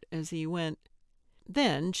butt as he went.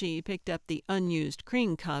 Then she picked up the unused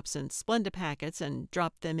cream cups and Splenda packets and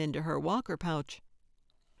dropped them into her walker pouch.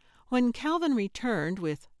 When Calvin returned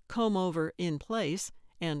with comb-over in place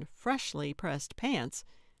and freshly pressed pants,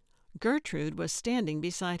 Gertrude was standing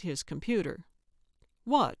beside his computer.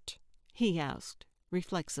 "What?" he asked,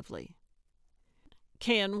 reflexively.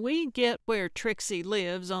 "Can we get where Trixie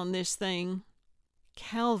lives on this thing?"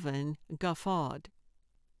 Calvin guffawed.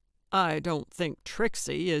 "I don't think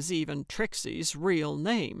Trixie is even Trixie's real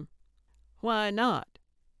name." "Why not?"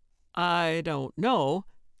 "I don't know,"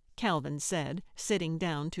 Calvin said, sitting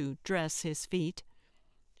down to dress his feet.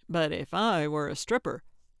 "But if I were a stripper,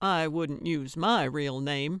 I wouldn't use my real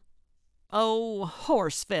name." "Oh,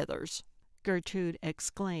 horse feathers!" Gertrude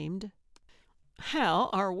exclaimed. "How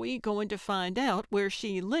are we going to find out where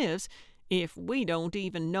she lives if we don't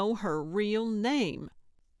even know her real name?"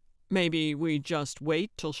 "Maybe we just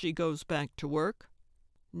wait till she goes back to work?"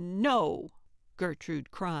 "No!"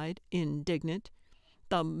 Gertrude cried, indignant.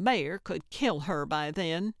 "The mayor could kill her by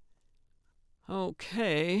then."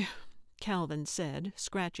 "Okay," Calvin said,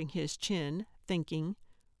 scratching his chin, thinking.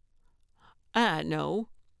 "I know,"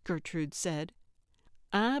 Gertrude said.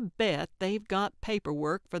 "I bet they've got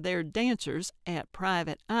paperwork for their dancers at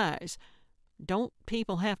Private Eyes. Don't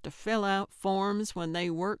people have to fill out forms when they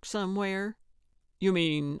work somewhere?" "You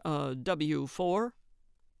mean a W-4?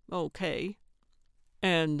 Okay."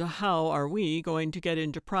 "And how are we going to get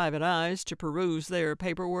into Private Eyes to peruse their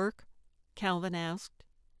paperwork?" Calvin asked.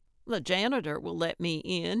 "The janitor will let me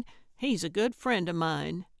in. He's a good friend of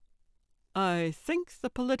mine." "I think the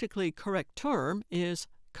politically correct term is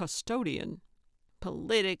custodian."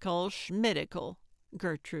 "Political schmitical,"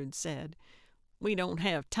 Gertrude said. "We don't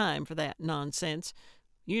have time for that nonsense.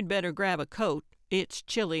 You'd better grab a coat. It's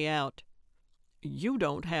chilly out." "You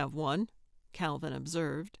don't have one," Calvin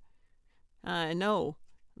observed. "I know.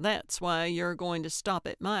 That's why you're going to stop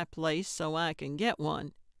at my place so I can get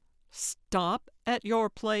one." "Stop at your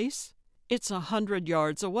place? It's 100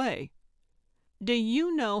 yards away." "Do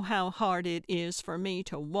you know how hard it is for me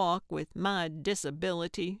to walk with my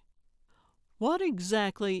disability?" "What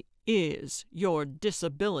exactly is your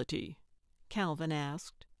disability?" Calvin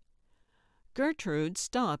asked. Gertrude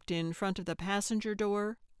stopped in front of the passenger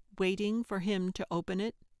door, waiting for him to open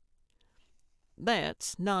it.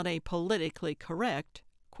 That's not a politically correct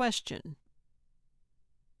question.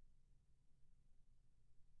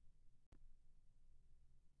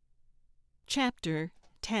 Chapter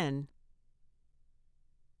 10.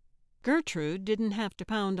 Gertrude didn't have to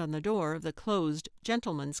pound on the door of the closed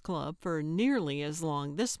gentlemen's club for nearly as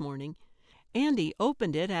long this morning. Andy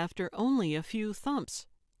opened it after only a few thumps.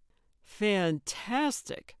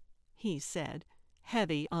 "Fantastic," he said,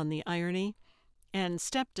 heavy on the irony, and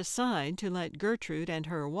stepped aside to let Gertrude and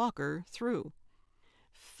her walker through.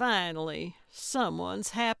 "Finally, someone's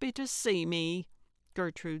happy to see me,"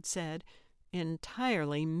 Gertrude said,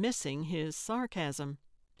 entirely missing his sarcasm.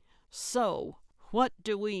 "So, what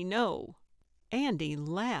do we know?" Andy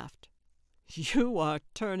laughed. "You are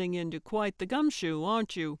turning into quite the gumshoe,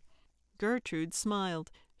 aren't you?" Gertrude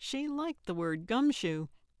smiled. She liked the word gumshoe.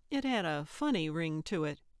 It had a funny ring to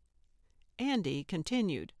it. Andy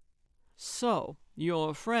continued. "So,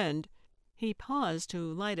 your friend—" He paused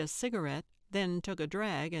to light a cigarette, then took a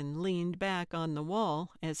drag and leaned back on the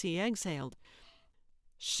wall as he exhaled.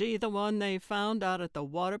 "She the one they found out at the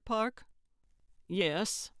water park?"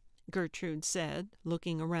 "Yes," Gertrude said,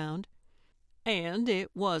 looking around. "And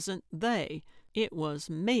it wasn't they. It was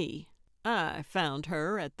me. I found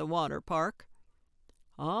her at the water park."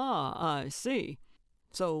 "Ah, I see.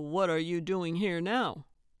 So what are you doing here now?"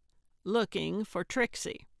 "Looking for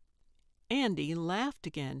Trixie." Andy laughed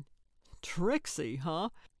again. "Trixie, huh?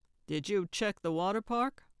 Did you check the water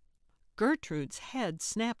park?" Gertrude's head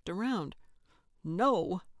snapped around.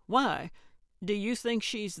 "No. Why? Do you think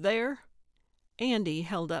she's there?" Andy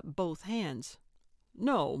held up both hands.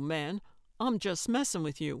 "No, man. I'm just messing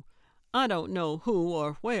with you. I don't know who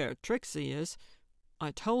or where Trixie is.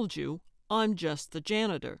 I told you, I'm just the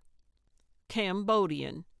janitor."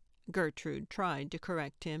 "Cambodian," Gertrude tried to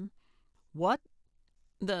correct him. "What?"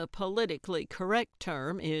 "The politically correct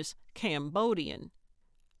term is Cambodian."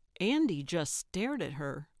 Andy just stared at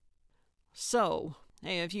her. "So,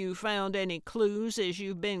 have you found any clues as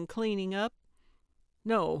you've been cleaning up?"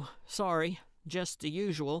 "No, sorry, just the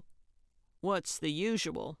usual." "What's the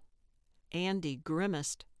usual?" Andy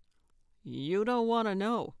grimaced. "You don't want to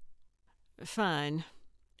know." "Fine.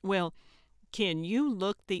 Well, can you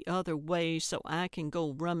look the other way so I can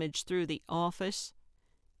go rummage through the office?"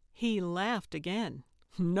 He laughed again.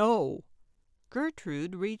 "No."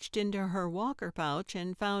 Gertrude reached into her walker pouch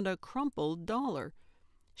and found a crumpled dollar.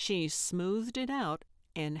 She smoothed it out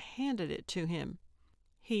and handed it to him.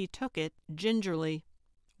 He took it gingerly.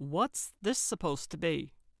 "What's this supposed to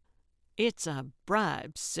be?" "It's a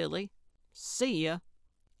bribe, silly. See ya."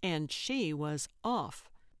 And she was off.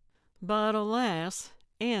 But alas,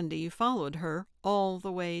 Andy followed her all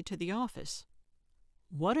the way to the office.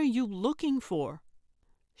 "What are you looking for?"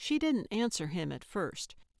 She didn't answer him at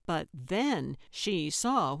first, but then she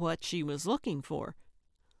saw what she was looking for.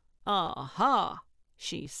 "Aha!"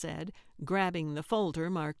 she said, grabbing the folder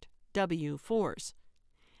marked W4s.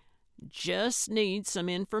 "Just need some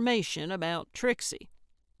information about Trixie,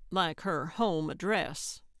 like her home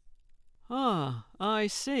address." "Ah, I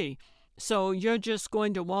see. So you're just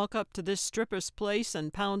going to walk up to this stripper's place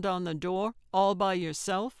and pound on the door all by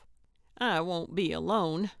yourself?" "I won't be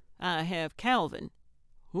alone. I have Calvin."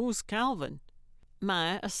 "Who's Calvin?"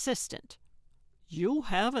 "My assistant." "You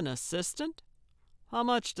have an assistant? How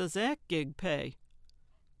much does that gig pay?"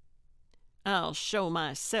 "I'll show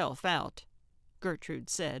myself out," Gertrude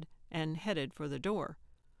said, and headed for the door.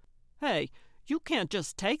 "Hey, you can't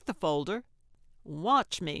just take the folder."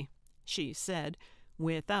 "Watch me," she said,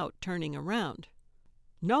 without turning around.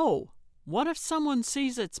 "No. What if someone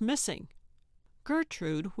sees it's missing?"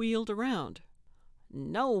 Gertrude wheeled around.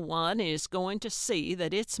 "No one is going to see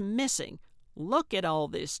that it's missing. Look at all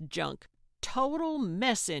this junk. Total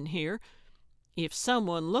mess in here. If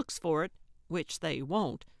someone looks for it, which they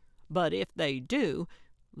won't, but if they do,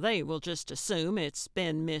 they will just assume it's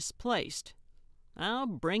been misplaced. I'll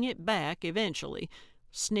bring it back eventually,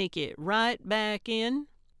 sneak it right back in,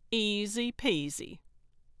 easy peasy."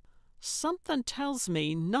 "Something tells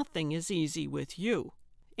me nothing is easy with you,"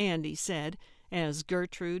 Andy said, as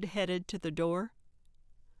Gertrude headed to the door.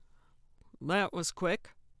 "That was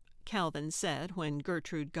quick," Calvin said when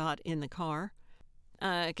Gertrude got in the car.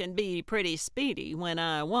 "I can be pretty speedy when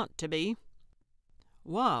I want to be."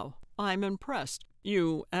 "Wow, I'm impressed.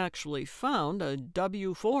 You actually found a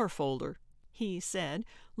W4 folder," he said,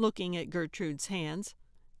 looking at Gertrude's hands.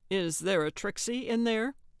 "Is there a Trixie in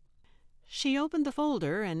there?" She opened the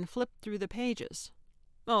folder and flipped through the pages.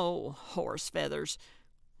 "Oh, horse feathers.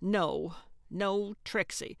 No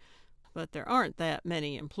Trixie. But there aren't that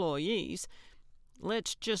many employees.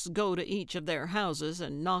 Let's just go to each of their houses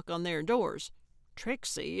and knock on their doors.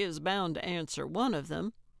 Trixie is bound to answer one of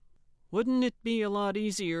them. Wouldn't it be a lot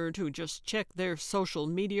easier to just check their social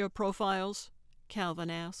media profiles?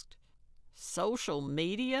 Calvin asked. Social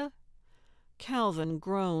media? Calvin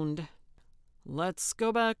groaned. Let's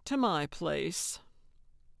go back to my place.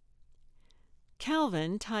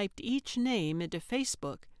 Calvin typed each name into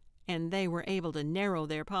Facebook, and they were able to narrow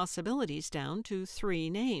their possibilities down to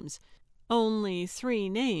 3 names. Only 3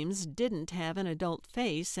 names didn't have an adult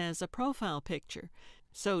face as a profile picture,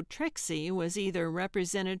 so Trixie was either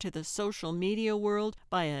represented to the social media world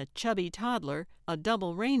by a chubby toddler, a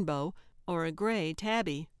double rainbow, or a gray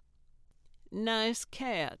tabby. Nice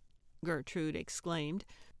cat, Gertrude exclaimed.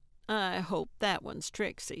 I hope that one's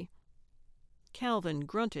Trixie. Calvin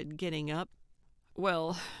grunted, getting up.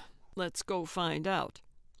 Well, let's go find out.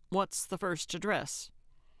 What's the first address?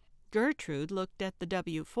 Gertrude looked at the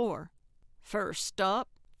W-4. First stop,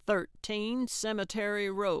 13 Cemetery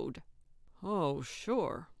Road. Oh,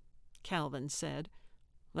 sure, Calvin said.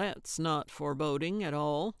 That's not foreboding at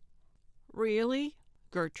all. Really?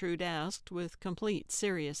 Gertrude asked with complete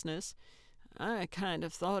seriousness. I kind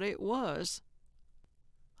of thought it was.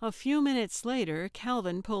 A few minutes later,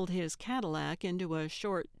 Calvin pulled his Cadillac into a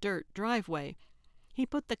short dirt driveway. He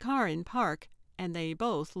put the car in park, and they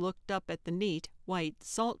both looked up at the neat, white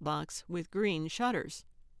salt box with green shutters.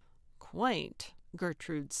 Quaint,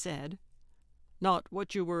 Gertrude said. Not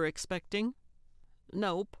what you were expecting?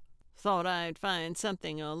 Nope. Thought I'd find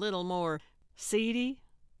something a little more seedy.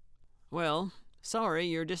 Well, sorry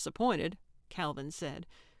you're disappointed, Calvin said.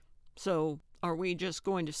 So, are we just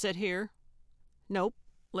going to sit here? Nope.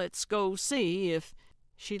 Let's go see if...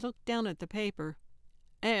 She looked down at the paper.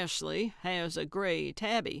 Ashley has a gray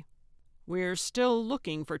tabby. We're still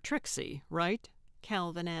looking for Trixie, right?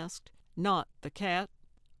 Calvin asked. Not the cat.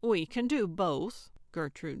 We can do both,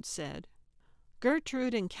 Gertrude said.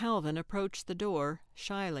 Gertrude and Calvin approached the door,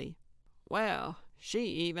 shyly. Wow, she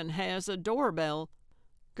even has a doorbell.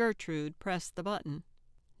 Gertrude pressed the button.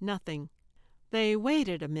 Nothing. They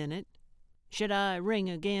waited a minute. Should I ring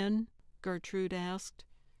again? Gertrude asked.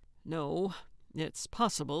 No, it's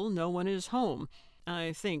possible no one is home.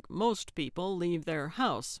 I think most people leave their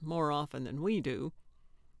house more often than we do.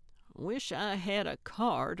 Wish I had a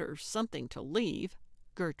card or something to leave,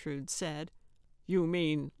 Gertrude said. You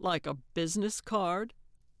mean like a business card?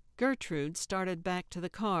 Gertrude started back to the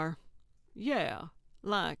car. Yeah,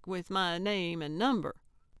 like with my name and number.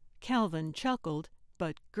 Calvin chuckled,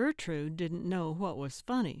 but Gertrude didn't know what was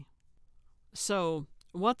funny. So,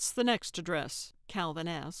 what's the next address? Calvin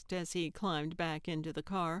asked as he climbed back into the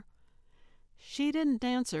car. She didn't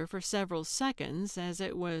answer for several seconds, as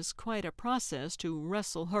it was quite a process to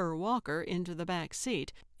wrestle her walker into the back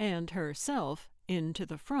seat and herself into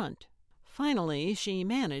the front. Finally, she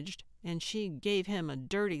managed, and she gave him a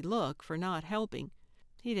dirty look for not helping.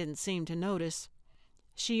 He didn't seem to notice.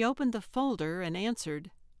 She opened the folder and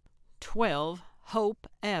answered, 12 Hope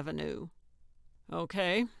Avenue.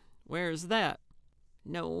 Okay, where's that?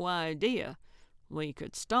 No idea. We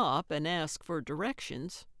could stop and ask for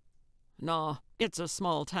directions. Nah, it's a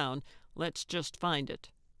small town. Let's just find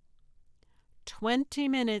it. 20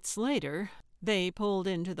 minutes later, they pulled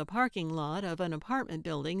into the parking lot of an apartment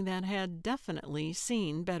building that had definitely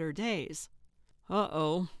seen better days.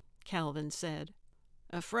 Uh-oh, Calvin said.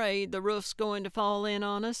 Afraid the roof's going to fall in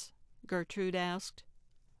on us? Gertrude asked.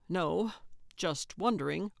 No, just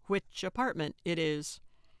wondering which apartment it is.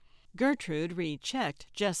 Gertrude rechecked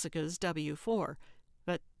Jessica's W-4,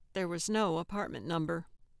 but there was no apartment number.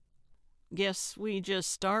 Guess we just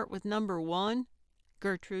start with number 1,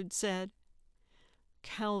 Gertrude said.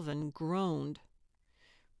 Calvin groaned.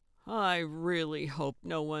 I really hope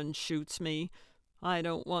no one shoots me. I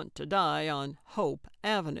don't want to die on Hope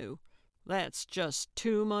Avenue. That's just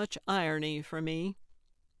too much irony for me.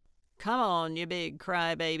 Come on, you big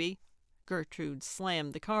crybaby. Gertrude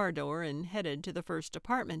slammed the car door and headed to the first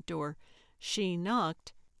apartment door. She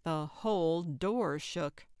knocked. The whole door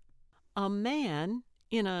shook. A man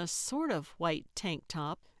in a sort of white tank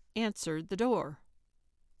top answered the door.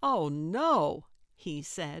 "Oh, no," he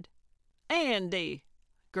said. "Andy!"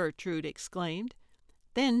 Gertrude exclaimed.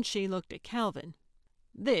 Then she looked at Calvin.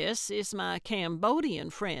 "This is my Cambodian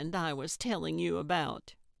friend I was telling you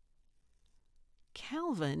about."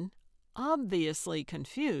 Calvin, obviously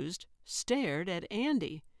confused, stared at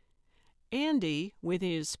Andy. Andy, with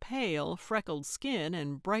his pale, freckled skin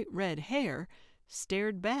and bright red hair,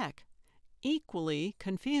 stared back, equally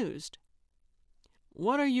confused.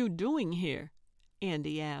 "What are you doing here?"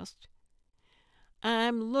 Andy asked.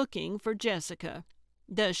 "I'm looking for Jessica.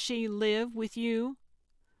 Does she live with you?"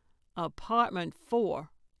 "Apartment 4,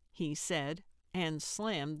 he said, and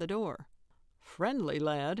slammed the door. Friendly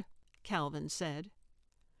lad, Calvin said.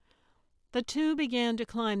 The two began to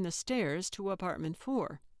climb the stairs to apartment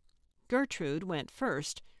 4. Gertrude went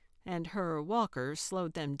first, and her walker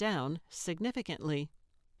slowed them down significantly.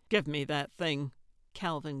 Give me that thing,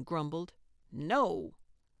 Calvin grumbled. No.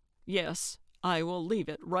 Yes, I will leave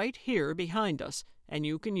it right here behind us, and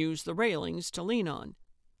you can use the railings to lean on.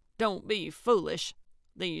 Don't be foolish.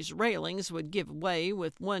 These railings would give way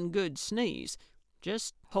with one good sneeze.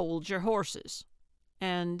 Just hold your horses.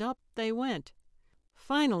 And up they went.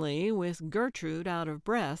 Finally, with Gertrude out of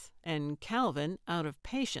breath and Calvin out of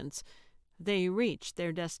patience, they reached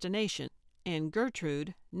their destination, and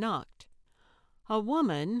Gertrude knocked. A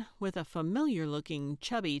woman with a familiar-looking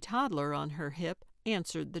chubby toddler on her hip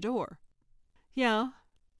answered the door. Yeah.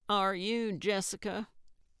 Are you Jessica?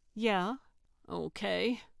 Yeah.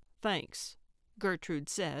 Okay, thanks, Gertrude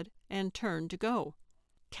said, and turned to go.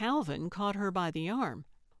 Calvin caught her by the arm.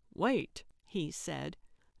 Wait, he said.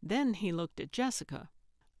 Then he looked at Jessica.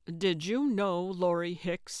 Did you know Laurie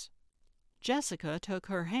Hicks? Jessica took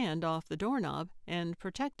her hand off the doorknob and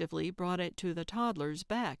protectively brought it to the toddler's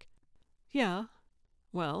back. Yeah.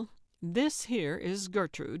 Well, this here is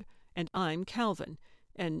Gertrude, and I'm Calvin,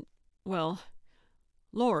 and, well,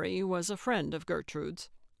 Laurie was a friend of Gertrude's,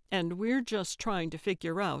 and we're just trying to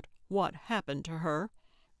figure out what happened to her.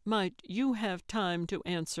 Might you have time to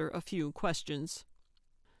answer a few questions?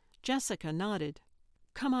 Jessica nodded.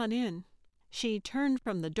 Come on in. She turned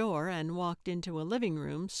from the door and walked into a living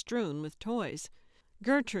room strewn with toys.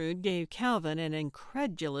 Gertrude gave Calvin an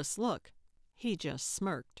incredulous look. He just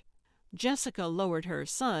smirked. Jessica lowered her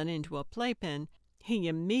son into a playpen. He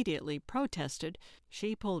immediately protested.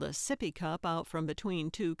 She pulled a sippy cup out from between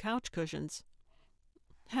 2 couch cushions.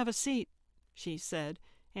 Have a seat, she said,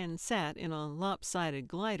 and sat in a lopsided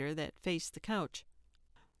glider that faced the couch.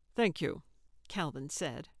 Thank you, Calvin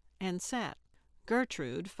said, and sat.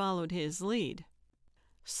 Gertrude followed his lead.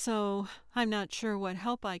 So, I'm not sure what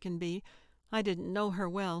help I can be. I didn't know her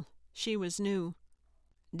well. She was new.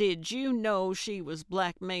 Did you know she was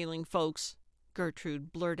blackmailing folks?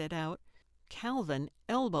 Gertrude blurted out. Calvin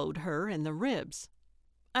elbowed her in the ribs.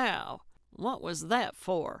 Ow! What was that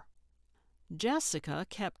for? Jessica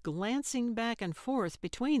kept glancing back and forth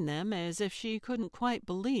between them as if she couldn't quite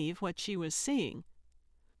believe what she was seeing.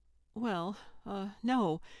 Well,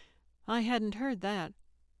 no, I hadn't heard that,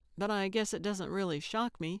 but I guess it doesn't really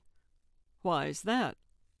shock me. Why's that?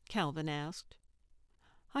 Calvin asked.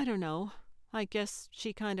 I don't know. I guess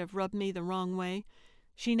she kind of rubbed me the wrong way.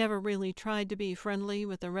 She never really tried to be friendly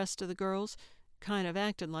with the rest of the girls, kind of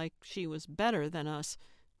acted like she was better than us,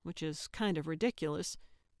 which is kind of ridiculous.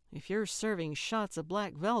 If you're serving shots of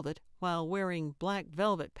black velvet while wearing black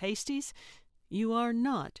velvet pasties, you are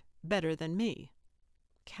not better than me.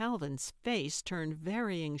 Calvin's face turned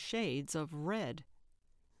varying shades of red.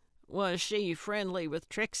 Was she friendly with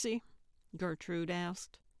Trixie? Gertrude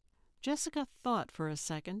asked. Jessica thought for a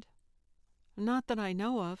second. Not that I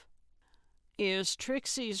know of. Is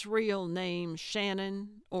Trixie's real name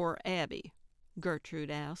Shannon or Abby?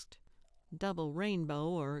 Gertrude asked. Double rainbow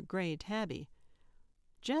or gray tabby.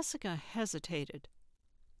 Jessica hesitated.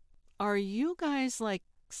 Are you guys like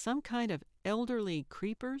some kind of elderly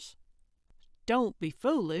creepers? Don't be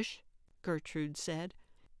foolish, Gertrude said.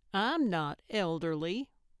 I'm not elderly.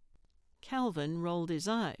 Calvin rolled his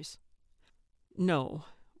eyes. No,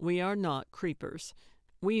 we are not creepers.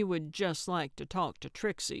 We would just like to talk to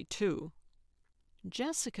Trixie, too.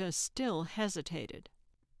 Jessica still hesitated.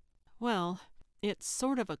 Well, it's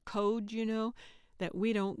sort of a code, you know, that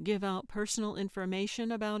we don't give out personal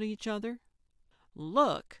information about each other.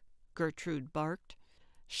 Look, Gertrude barked.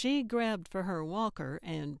 She grabbed for her walker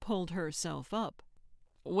and pulled herself up.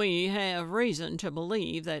 We have reason to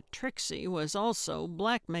believe that Trixie was also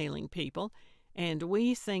blackmailing people, and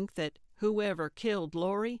we think that whoever killed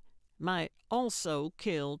Laurie might also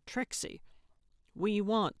kill Trixie. We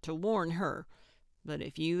want to warn her, but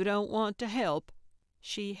if you don't want to help...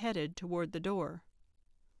 She headed toward the door.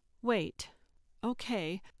 Wait.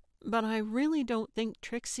 Okay, but I really don't think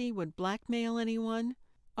Trixie would blackmail anyone.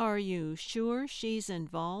 Are you sure she's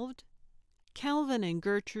involved? Calvin and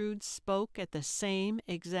Gertrude spoke at the same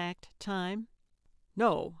exact time.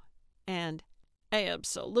 No, and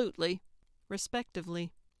absolutely,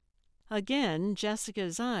 respectively. Again,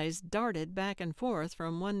 Jessica's eyes darted back and forth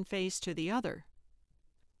from one face to the other.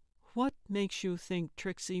 What makes you think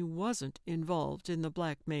Trixie wasn't involved in the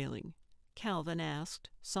blackmailing? Calvin asked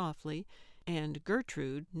softly, and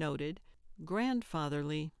Gertrude noted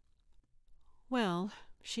grandfatherly. Well,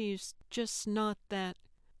 she's just not that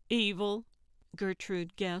evil,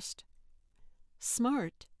 Gertrude guessed.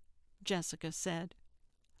 Smart, Jessica said.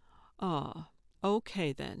 Ah,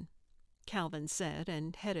 "Okay, then," Calvin said,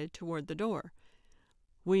 and headed toward the door.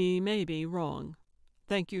 "We may be wrong.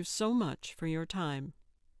 Thank you so much for your time."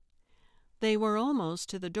 They were almost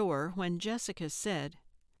to the door when Jessica said,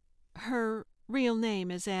 "Her real name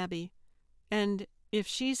is Abby, and if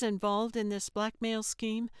she's involved in this blackmail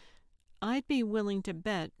scheme, I'd be willing to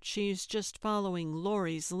bet she's just following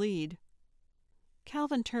Laurie's lead."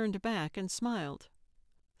 Calvin turned back and smiled.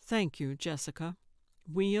 "Thank you, Jessica.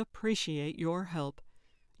 We appreciate your help.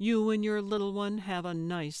 You and your little one have a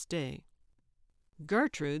nice day."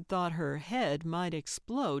 Gertrude thought her head might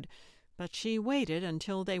explode, but she waited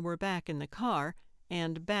until they were back in the car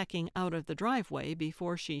and backing out of the driveway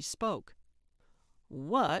before she spoke.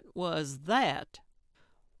 "What was that?"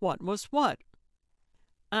 "What was what?"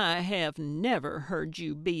 "I have never heard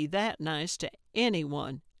you be that nice to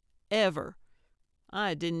anyone, ever.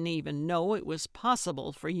 I didn't even know it was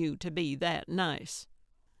possible for you to be that nice."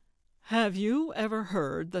 "Have you ever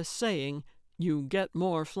heard the saying, 'You get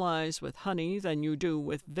more flies with honey than you do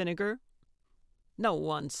with vinegar'?" "No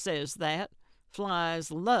one says that.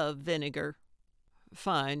 Flies love vinegar."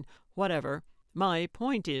 "Fine, whatever. My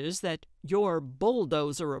point is that your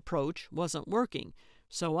bulldozer approach wasn't working,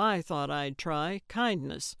 so I thought I'd try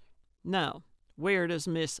kindness. Now, where does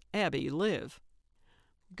Miss Abby live?"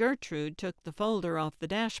 Gertrude took the folder off the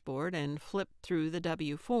dashboard and flipped through the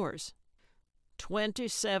W-4s.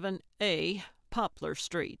 27A Poplar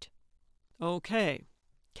Street. "Okay,"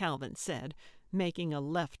 Calvin said, making a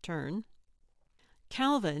left turn.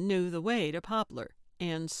 Calvin knew the way to Poplar,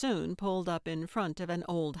 and soon pulled up in front of an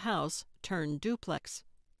old house turned duplex.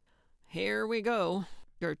 "Here we go,"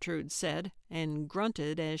 Gertrude said, and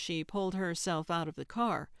grunted as she pulled herself out of the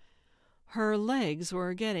car. Her legs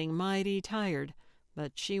were getting mighty tired,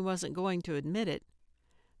 but she wasn't going to admit it.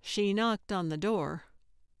 She knocked on the door.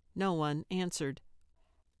 No one answered.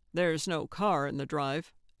 "There's no car in the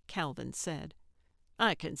drive," Calvin said.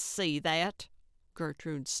 "I can see that,"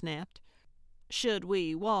 Gertrude snapped. "Should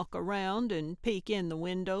we walk around and peek in the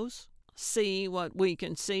windows? See what we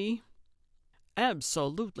can see?"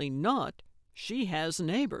 "Absolutely not. She has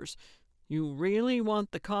neighbors. You really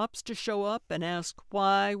want the cops to show up and ask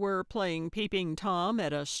why we're playing Peeping Tom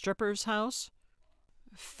at a stripper's house?"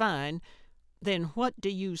 "Fine. Then what do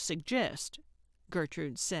you suggest?"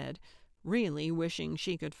 Gertrude said, really wishing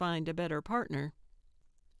she could find a better partner.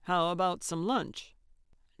 "How about some lunch?"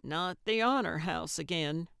 "Not the Honor House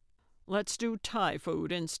again." "Let's do Thai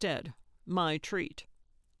food instead. My treat."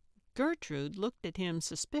 Gertrude looked at him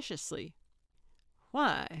suspiciously.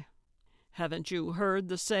 "Why?" "Haven't you heard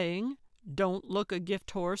the saying, 'Don't look a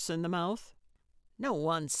gift horse in the mouth'?" "No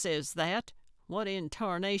one says that. What in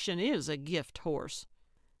tarnation is a gift horse?"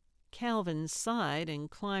 Calvin sighed and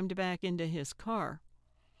climbed back into his car.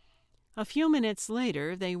 A few minutes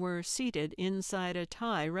later they were seated inside a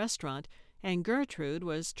Thai restaurant, and Gertrude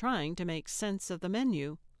was trying to make sense of the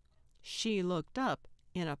menu. She looked up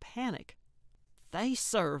in a panic. "They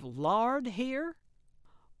serve lard here?"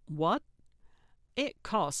 "What?" "It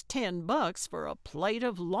costs $10 for a plate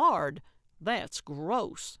of lard. That's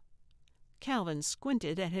gross." Calvin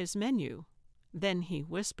squinted at his menu. Then he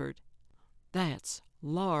whispered, "That's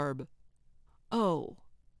larb." "Oh,"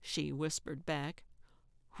 she whispered back.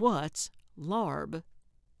 "What's larb?"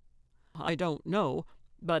 "I don't know,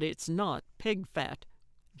 but it's not pig fat.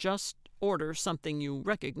 Just order something you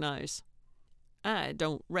recognize." "I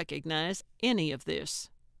don't recognize any of this."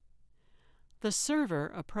 The server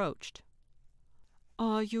approached.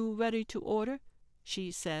 "Are you ready to order?" she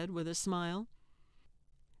said with a smile.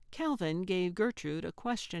 Calvin gave Gertrude a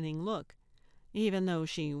questioning look. Even though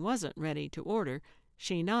she wasn't ready to order,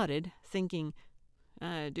 she nodded, thinking,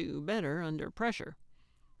 "I do better under pressure."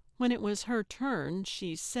 When it was her turn,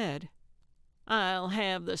 she said, "I'll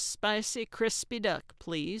have the spicy crispy duck,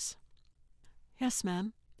 please." "Yes,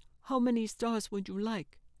 ma'am. How many stars would you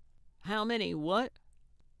like?" "How many what?"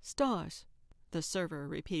 "Stars," the server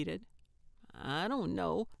repeated. "I don't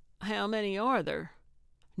know. How many are there?"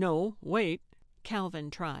 "No, wait,"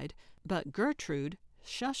 Calvin tried, but Gertrude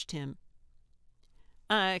shushed him.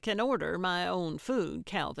 "I can order my own food,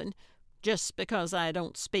 Calvin. Just because I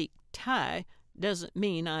don't speak Thai doesn't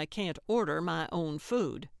mean I can't order my own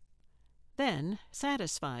food." Then,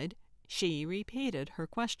 satisfied, she repeated her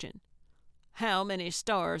question. "How many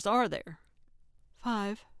stars are there?"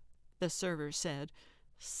 5, the server said,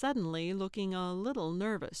 suddenly looking a little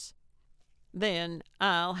nervous. "Then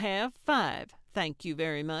I'll have 5, thank you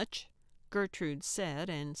very much," Gertrude said,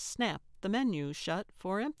 and snapped the menu shut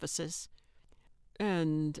for emphasis.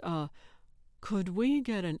 "And, could we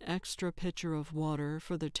get an extra pitcher of water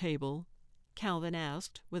for the table?" Calvin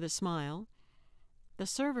asked with a smile. The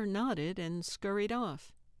server nodded and scurried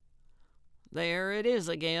off. "There it is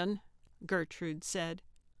again," Gertrude said.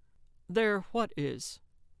 "There what is?"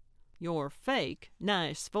 "Your fake,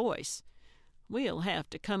 nice voice. We'll have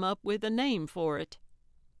to come up with a name for it."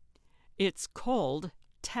 "It's called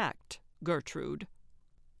tact, Gertrude."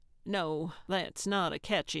 "No, that's not a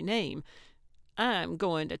catchy name. I'm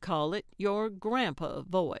going to call it your grandpa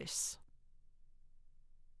voice."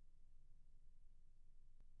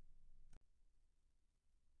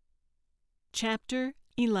 Chapter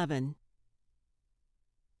 11.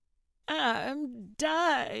 "I'm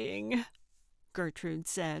dying," Gertrude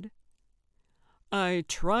said. "I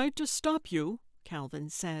tried to stop you," Calvin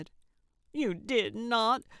said. "You did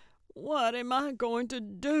not. What am I going to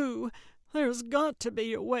do? There's got to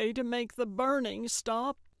be a way to make the burning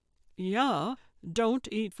stop." "Yeah, don't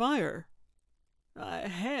eat fire." "I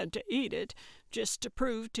had to eat it, just to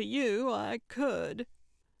prove to you I could."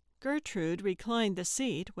 Gertrude reclined the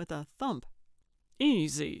seat with a thump.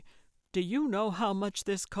 "Easy. Do you know how much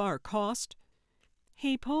this car cost?"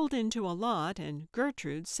 He pulled into a lot, and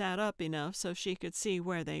Gertrude sat up enough so she could see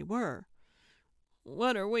where they were.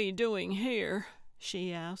 "What are we doing here?"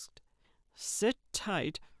 she asked. "Sit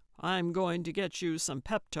tight. I'm going to get you some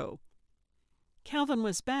Pepto." Calvin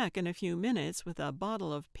was back in a few minutes with a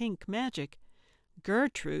bottle of pink magic.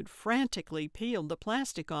 Gertrude frantically peeled the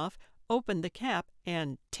plastic off, opened the cap,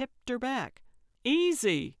 and tipped her back.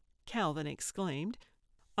 "Easy!" Calvin exclaimed.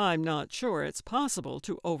 "I'm not sure it's possible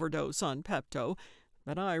to overdose on Pepto,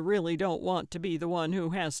 but I really don't want to be the one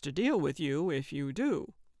who has to deal with you if you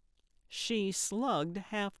do." She slugged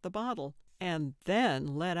half the bottle, and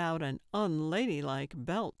then let out an unladylike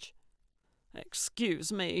belch.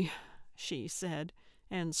 "Excuse me," she said,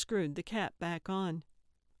 and screwed the cap back on.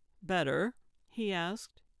 "Better?" he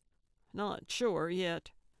asked. "Not sure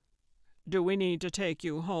yet." "Do we need to take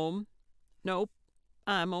you home?" "Nope,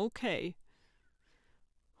 I'm okay."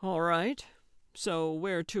 "All right. So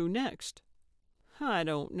where to next?" "I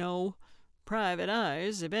don't know. Private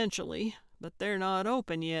eyes eventually, but they're not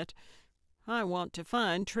open yet. I want to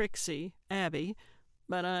find Trixie, Abby,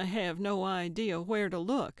 but I have no idea where to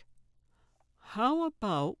look." "How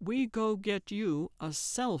about we go get you a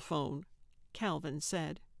cell phone?" Calvin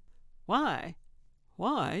said. "Why?"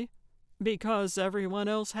 "Why? Because everyone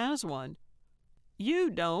else has one." "You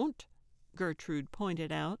don't," Gertrude pointed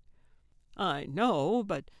out. "I know,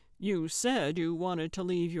 but you said you wanted to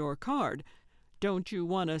leave your card. Don't you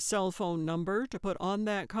want a cell phone number to put on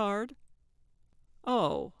that card?"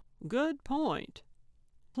 "Oh, good point."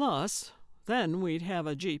 "Plus, then we'd have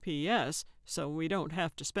a GPS, so we don't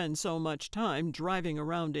have to spend so much time driving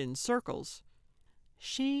around in circles."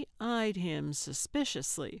 She eyed him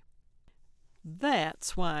suspiciously.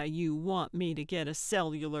 "That's why you want me to get a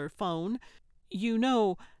cellular phone. You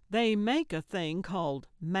know, they make a thing called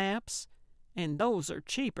maps, and those are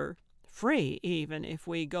cheaper, free even if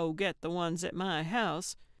we go get the ones at my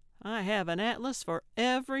house. I have an atlas for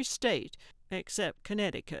every state except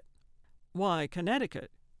Connecticut." "Why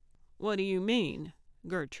Connecticut?" "What do you mean?"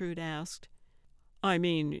 Gertrude asked. "I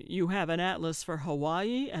mean, you have an atlas for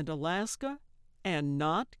Hawaii and Alaska, and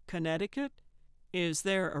not Connecticut? Is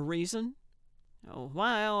there a reason?" "Oh,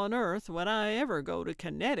 why on earth would I ever go to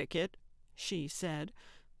Connecticut?" she said.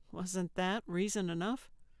 Wasn't that reason enough?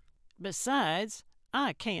 "Besides,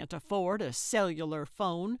 I can't afford a cellular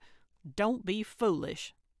phone. Don't be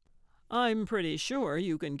foolish." "I'm pretty sure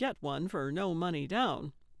you can get one for no money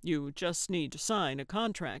down. You just need to sign a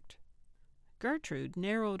contract." Gertrude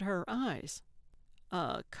narrowed her eyes.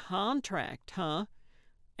 "A contract, huh?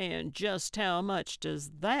 And just how much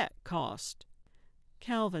does that cost?"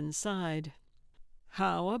 Calvin sighed.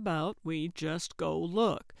 "How about we just go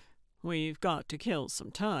look? We've got to kill some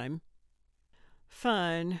time."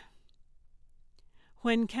 "Fine."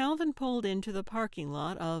 When Calvin pulled into the parking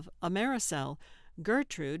lot of Americell,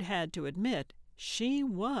 Gertrude had to admit she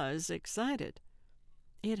was excited.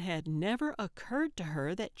 It had never occurred to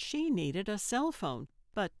her that she needed a cell phone,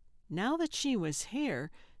 but now that she was here,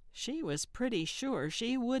 she was pretty sure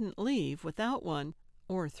she wouldn't leave without one,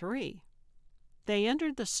 or three. They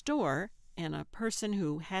entered the store, and a person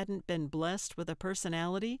who hadn't been blessed with a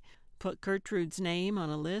personality put Gertrude's name on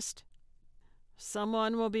a list.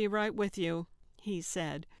 "Someone will be right with you," he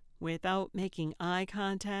said, without making eye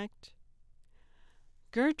contact.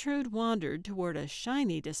 Gertrude wandered toward a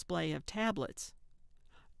shiny display of tablets.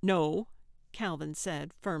 "No," Calvin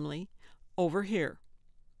said firmly. "Over here."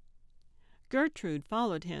 Gertrude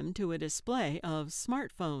followed him to a display of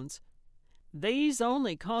smartphones. "These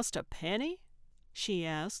only cost a penny?" she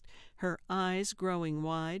asked, her eyes growing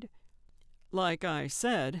wide. "Like I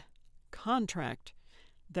said, contract.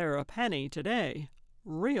 They're a penny today.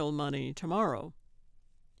 real money tomorrow."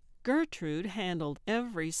 Gertrude handled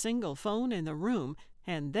every single phone in the room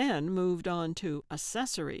and then moved on to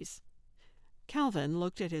accessories. Calvin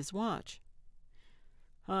looked at his watch.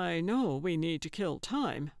 "I know we need to kill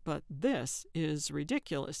time, but this is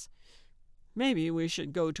ridiculous. Maybe we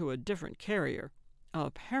should go to a different carrier.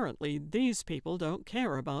 Apparently, these people don't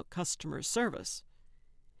care about customer service."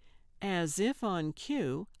 As if on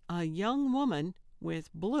cue, a young woman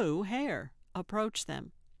with blue hair approached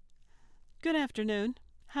them. "Good afternoon.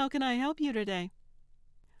 How can I help you today?"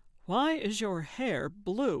 "Why is your hair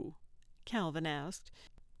blue?" Calvin asked.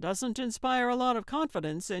 "Doesn't inspire a lot of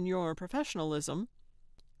confidence in your professionalism."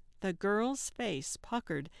 The girl's face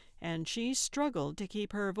puckered, and she struggled to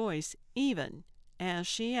keep her voice even as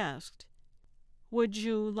she asked, "Would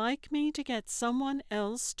you like me to get someone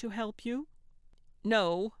else to help you?"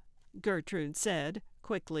 "No," Gertrude said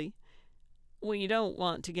quickly. "We don't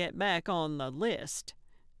want to get back on the list.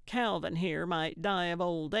 Calvin here might die of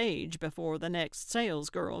old age before the next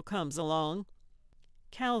salesgirl comes along."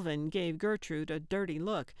 Calvin gave Gertrude a dirty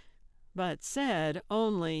look, but said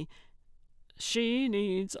only, "She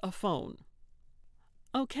needs a phone."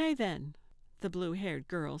 "Okay then," the blue-haired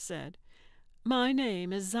girl said. "My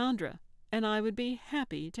name is Zandra, and I would be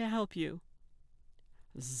happy to help you."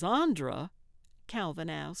 "Zandra?" Calvin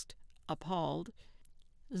asked, appalled.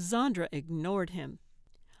 Zandra ignored him.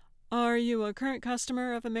 "Are you a current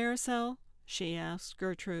customer of Americell?" she asked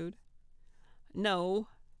Gertrude. "No,"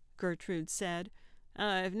 Gertrude said.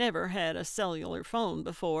 "I've never had a cellular phone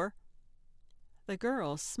before." The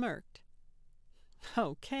girl smirked.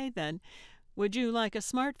 "Okay, then. Would you like a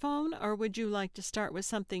smartphone, or would you like to start with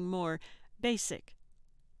something more basic?"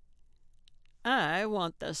 "I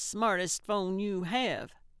want the smartest phone you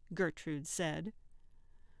have," Gertrude said.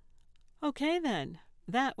 "Okay, then.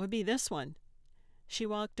 That would be this one." She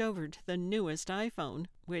walked over to the newest iPhone,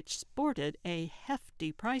 which sported a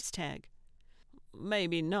hefty price tag.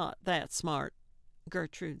 "Maybe not that smart,"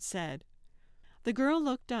 Gertrude said. The girl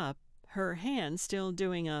looked up, her hand still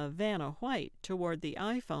doing a Vanna White toward the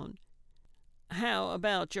iPhone. "How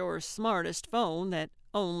about your smartest phone that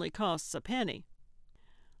only costs a penny?"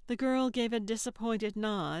 The girl gave a disappointed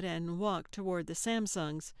nod and walked toward the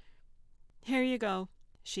Samsungs. "Here you go,"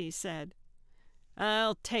 she said.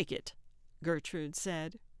 "I'll take it," Gertrude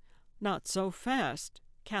said. "Not so fast,"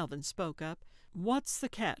 Calvin spoke up. "What's the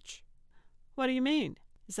catch?" "What do you mean?"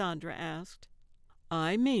 Zandra asked.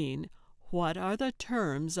 "I mean, what are the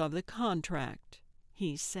terms of the contract?"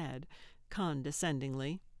 he said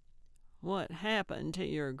condescendingly. "What happened to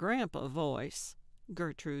your grandpa voice?"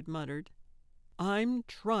 Gertrude muttered. "I'm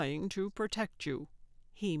trying to protect you,"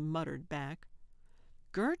 he muttered back.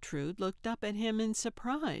 Gertrude looked up at him in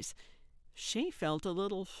surprise. She felt a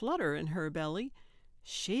little flutter in her belly.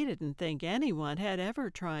 She didn't think anyone had ever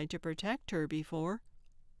tried to protect her before.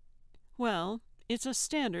 "Well, it's a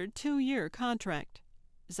standard 2-year contract,"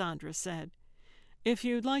 Zandra said. "If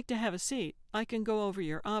you'd like to have a seat, I can go over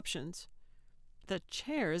your options." The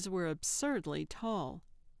chairs were absurdly tall.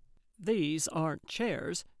 "These aren't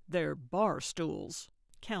chairs, they're bar stools,"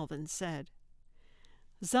 Calvin said.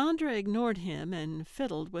 Zandra ignored him and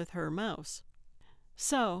fiddled with her mouse.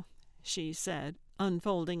 "So," she said,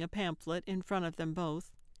 unfolding a pamphlet in front of them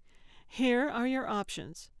both, "here are your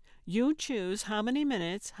options. You choose how many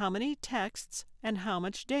minutes, how many texts, and how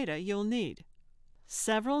much data you'll need."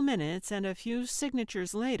 Several minutes and a few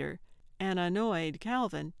signatures later, an annoyed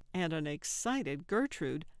Calvin and an excited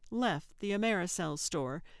Gertrude left the Americell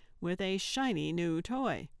store with a shiny new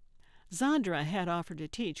toy. Zandra had offered to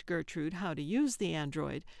teach Gertrude how to use the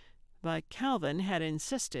android, but Calvin had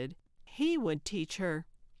insisted he would teach her.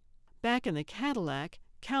 Back in the Cadillac,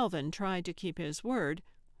 Calvin tried to keep his word,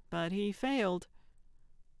 but he failed.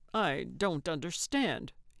 "I don't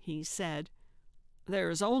understand," he said.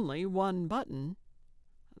 "There's only one button."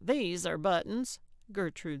 "These are buttons,"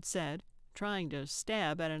 Gertrude said, trying to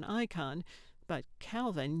stab at an icon, but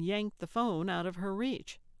Calvin yanked the phone out of her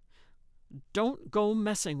reach. "Don't go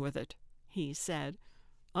messing with it," he said.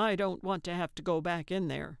 "I don't want to have to go back in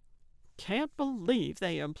there." "Can't believe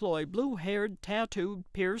they employ blue-haired, tattooed,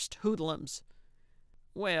 pierced hoodlums."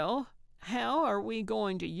 "Well, how are we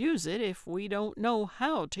going to use it if we don't know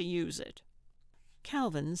how to use it?"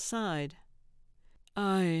 Calvin sighed.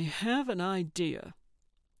 "I have an idea."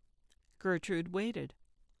 Gertrude waited.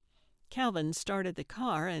 Calvin started the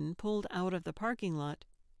car and pulled out of the parking lot.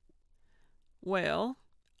 "Well,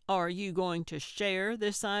 are you going to share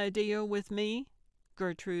this idea with me?"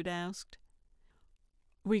 Gertrude asked.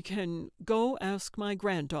 "We can go ask my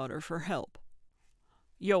granddaughter for help."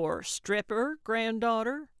 "Your stripper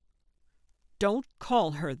granddaughter?" "Don't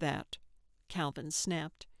call her that," Calvin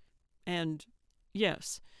snapped. And,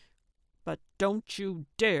 yes, but don't you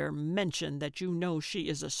dare mention that you know she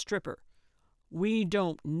is a stripper. We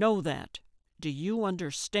don't know that. Do you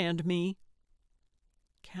understand me?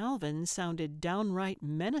 Calvin sounded downright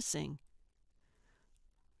menacing.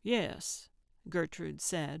 Yes, Gertrude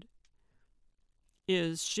said.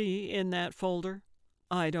 Is she in that folder?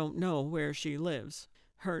 I don't know where she lives.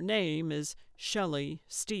 Her name is Shelley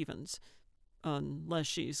Stevens, unless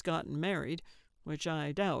she's gotten married, which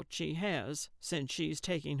I doubt she has, since she's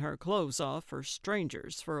taking her clothes off for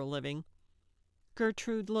strangers for a living.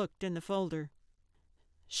 Gertrude looked in the folder.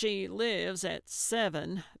 She lives at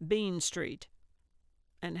 7 Bean Street.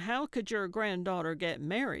 And how could your granddaughter get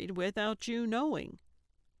married without you knowing?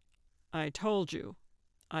 I told you,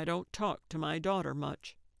 I don't talk to my daughter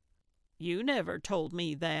much. You never told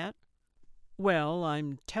me that. Well,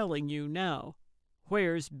 I'm telling you now.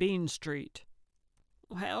 Where's Bean Street?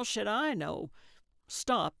 How should I know?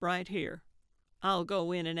 Stop right here. I'll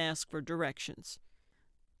go in and ask for directions.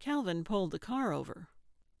 Calvin pulled the car over.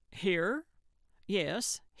 Here?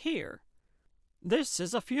 Yes, here. This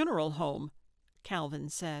is a funeral home, Calvin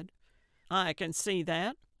said. I can see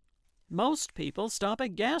that. Most people stop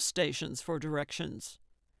at gas stations for directions.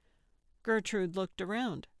 Gertrude looked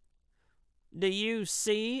around. Do you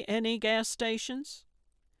see any gas stations?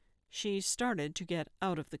 She started to get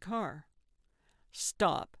out of the car.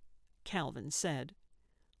 Stop, Calvin said.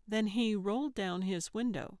 Then he rolled down his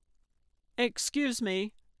window. Excuse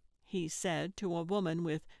me, he said to a woman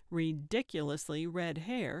with ridiculously red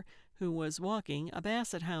hair who was walking a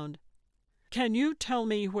basset hound. Can you tell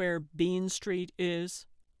me where Bean Street is?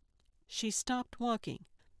 She stopped walking.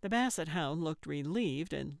 The basset hound looked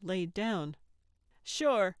relieved and laid down.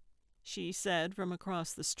 Sure, she said from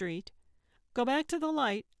across the street. Go back to the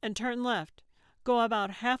light and turn left. Go about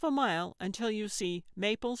half a mile until you see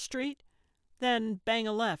Maple Street, then bang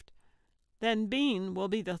a left. Then Bean will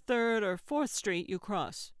be the 3rd or 4th street you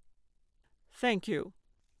cross. Thank you,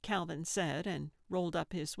 Calvin said, and rolled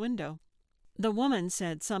up his window. The woman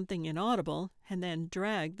said something inaudible and then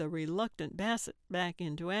dragged the reluctant Basset back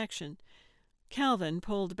into action. Calvin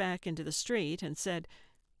pulled back into the street and said,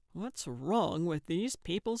 "What's wrong with these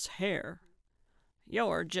people's hair?"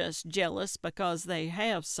 "You're just jealous because they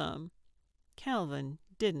have some." Calvin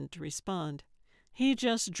didn't respond. He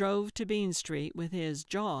just drove to Bean Street with his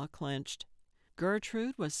jaw clenched.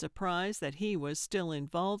 Gertrude was surprised that he was still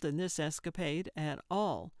involved in this escapade at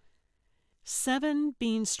all. 7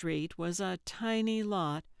 Bean Street was a tiny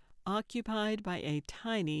lot occupied by a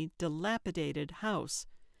tiny, dilapidated house.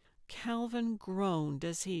 Calvin groaned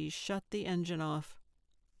as he shut the engine off.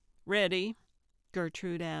 "Ready?"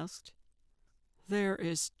 Gertrude asked. "There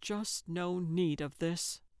is just no need of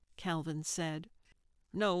this," Calvin said.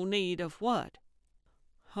 "No need of what?"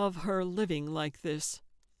 "Of her living like this.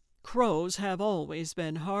 Crows have always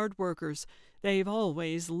been hard workers. They've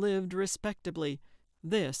always lived respectably.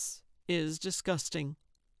 This is disgusting."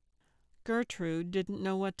 Gertrude didn't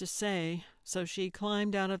know what to say, so she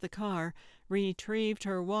climbed out of the car, retrieved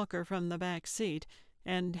her walker from the back seat,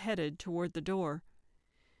 and headed toward the door.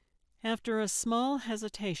 After a small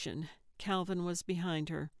hesitation, Calvin was behind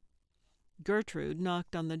her. Gertrude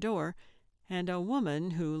knocked on the door, and a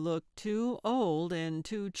woman who looked too old and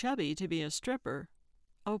too chubby to be a stripper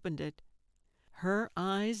opened it. Her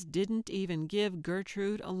eyes didn't even give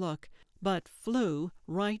Gertrude a look, but flew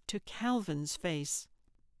right to Calvin's face.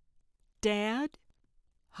 "Dad?"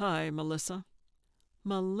 "Hi, Melissa."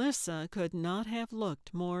 Melissa could not have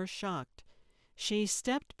looked more shocked. She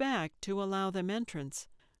stepped back to allow them entrance.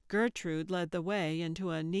 Gertrude led the way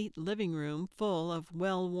into a neat living room full of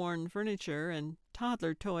well-worn furniture and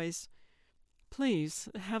toddler toys. "Please,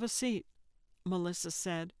 have a seat," Melissa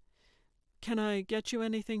said. "Can I get you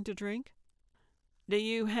anything to drink?" "Do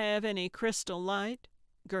you have any crystal light?"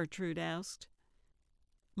 Gertrude asked.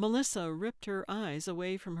 Melissa ripped her eyes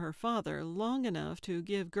away from her father long enough to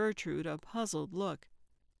give Gertrude a puzzled look.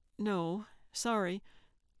 "No, sorry,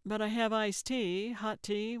 but I have iced tea, hot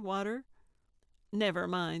tea, water." "Never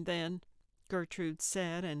mind, then," Gertrude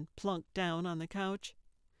said, and plunked down on the couch.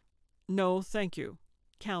 "No, thank you,"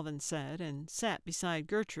 Calvin said, and sat beside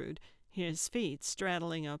Gertrude, his feet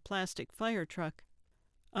straddling a plastic fire truck.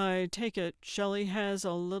 "I take it Shelley has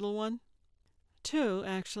a little one?" "2,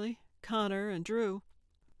 actually, Connor and Drew."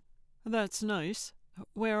 "That's nice.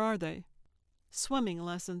 Where are they?" "Swimming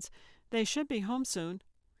lessons. They should be home soon.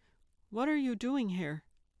 What are you doing here?"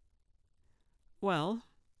 "Well,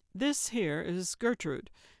 this here is Gertrude.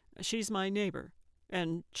 She's my neighbor,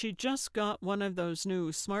 and she just got one of those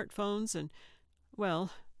new smartphones, and,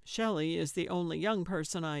 well, Shelley is the only young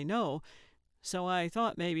person I know, so I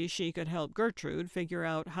thought maybe she could help Gertrude figure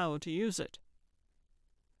out how to use it."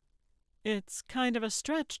 "It's kind of a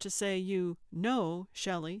stretch to say you know,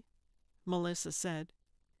 Shelley," Melissa said.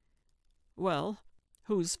 "Well,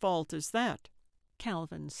 whose fault is that?"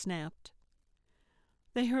 Calvin snapped.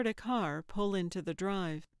 They heard a car pull into the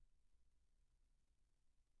drive.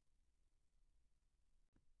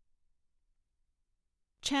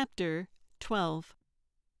 Chapter 12.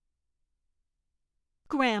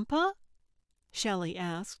 "Grandpa?" Shelley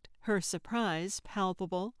asked, her surprise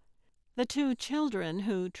palpable. The two children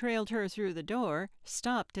who trailed her through the door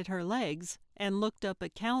stopped at her legs and looked up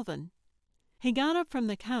at Calvin. He got up from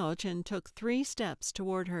the couch and took 3 steps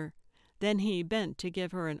toward her. Then he bent to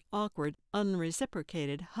give her an awkward,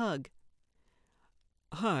 unreciprocated hug.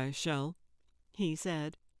 "Hi, Shell," he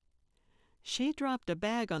said. She dropped a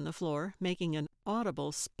bag on the floor, making an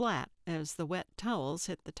audible splat as the wet towels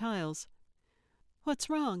hit the tiles. "What's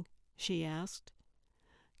wrong?" she asked.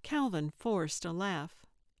 Calvin forced a laugh.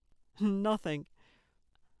 "Nothing.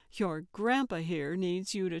 Your grandpa here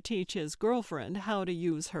needs you to teach his girlfriend how to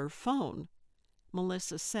use her phone,"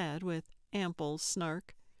 Melissa said with ample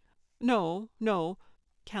snark. No,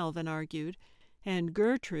 Calvin argued, and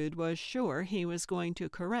Gertrude was sure he was going to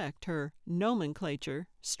correct her nomenclature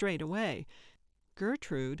straight away.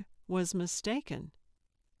 Gertrude was mistaken.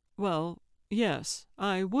 "Well, yes,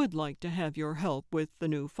 I would like to have your help with the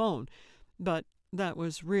new phone, but that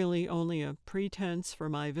was really only a pretense for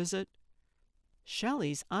my visit."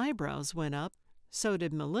 Shelley's eyebrows went up, so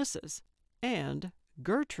did Melissa's, and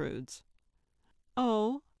Gertrude's.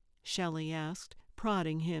 "Oh?" Shelley asked,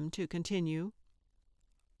 prodding him to continue.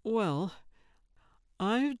 "Well,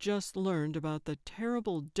 I've just learned about the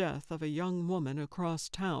terrible death of a young woman across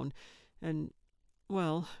town, and,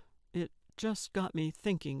 well, it just got me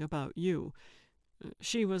thinking about you.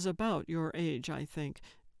 She was about your age, I think,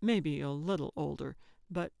 maybe a little older,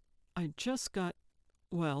 but I just got,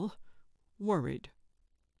 well, worried."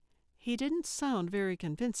 He didn't sound very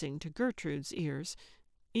convincing to Gertrude's ears,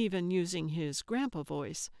 even using his grandpa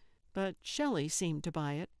voice, but Shelley seemed to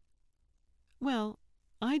buy it. "Well,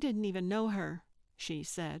 I didn't even know her," she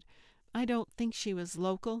said. "I don't think she was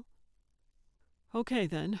local." "Okay,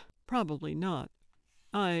 then, probably not.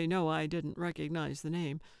 I know I didn't recognize the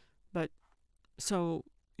name, but so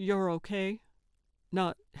you're okay?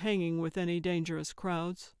 Not hanging with any dangerous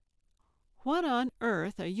crowds?" "What on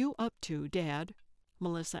earth are you up to, Dad?"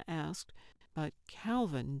 Melissa asked, but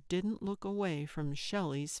Calvin didn't look away from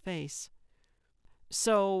Shelley's face.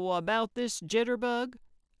 "So about this jitterbug?"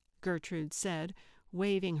 Gertrude said,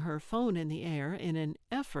 waving her phone in the air in an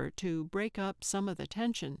effort to break up some of the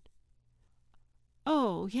tension.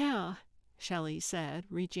 "Oh, yeah," Shelley said,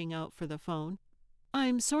 reaching out for the phone.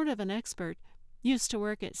 "I'm sort of an expert. Used to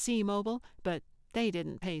work at C-Mobile, but they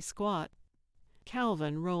didn't pay squat."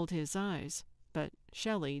 Calvin rolled his eyes, but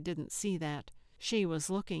Shelley didn't see that. She was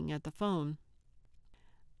looking at the phone.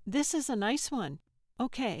 "This is a nice one.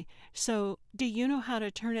 Okay, so do you know how to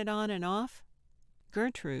turn it on and off?"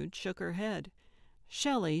 Gertrude shook her head.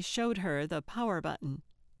 Shelley showed her the power button.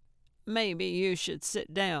 "Maybe you should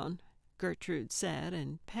sit down," Gertrude said,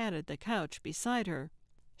 and patted the couch beside her.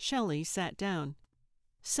 Shelley sat down.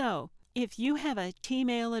 "So, if you have a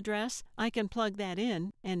T-mail address, I can plug that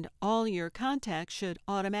in, and all your contacts should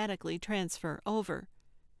automatically transfer over."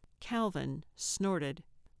 Calvin snorted.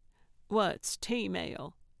 "What's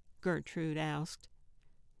T-mail?" Gertrude asked.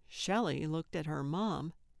 Shelley looked at her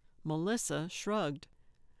mom. Melissa shrugged.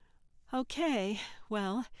 "Okay,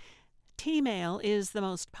 well, T-mail is the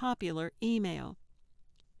most popular email."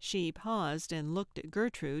 She paused and looked at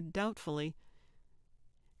Gertrude doubtfully.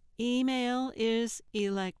 "Email is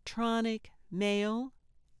electronic mail,"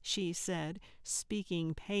 she said,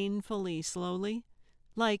 speaking painfully slowly.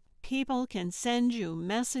 "Like people can send you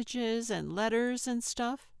messages and letters and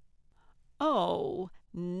stuff." "Oh,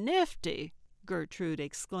 nifty!" Gertrude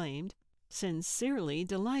exclaimed, sincerely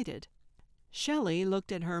delighted. Shelley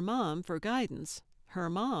looked at her mom for guidance. Her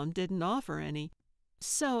mom didn't offer any.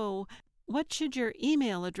 "So, what should your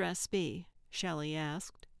email address be?" Shelley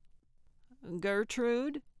asked.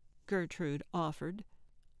 "Gertrude?" Gertrude offered.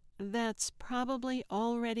 "That's probably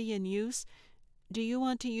already in use. Do you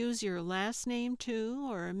want to use your last name, too,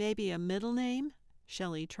 or maybe a middle name?"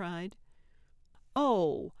 Shelley tried.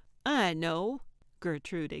 "Oh, I know!"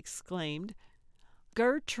 Gertrude exclaimed.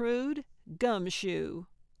 "Gertrude Gumshoe."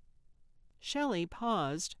 Shelley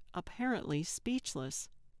paused, apparently speechless.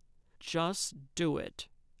 "Just do it,"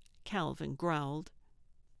 Calvin growled.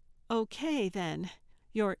 "Okay, then.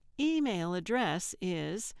 Your email address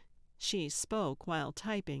is," she spoke while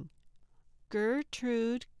typing,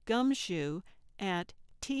 "Gertrude Gumshoe at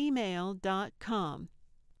tmail.com.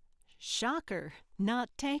 Shocker, not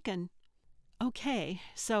taken. Okay,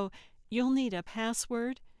 so you'll need a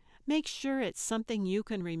password. Make sure it's something you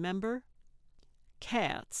can remember.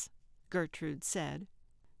 Cats, Gertrude said.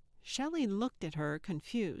 Shelley looked at her,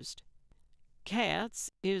 confused.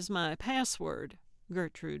 Cats is my password,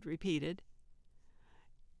 Gertrude repeated.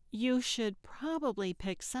 You should probably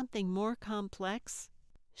pick something more complex,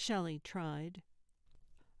 Shelley tried.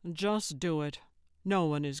 Just do it. No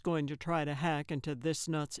one is going to try to hack into this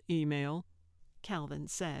nut's email, Calvin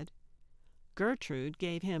said. Gertrude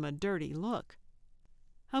gave him a dirty look.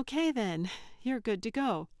 Okay then, you're good to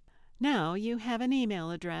go. Now you have an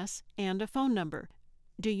email address and a phone number.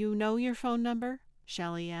 Do you know your phone number?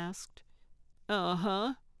 Shelley asked.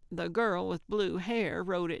 Uh-huh. The girl with blue hair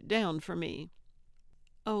wrote it down for me.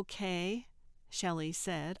 Okay, Shelley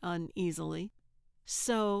said uneasily.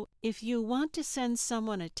 So if you want to send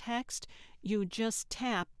someone a text, you just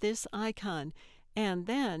tap this icon and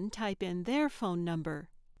then type in their phone number.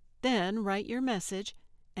 Then write your message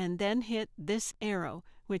and then hit this arrow,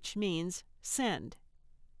 which means send.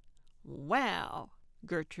 Wow,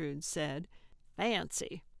 Gertrude said.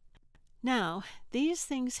 Fancy. Now, these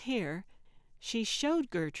things here, she showed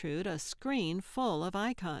Gertrude a screen full of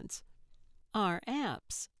icons, are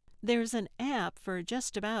apps. There's an app for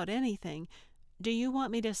just about anything. Do you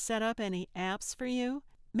want me to set up any apps for you?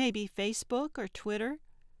 Maybe Facebook or Twitter?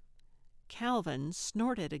 Calvin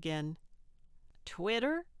snorted again.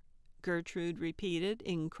 Twitter? Gertrude repeated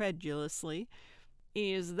incredulously.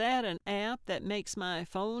 Is that an app that makes my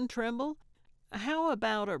phone tremble? How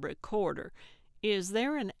about a recorder? Is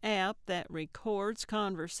there an app that records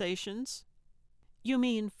conversations? You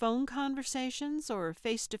mean phone conversations or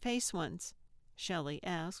face-to-face ones? Shelley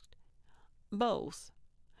asked. Both.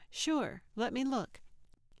 Sure, let me look.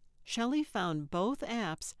 Shelley found both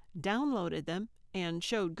apps, downloaded them, and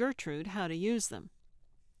showed Gertrude how to use them.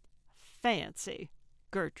 Fancy,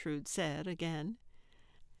 Gertrude said again.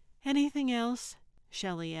 Anything else?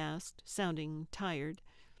 Shelley asked, sounding tired.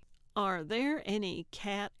 Are there any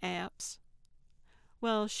cat apps?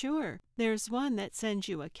 Well, sure. There's one that sends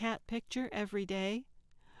you a cat picture every day.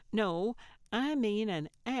 No, I mean an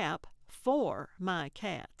app for my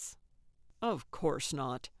cats. Of course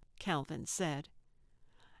not, Calvin said.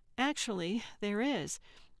 Actually, there is.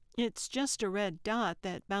 It's just a red dot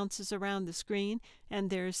that bounces around the screen, and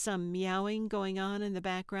there's some meowing going on in the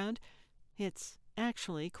background. It's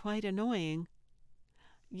actually quite annoying.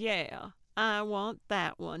 Yeah, I want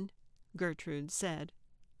that one, Gertrude said.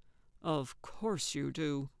 Of course you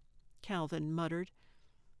do, Calvin muttered.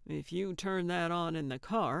 If you turn that on in the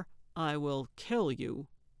car, I will kill you.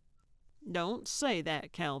 Don't say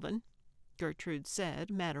that, Calvin, Gertrude said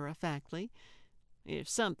matter-of-factly. If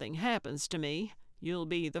something happens to me, you'll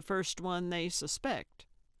be the first one they suspect.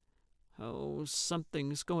 Oh,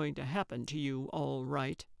 something's going to happen to you, all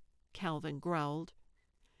right, Calvin growled.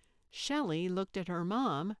 Shelley looked at her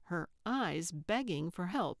mom, her eyes begging for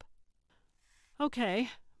help. Okay,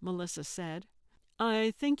 Melissa said.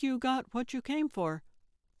 I think you got what you came for.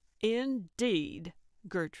 Indeed,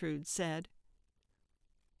 Gertrude said.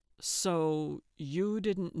 So you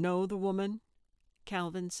didn't know the woman?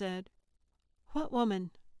 Calvin said. What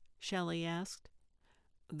woman? Shelley asked.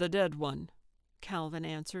 The dead one, Calvin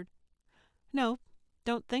answered. No,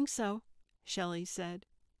 don't think so, Shelley said.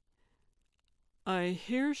 I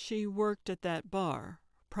hear she worked at that bar,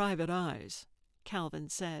 Private Eyes, Calvin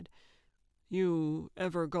said. You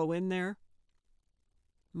ever go in there?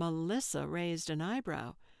 Melissa raised an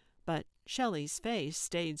eyebrow, but Shelley's face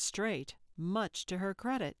stayed straight, much to her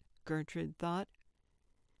credit, Gertrude thought.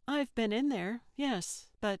 I've been in there, yes,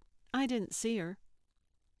 but I didn't see her.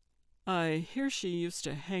 I hear she used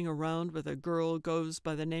to hang around with a girl goes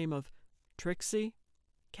by the name of Trixie,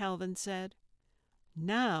 Calvin said.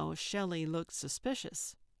 Now Shelley looked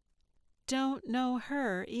suspicious. Don't know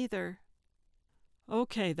her either.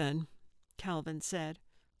 Okay then, Calvin said.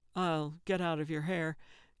 I'll get out of your hair.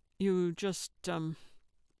 You just,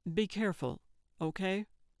 be careful, okay?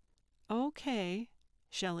 Okay,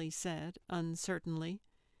 Shelley said uncertainly.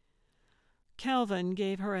 Calvin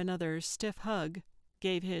gave her another stiff hug,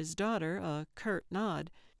 gave his daughter a curt nod,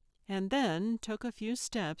 and then took a few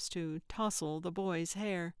steps to tousle the boy's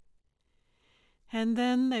hair. And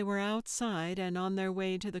then they were outside and on their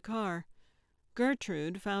way to the car.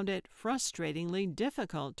 Gertrude found it frustratingly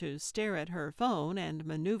difficult to stare at her phone and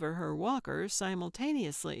maneuver her walker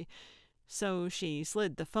simultaneously, so she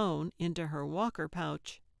slid the phone into her walker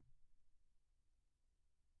pouch.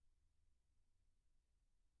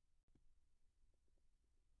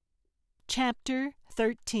 Chapter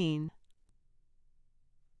 13.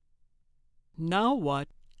 Now what?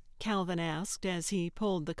 Calvin asked as he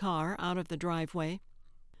pulled the car out of the driveway.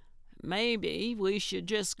 Maybe we should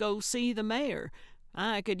just go see the mayor.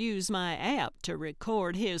 I could use my app to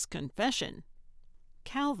record his confession.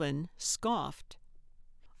 Calvin scoffed.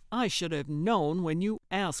 I should have known when you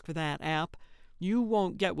asked for that app. You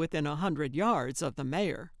won't get within 100 yards of the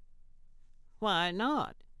mayor. Why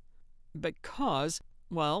not? Because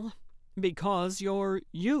you're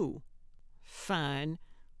you. Fine.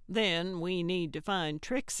 Then we need to find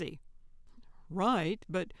Trixie. Right,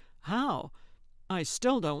 but how? I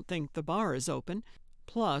still don't think the bar is open.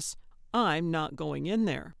 Plus, I'm not going in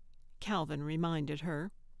there, Calvin reminded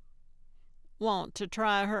her. Want to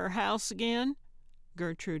try her house again?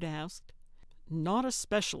 Gertrude asked. Not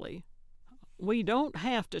especially. We don't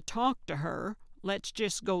have to talk to her. Let's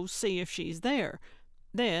just go see if she's there.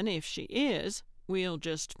 Then, if she is, we'll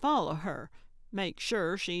just follow her. Make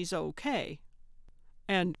sure she's okay.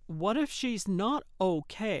 And what if she's not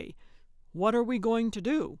okay? What are we going to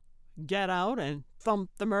do? Get out and thump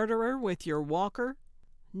the murderer with your walker?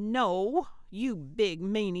 No, you big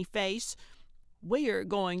meanie face. We're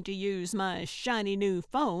going to use my shiny new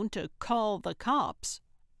phone to call the cops.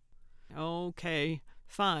 Okay,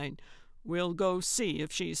 fine. We'll go see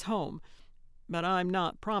if she's home. But I'm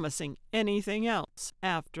not promising anything else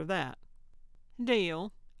after that.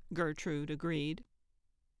 Deal, Gertrude agreed.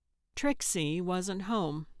 Trixie wasn't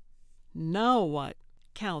home. Now what?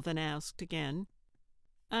 Calvin asked again.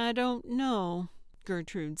 I don't know,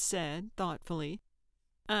 Gertrude said thoughtfully.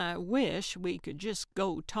 I wish we could just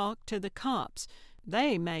go talk to the cops.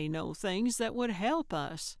 They may know things that would help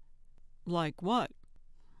us. Like what?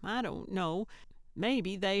 I don't know.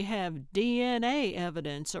 Maybe they have DNA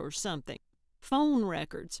evidence or something. Phone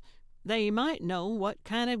records. They might know what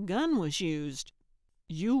kind of gun was used.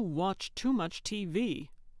 You watch too much TV.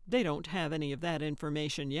 They don't have any of that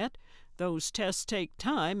information yet. Those tests take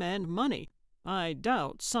time and money. I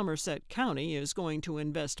doubt Somerset County is going to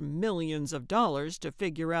invest millions of dollars to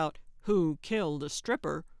figure out who killed a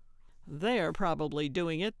stripper. They're probably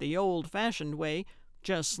doing it the old-fashioned way,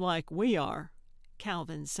 just like we are,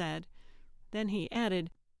 Calvin said. Then he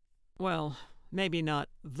added, well, maybe not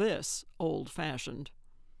this old-fashioned.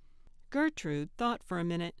 Gertrude thought for a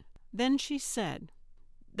minute. Then she said,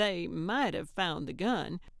 they might have found the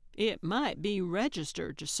gun. It might be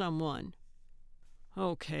registered to someone.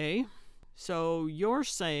 Okay. So you're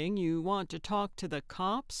saying you want to talk to the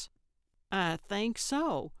cops? I think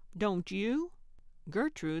so. Don't you?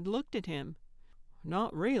 Gertrude looked at him.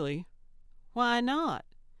 Not really. Why not?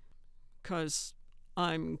 'Cause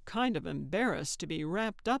I'm kind of embarrassed to be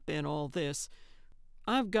wrapped up in all this.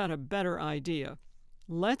 I've got a better idea.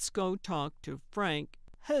 Let's go talk to Frank.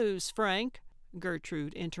 Who's Frank?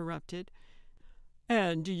 Gertrude interrupted.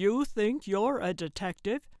 And you think you're a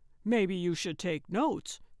detective? Maybe you should take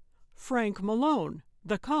notes. Frank Malone,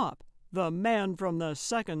 the cop, the man from the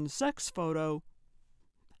second sex photo.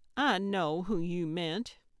 I know who you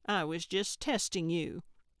meant. I was just testing you,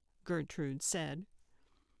 Gertrude said.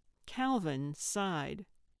 Calvin sighed.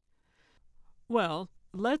 Well,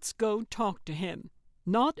 let's go talk to him.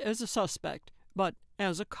 Not as a suspect, but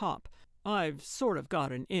as a cop. I've sort of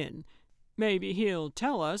got an in. Maybe he'll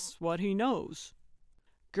tell us what he knows.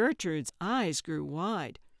 Gertrude's eyes grew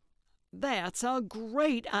wide. That's a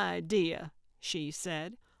great idea, she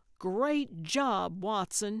said. Great job,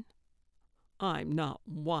 Watson. I'm not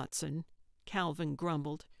Watson, Calvin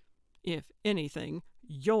grumbled. If anything,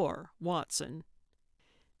 you're Watson.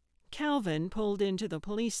 Calvin pulled into the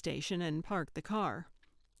police station and parked the car.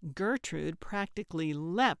 Gertrude practically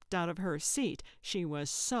leapt out of her seat. She was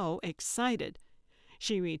so excited.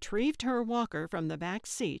 She retrieved her walker from the back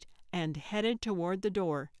seat and headed toward the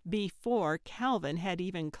door before Calvin had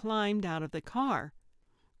even climbed out of the car.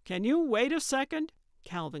 Can you wait a second?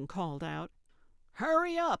 Calvin called out.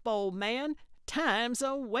 Hurry up, old man. Time's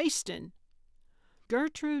a-wastin'.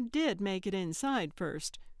 Gertrude did make it inside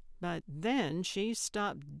first, but then she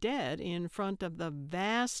stopped dead in front of the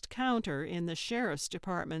vast counter in the sheriff's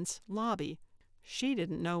department's lobby. She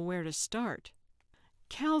didn't know where to start.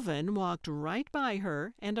 Calvin walked right by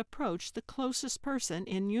her and approached the closest person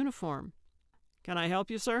in uniform. Can I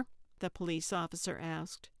help you, sir? The police officer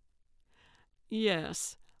asked.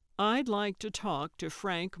 Yes, I'd like to talk to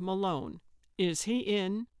Frank Malone. Is he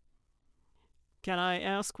in? Can I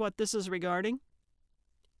ask what this is regarding?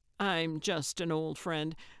 I'm just an old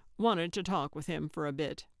friend. Wanted to talk with him for a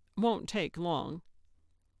bit. Won't take long.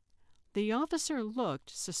 The officer looked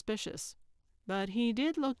suspicious, but he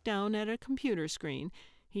did look down at a computer screen.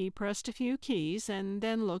 He pressed a few keys and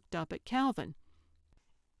then looked up at Calvin.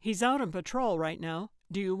 He's out on patrol right now.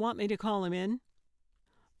 Do you want me to call him in?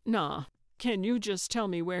 Nah, Can you just tell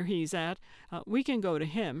me where he's at? We can go to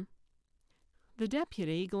him." The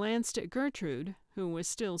deputy glanced at Gertrude, who was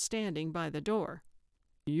still standing by the door.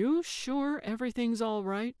 "You sure everything's all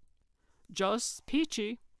right?" "Just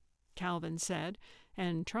peachy," Calvin said,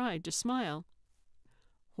 and tried to smile.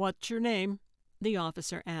 "What's your name?" the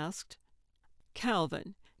officer asked.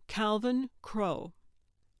 "Calvin Crow."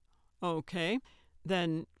 "Okay,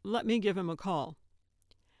 then let me give him a call."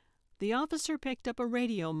 The officer picked up a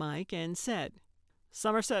radio mic and said,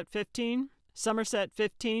 "Somerset 15, Somerset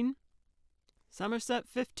 15." "Somerset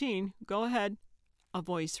 15, go ahead," a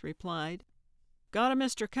voice replied. "Got a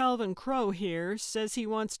Mr. Calvin Crow here, says he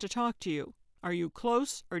wants to talk to you. Are you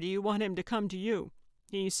close, or do you want him to come to you?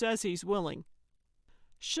 He says he's willing."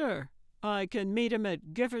 "Sure, I can meet him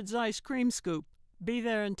at Gifford's Ice Cream Scoop. Be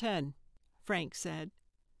there in 10, Frank said.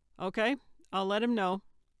 "Okay, I'll let him know."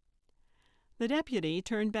 The deputy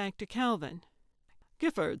turned back to Calvin.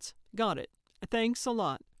 "Gifford's, got it. Thanks a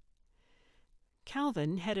lot."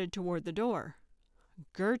 Calvin headed toward the door.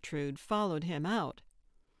 Gertrude followed him out.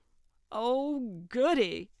 "Oh,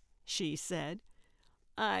 goody," she said.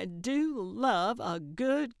 "I do love a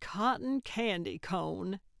good cotton candy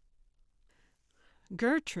cone."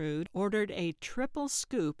 Gertrude ordered a triple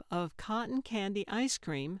scoop of cotton candy ice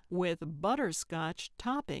cream with butterscotch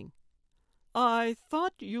topping. "I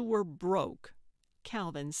thought you were broke,"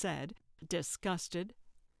 Calvin said, disgusted.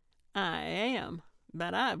 "I am,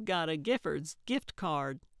 but I've got a Gifford's gift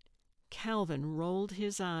card." Calvin rolled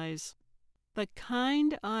his eyes. The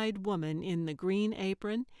kind-eyed woman in the green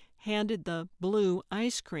apron handed the blue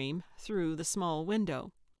ice cream through the small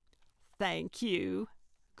window. "Thank you,"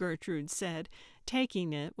 Gertrude said,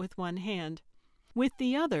 taking it with one hand. With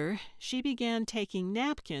the other, she began taking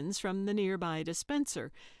napkins from the nearby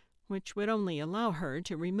dispenser, which would only allow her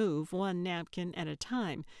to remove one napkin at a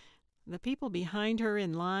time. The people behind her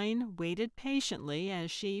in line waited patiently as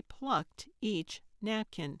she plucked each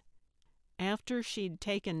napkin. After she'd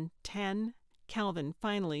taken 10, Calvin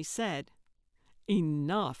finally said,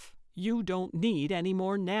 "Enough. You don't need any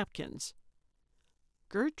more napkins."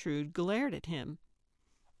 Gertrude glared at him.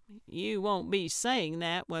 "You won't be saying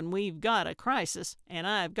that when we've got a crisis and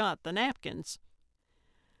I've got the napkins."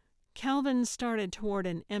 Calvin started toward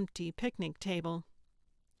an empty picnic table.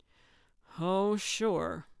 "Oh,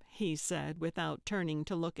 sure," he said, without turning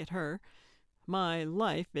to look at her. "My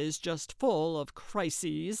life is just full of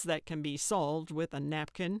crises that can be solved with a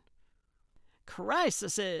napkin."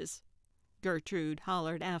 "Crises!" Gertrude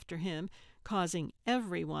hollered after him, causing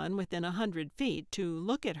everyone within 100 feet to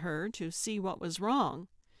look at her to see what was wrong.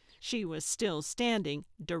 She was still standing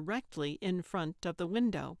directly in front of the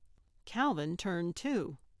window. Calvin turned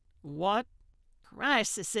too. "What?"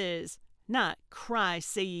 "Crises, not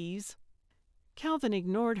crises." Calvin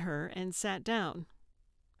ignored her and sat down.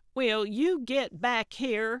 "Will you get back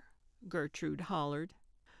here?" Gertrude hollered.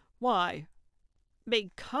 "Why?"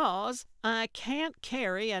 "Because I can't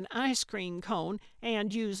carry an ice cream cone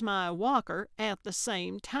and use my walker at the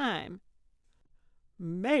same time."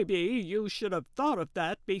 "Maybe you should have thought of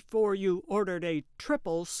that before you ordered a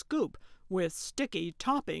triple scoop with sticky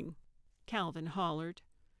topping," Calvin hollered.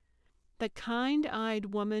 The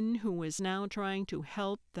kind-eyed woman who was now trying to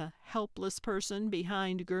help the helpless person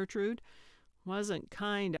behind Gertrude wasn't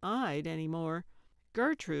kind-eyed anymore.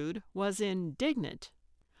 Gertrude was indignant.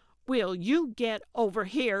 "Will you get over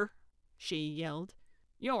here?" she yelled.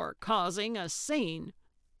 "You're causing a scene."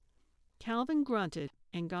 Calvin grunted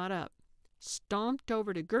and got up, stomped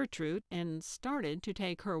over to Gertrude, and started to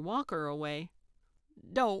take her walker away.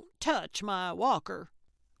 "Don't touch my walker,"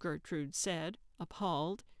 Gertrude said,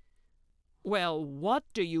 appalled. "Well, what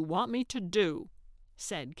do you want me to do?"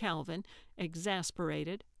 said Calvin,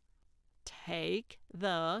 exasperated. "Take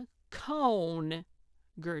the cone,"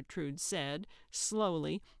 Gertrude said,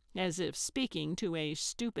 slowly, as if speaking to a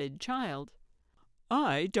stupid child.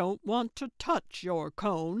 "I don't want to touch your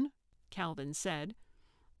cone," Calvin said.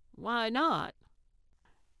 "Why not?"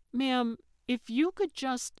 "Ma'am, if you could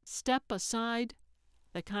just step aside,"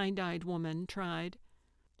 the kind-eyed woman tried.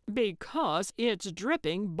 "Because it's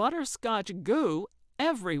dripping butterscotch goo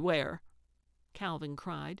everywhere," Calvin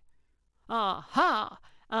cried. "Aha!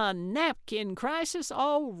 A napkin crisis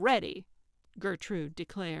already," Gertrude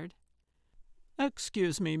declared.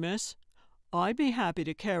 "Excuse me, miss. I'd be happy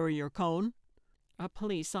to carry your cone," a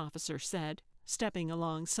police officer said, stepping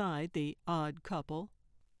alongside the odd couple.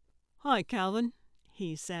 "Hi, Calvin,"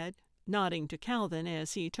 he said, nodding to Calvin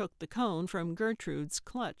as he took the cone from Gertrude's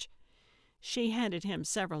clutch. She handed him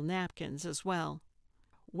several napkins as well.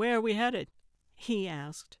 "Where are we headed?" he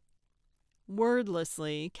asked.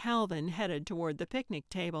 Wordlessly, Calvin headed toward the picnic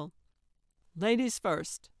table. "Ladies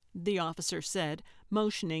first," the officer said,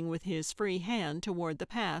 motioning with his free hand toward the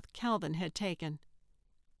path Calvin had taken.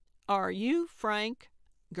 "Are you Frank?"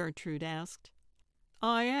 Gertrude asked.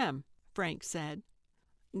 "I am," Frank said.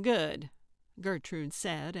 "Good," Gertrude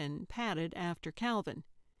said, and patted after Calvin.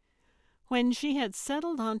 When she had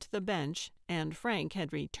settled onto the bench, and Frank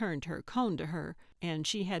had returned her cone to her, and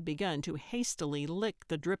she had begun to hastily lick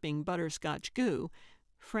the dripping butterscotch goo,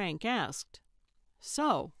 Frank asked,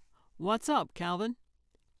 "So, what's up, Calvin?"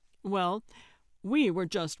 "Well, we were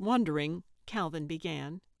just wondering," Calvin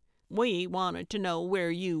began. "We wanted to know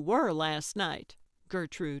where you were last night,"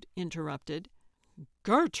 Gertrude interrupted.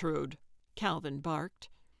 "Gertrude!" Calvin barked.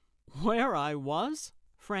 "Where I was?"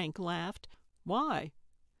 Frank laughed. "Why?"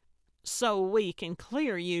 "So we can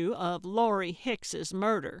clear you of Laurie Hicks's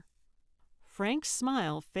murder." Frank's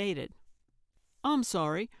smile faded. "I'm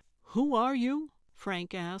sorry. Who are you?"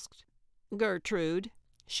 Frank asked. "Gertrude,"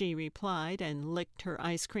 she replied, and licked her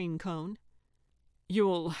ice cream cone.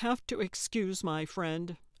 "You'll have to excuse my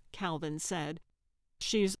friend," Calvin said.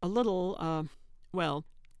 "She's a little,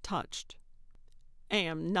 touched."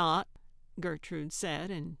 "Am not," Gertrude said,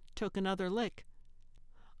 and took another lick.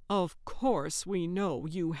 "Of course we know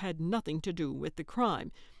you had nothing to do with the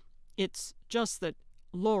crime. It's just that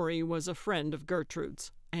Laurie was a friend of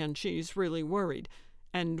Gertrude's, and she's really worried,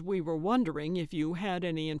 and we were wondering if you had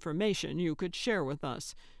any information you could share with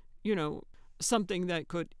us. You know, something that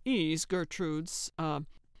could ease Gertrude's,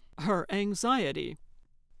 her anxiety."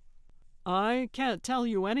 "I can't tell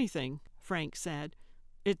you anything," Frank said.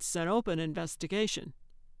 "It's an open investigation."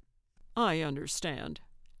 "I understand,"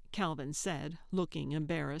 Calvin said, looking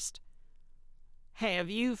embarrassed. "Have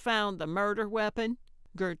you found the murder weapon?"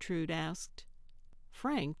 Gertrude asked.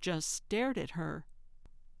 Frank just stared at her.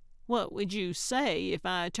 "What would you say if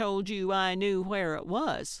I told you I knew where it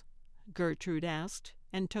was?" Gertrude asked,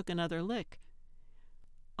 and took another lick.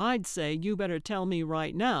 "I'd say you better tell me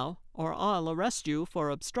right now, or I'll arrest you for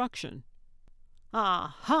obstruction."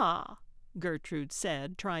 "Aha!" Gertrude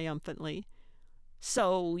said triumphantly.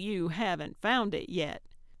 "So you haven't found it yet?"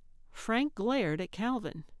 Frank glared at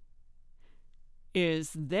Calvin.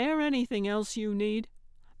 "Is there anything else you need?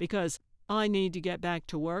 Because I need to get back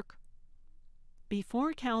to work."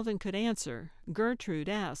 Before Calvin could answer, Gertrude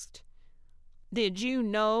asked, "Did you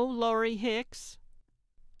know Laurie Hicks?"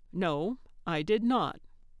 "No, I did not,"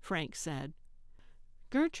 Frank said.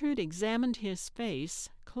 Gertrude examined his face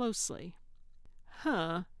closely.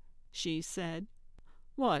 "Huh," she said.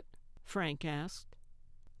 "What?" Frank asked.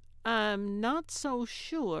 "I'm not so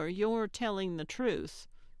sure you're telling the truth,"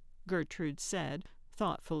 Gertrude said,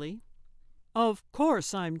 thoughtfully. "Of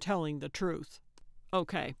course I'm telling the truth.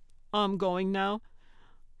 Okay, I'm going now.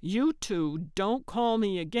 You two don't call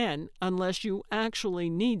me again unless you actually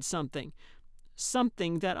need something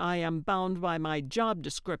that I am bound by my job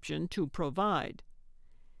description to provide."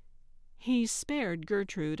 He spared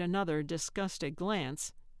Gertrude another disgusted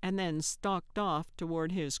glance, and then stalked off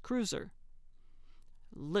toward his cruiser.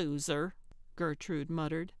 "Loser," Gertrude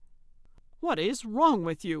muttered. "What is wrong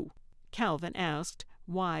with you?" Calvin asked,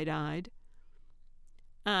 wide-eyed.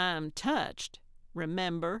 "I'm touched,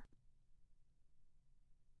 remember?"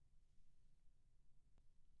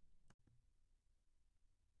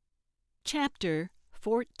 Chapter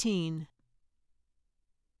 14.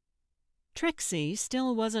 Trixie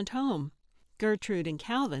still wasn't home. Gertrude and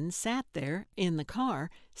Calvin sat there in the car,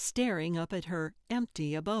 staring up at her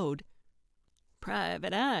empty abode.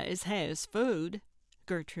 "Private Eyes has food,"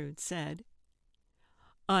 Gertrude said.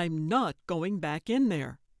 "I'm not going back in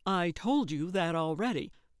there. I told you that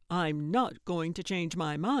already. I'm not going to change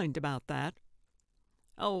my mind about that."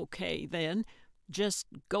 "Okay, then. Just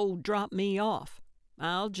go drop me off.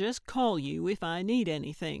 I'll just call you if I need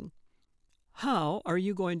anything." "How are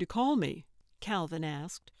you going to call me?" Calvin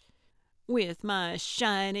asked. "With my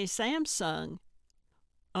shiny Samsung."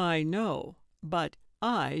 "I know, but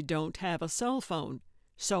I don't have a cell phone.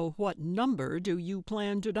 So what number do you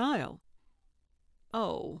plan to dial?"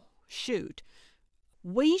 "Oh, shoot.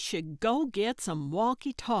 We should go get some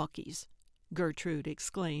walkie-talkies," Gertrude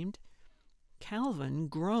exclaimed. Calvin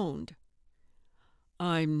groaned.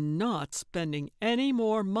 "I'm not spending any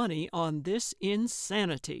more money on this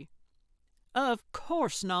insanity." "Of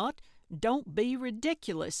course not. Don't be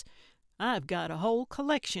ridiculous. I've got a whole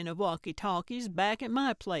collection of walkie-talkies back at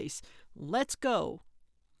my place. Let's go."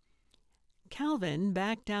 Calvin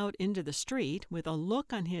backed out into the street with a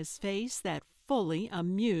look on his face that fully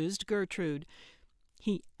amused Gertrude.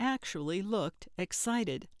 He actually looked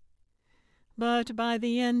excited. But by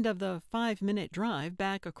the end of the 5-minute drive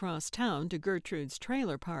back across town to Gertrude's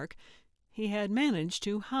trailer park, he had managed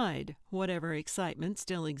to hide whatever excitement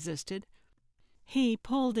still existed. He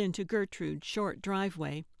pulled into Gertrude's short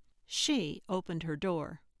driveway. She opened her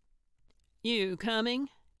door. "You coming?"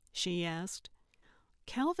 she asked.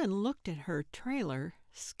 Calvin looked at her trailer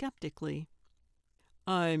skeptically.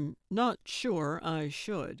 "I'm not sure I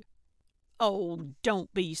should." "Oh,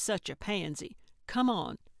 don't be such a pansy. Come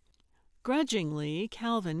on." Grudgingly,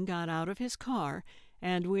 Calvin got out of his car,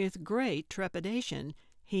 and with great trepidation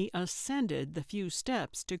he ascended the few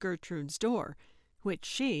steps to Gertrude's door, which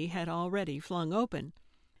she had already flung open.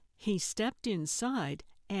 He stepped inside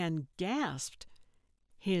and gasped.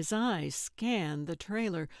 His eyes scanned the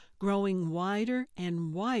trailer, growing wider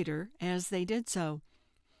and wider as they did so.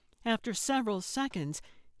 After several seconds,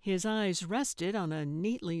 his eyes rested on a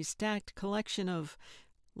neatly stacked collection of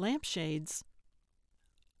lampshades.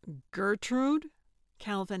 "Gertrude?"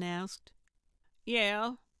 Calvin asked.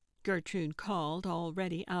 "Yeah," Gertrude called,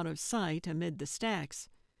 already out of sight amid the stacks.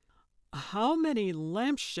 "How many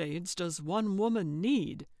lampshades does one woman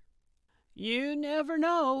need?" "You never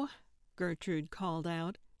know," Gertrude called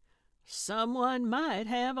out. "Someone might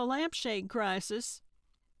have a lampshade crisis."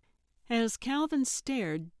 As Calvin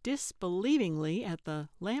stared disbelievingly at the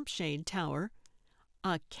lampshade tower,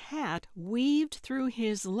 a cat weaved through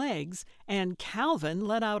his legs, and Calvin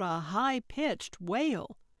let out a high-pitched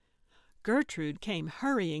wail. Gertrude came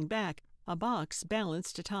hurrying back, a box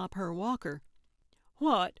balanced atop her walker.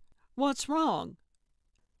 What's wrong?"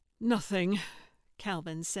 "Nothing,"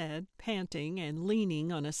 Calvin said, panting and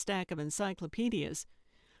leaning on a stack of encyclopedias.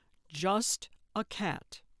 "Just a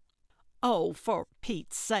cat." "Oh, for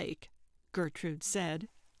Pete's sake," Gertrude said.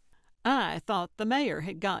 "I thought the mayor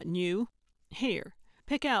had gotten you. Here,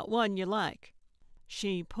 pick out one you like."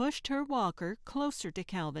 She pushed her walker closer to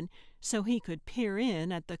Calvin so he could peer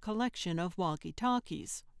in at the collection of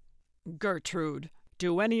walkie-talkies. "Gertrude,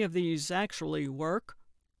 do any of these actually work?"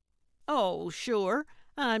 "Oh, sure.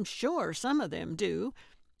 I'm sure some of them do.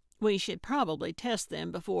 We should probably test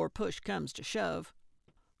them before push comes to shove."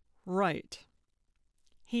 "Right."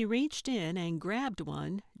 He reached in and grabbed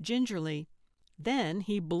one gingerly. Then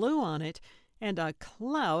he blew on it, and a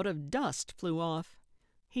cloud of dust flew off.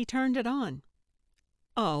 He turned it on.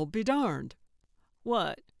 "I'll be darned."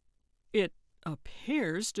 "What?" "It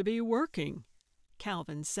appears to be working,"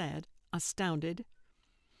 Calvin said, astounded.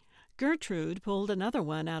 Gertrude pulled another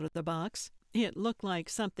one out of the box. It looked like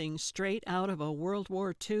something straight out of a World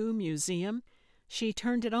War II museum. She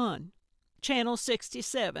turned it on. "Channel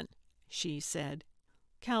 67, she said.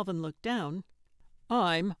 Calvin looked down.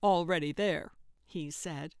 "I'm already there," he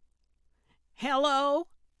said. "Hello?"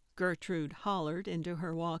 Gertrude hollered into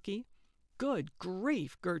her walkie. "Good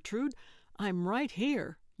grief, Gertrude. I'm right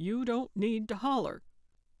here. You don't need to holler."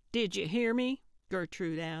 "Did you hear me?"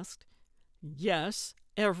 Gertrude asked. "Yes,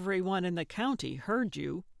 everyone in the county heard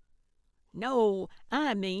you." "No,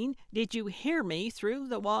 I mean, did you hear me through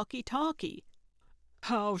the walkie-talkie?"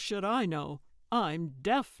 "How should I know? I'm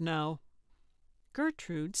deaf now."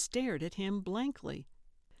 Gertrude stared at him blankly.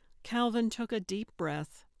 Calvin took a deep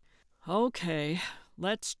breath. "Okay,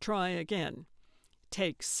 let's try again.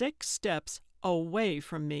 Take 6 steps away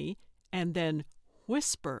from me and then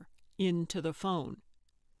whisper into the phone."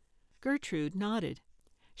 Gertrude nodded.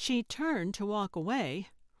 She turned to walk away,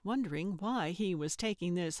 wondering why he was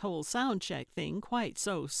taking this whole sound check thing quite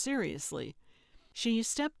so seriously. She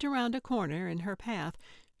stepped around a corner in her path,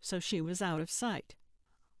 so she was out of sight.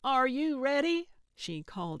 "Are you ready?" she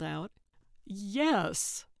called out.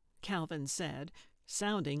 "Yes," Calvin said,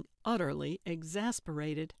 sounding utterly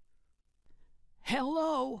exasperated.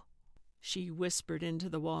 "Hello," she whispered into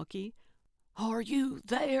the walkie. "Are you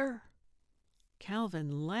there?"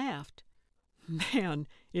 Calvin laughed. "Man,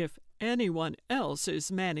 if anyone else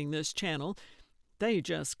is manning this channel, they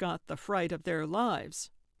just got the fright of their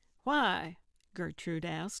lives." "Why?" Gertrude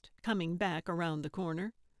asked, coming back around the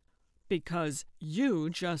corner. "Because you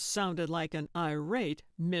just sounded like an irate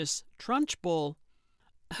Miss Trunchbull."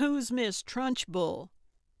 "Who's Miss Trunchbull?"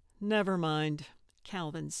 "Never mind,"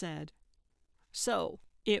 Calvin said. "So,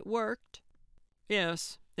 it worked?"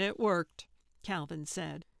 "Yes, it worked," Calvin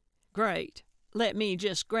said. "Great. Let me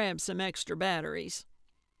just grab some extra batteries."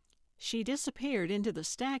 She disappeared into the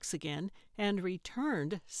stacks again and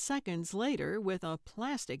returned seconds later with a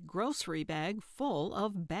plastic grocery bag full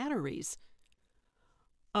of batteries.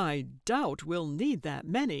 "I doubt we'll need that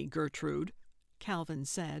many, Gertrude," Calvin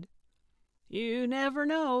said. "You never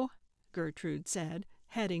know," Gertrude said,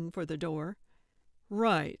 heading for the door.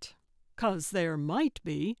 "Right, 'cause there might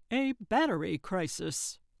be a battery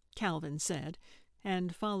crisis," Calvin said,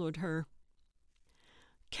 and followed her.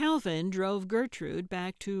 Calvin drove Gertrude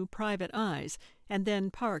back to Private Eyes and then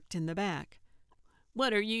parked in the back.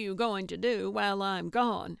 "What are you going to do while I'm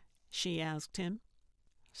gone?" she asked him.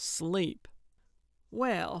 Sleep.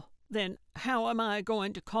 Well, then how am I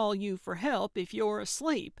going to call you for help if you're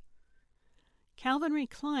asleep? Calvin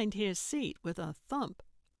reclined his seat with a thump.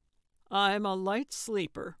 I'm a light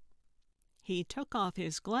sleeper. He took off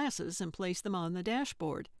his glasses and placed them on the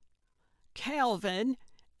dashboard. Calvin,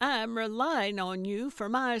 I'm relying on you for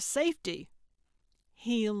my safety.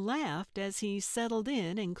 He laughed as he settled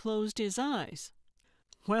in and closed his eyes.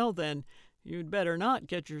 Well, then, you'd better not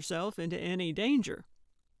get yourself into any danger.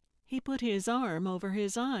 He put his arm over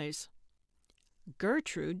his eyes.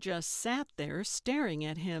 Gertrude just sat there staring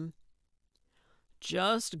at him.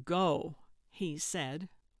 Just go, he said,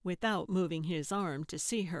 without moving his arm to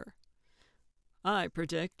see her. I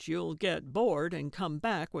predict you'll get bored and come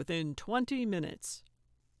back within 20 minutes.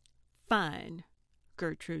 Fine,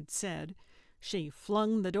 Gertrude said. She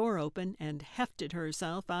flung the door open and hefted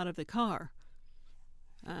herself out of the car.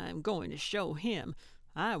 I'm going to show him.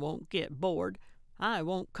 I won't get bored. I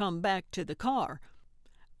won't come back to the car.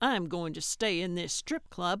 I'm going to stay in this strip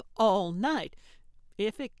club all night,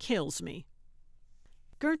 if it kills me.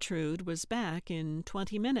 Gertrude was back in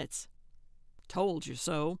 20 minutes. Told you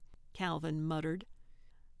so, Calvin muttered.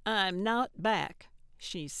 I'm not back,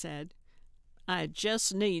 she said. I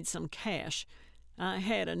just need some cash. I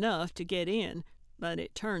had enough to get in, but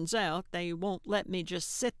it turns out they won't let me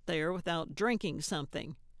just sit there without drinking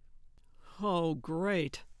something. Oh,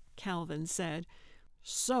 great, Calvin said.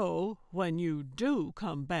 So, when you do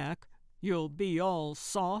come back, you'll be all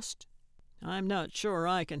sauced? I'm not sure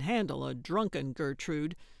I can handle a drunken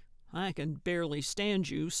Gertrude. I can barely stand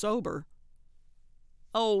you sober.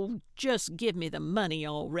 Oh, just give me the money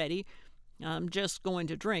already. I'm just going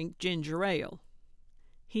to drink ginger ale.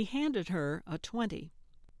 He handed her a 20.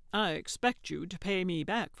 I expect you to pay me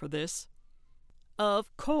back for this.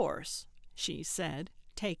 Of course, she said,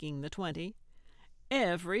 taking the 20.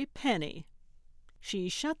 Every penny. She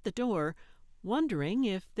shut the door, wondering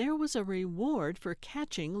if there was a reward for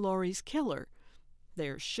catching Laurie's killer.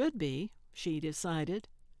 There should be, she decided.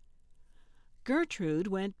 Gertrude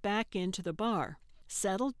went back into the bar,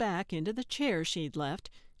 settled back into the chair she'd left,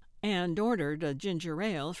 and ordered a ginger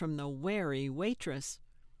ale from the wary waitress.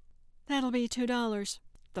 "That'll be $2,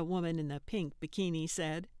 the woman in the pink bikini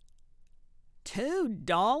said.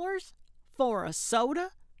 $2? For a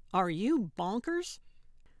soda? Are you bonkers?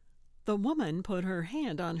 The woman put her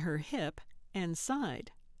hand on her hip and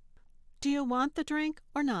sighed. "Do you want the drink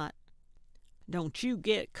or not?" "Don't you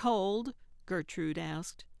get cold?" Gertrude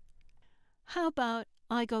asked. "How about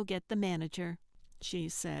I go get the manager?" she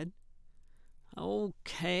said.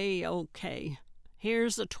 Okay.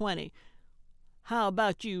 Here's the 20. How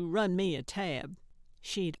about you run me a tab?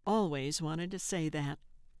 She'd always wanted to say that.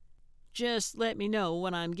 Just let me know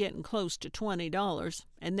when I'm getting close to $20,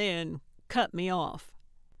 and then cut me off.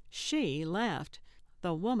 She laughed.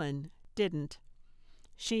 The woman didn't.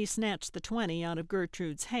 She snatched the 20 out of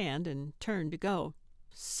Gertrude's hand and turned to go.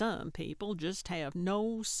 Some people just have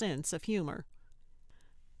no sense of humor.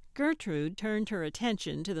 Gertrude turned her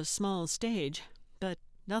attention to the small stage, but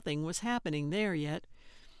nothing was happening there yet.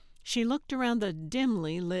 She looked around the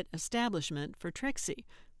dimly lit establishment for Trixie,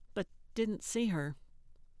 but didn't see her.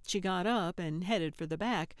 She got up and headed for the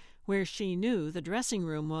back, where she knew the dressing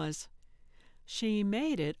room was. She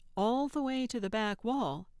made it all the way to the back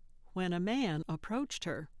wall when a man approached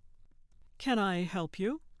her. "Can I help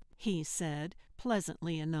you?" he said,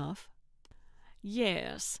 pleasantly enough.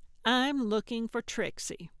 "Yes, I'm looking for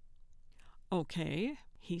Trixie." "Okay,"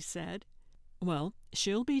 he said. "Well,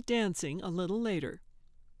 she'll be dancing a little later."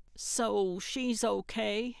 "So she's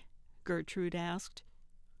okay?" Gertrude asked.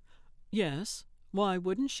 "Yes, why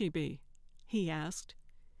wouldn't she be?" he asked.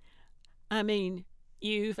 "I mean,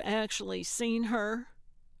 you've actually seen her?"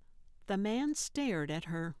 The man stared at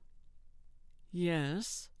her.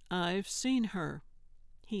 "Yes, I've seen her,"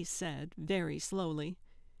 he said very slowly.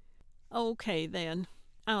 "Okay, then.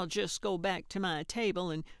 I'll just go back to my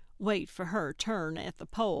table and wait for her turn at the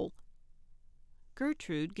pole."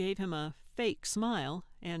 Gertrude gave him a fake smile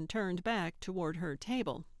and turned back toward her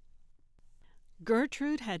table.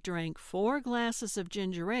 Gertrude had drank 4 glasses of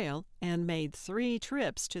ginger ale and made 3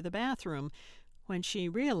 trips to the bathroom when she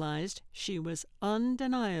realized she was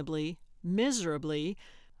undeniably, miserably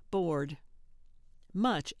bored.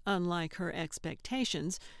 Much unlike her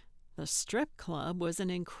expectations, the strip club was an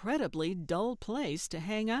incredibly dull place to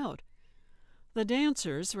hang out. The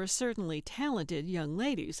dancers were certainly talented young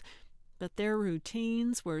ladies, but their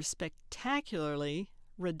routines were spectacularly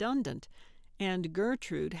redundant, and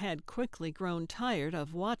Gertrude had quickly grown tired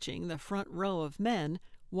of watching the front row of men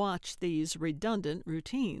watch these redundant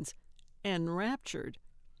routines, enraptured.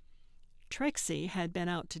 Trixie had been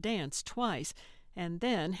out to dance twice and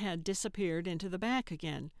then had disappeared into the back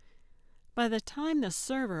again. By the time the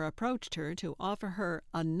server approached her to offer her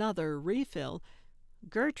another refill,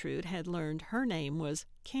 Gertrude had learned her name was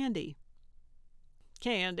Candy.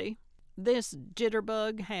 "Candy, this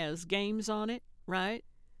jitterbug has games on it, right?"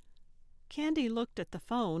 Candy looked at the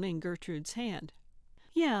phone in Gertrude's hand.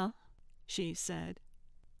 "Yeah," she said.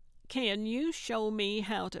 "Can you show me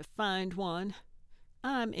how to find one?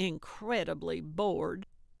 I'm incredibly bored."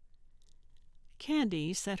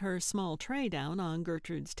 Candy set her small tray down on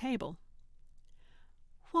Gertrude's table.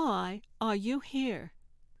 "Why are you here?"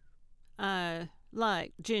 "I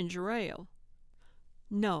like ginger ale."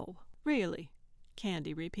 "No, really,"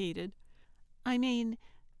 Candy repeated. "I mean,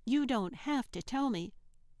 you don't have to tell me,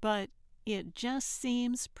 but it just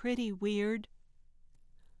seems pretty weird."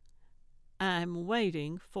 "I'm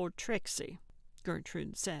waiting for Trixie,"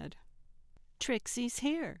 Gertrude said. "Trixie's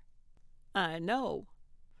here." "I know."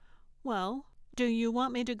 "Well, do you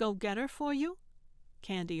want me to go get her for you?"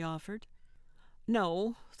 Candy offered.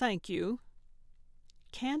 "No, thank you."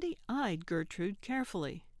 Candy eyed Gertrude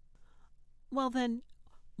carefully. "Well then,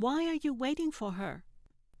 why are you waiting for her?"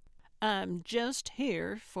 "I'm just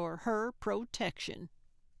here for her protection."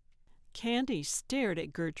 Candy stared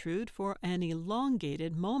at Gertrude for an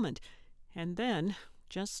elongated moment, and then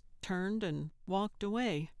just turned and walked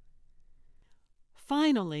away.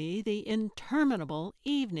 Finally, the interminable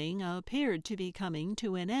evening appeared to be coming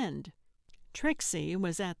to an end. Trixie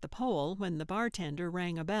was at the pole when the bartender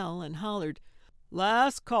rang a bell and hollered,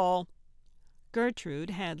 "Last call."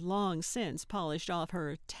 Gertrude had long since polished off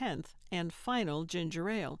her 10th and final ginger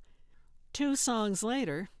ale. 2 songs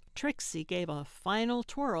later, Trixie gave a final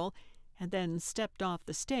twirl and then stepped off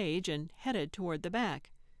the stage and headed toward the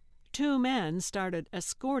back. 2 men started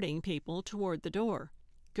escorting people toward the door.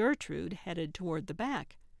 Gertrude headed toward the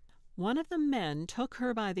back. One of the men took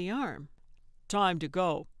her by the arm. "Time to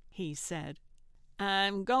go," he said.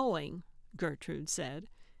 "I'm going," Gertrude said.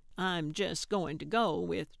 "I'm just going to go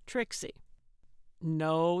with Trixie."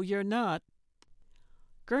 "No, you're not."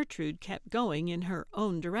 Gertrude kept going in her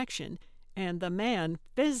own direction, and the man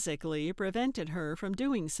physically prevented her from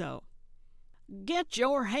doing so. "Get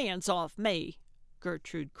your hands off me!"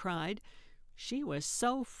 Gertrude cried. She was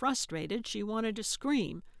so frustrated she wanted to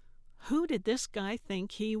scream. Who did this guy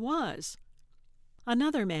think he was?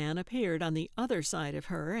 Another man appeared on the other side of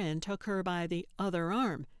her and took her by the other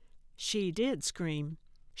arm. She did scream.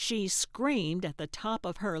 She screamed at the top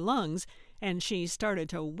of her lungs, and she started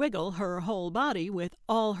to wiggle her whole body with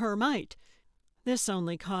all her might. This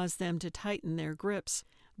only caused them to tighten their grips.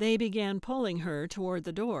 They began pulling her toward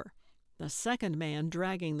the door, the second man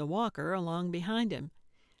dragging the walker along behind him.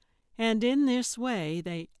 And in this way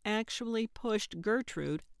they actually pushed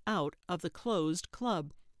Gertrude out of the closed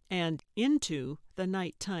club and into the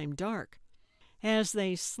nighttime dark. As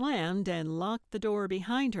they slammed and locked the door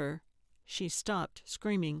behind her, she stopped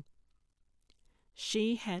screaming.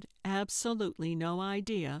 She had absolutely no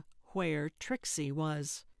idea where Trixie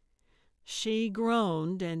was. She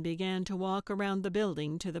groaned and began to walk around the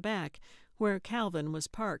building to the back, where Calvin was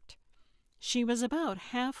parked. She was about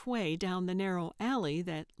halfway down the narrow alley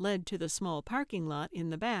that led to the small parking lot in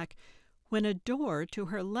the back when a door to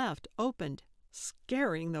her left opened,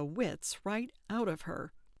 scaring the wits right out of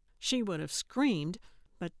her. She would have screamed,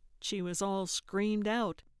 but she was all screamed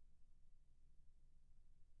out.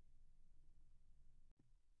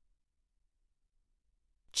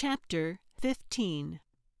 Chapter 15.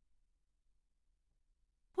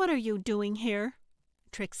 "What are you doing here?"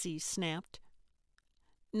 Trixie snapped.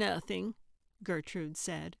 "Nothing," Gertrude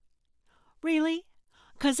said. "Really?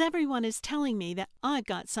 'Cause everyone is telling me that I've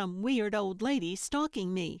got some weird old lady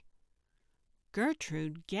stalking me."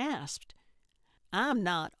 Gertrude gasped. "I'm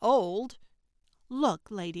not old."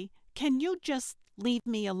 "Look, lady, can you just leave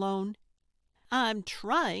me alone?" "I'm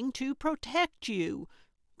trying to protect you,"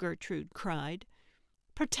 Gertrude cried.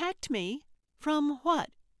 "Protect me? From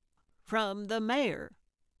what?" "From the mayor."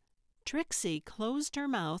 Trixie closed her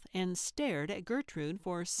mouth and stared at Gertrude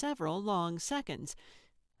for several long seconds.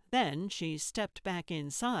 Then she stepped back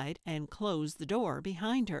inside and closed the door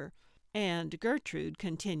behind her, and Gertrude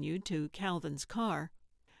continued to Calvin's car.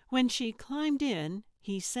 When she climbed in,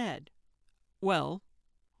 he said, Well,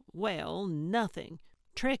 nothing.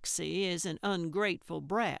 Trixie is an ungrateful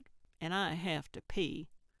brat, and I have to pee."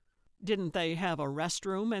 "Didn't they have a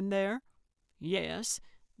restroom in there?" "Yes,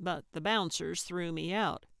 but the bouncers threw me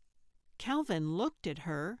out." Calvin looked at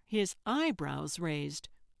her, his eyebrows raised.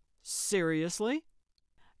 "Seriously?"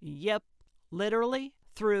 "Yep, literally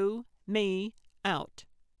threw me out."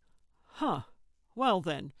 "Huh. Well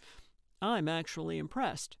then, I'm actually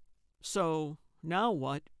impressed." So, now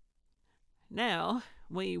what? Now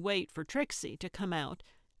we wait for Trixie to come out,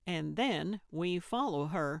 and then we follow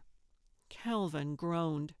her." Calvin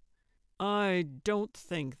groaned. "I don't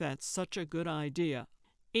think that's such a good idea."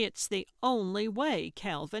 "It's the only way,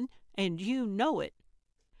 Calvin, and you know it."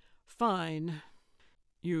 "Fine.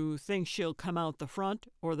 You think she'll come out the front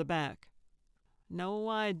or the back?" "No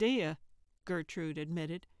idea," Gertrude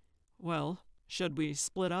admitted. "Well, should we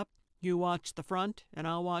split up? You watch the front and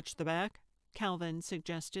I'll watch the back?" Calvin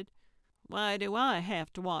suggested. "Why do I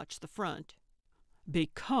have to watch the front?"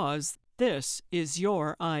 "Because this is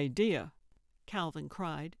your idea," Calvin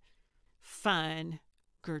cried. "Fine,"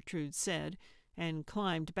 Gertrude said, and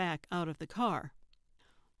climbed back out of the car.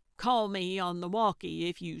 "Call me on the walkie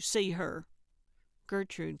if you see her."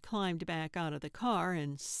 Gertrude climbed back out of the car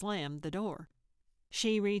and slammed the door.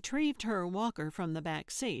 She retrieved her walker from the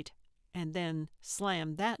back seat, and then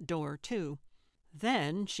slammed that door too.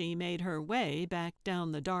 Then she made her way back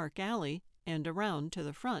down the dark alley and around to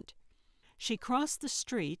the front. She crossed the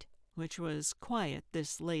street, which was quiet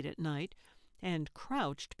this late at night, and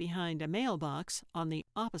crouched behind a mailbox on the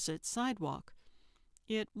opposite sidewalk.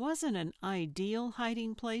 It wasn't an ideal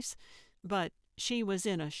hiding place, but she was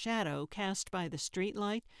in a shadow cast by the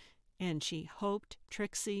streetlight, and she hoped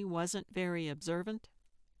Trixie wasn't very observant.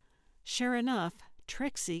 Sure enough,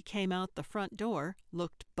 Trixie came out the front door,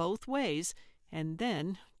 looked both ways, and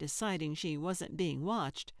then, deciding she wasn't being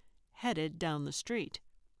watched, headed down the street.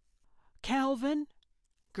 "Calvin?"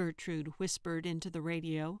 Gertrude whispered into the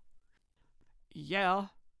radio. "Yeah?"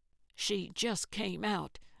 "She just came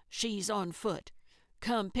out. She's on foot.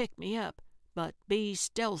 Come pick me up, but be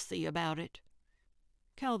stealthy about it."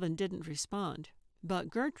 Calvin didn't respond, but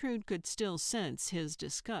Gertrude could still sense his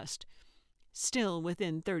disgust. Still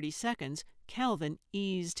within 30 seconds, Calvin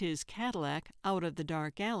eased his Cadillac out of the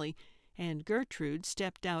dark alley, and Gertrude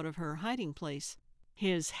stepped out of her hiding place.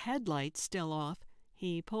 His headlights still off,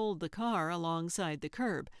 he pulled the car alongside the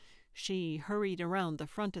curb. She hurried around the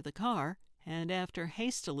front of the car, and after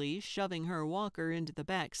hastily shoving her walker into the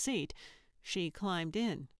back seat, she climbed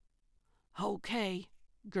in. "Okay,"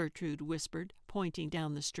 Gertrude whispered, pointing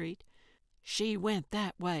down the street. "She went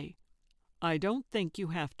that way." "I don't think you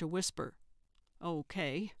have to whisper."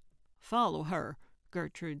 "Okay. Follow her,"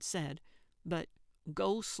 Gertrude said, "but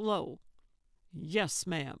go slow." "Yes,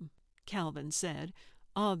 ma'am," Calvin said,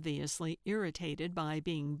 obviously irritated by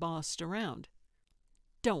being bossed around.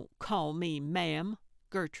 "Don't call me ma'am,"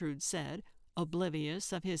 Gertrude said,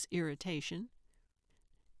 oblivious of his irritation.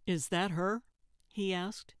 "Is that her?" he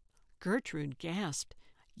asked. Gertrude gasped.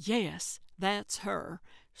 "Yes, that's her.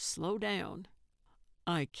 Slow down."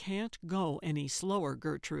 "I can't go any slower,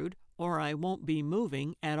 Gertrude, or I won't be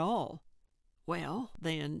moving at all." "Well,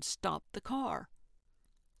 then stop the car."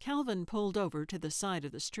 Calvin pulled over to the side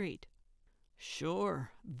of the street.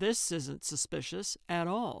 "Sure, this isn't suspicious at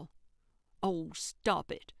all." "Oh,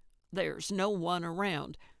 stop it. There's no one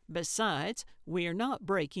around. Besides, we're not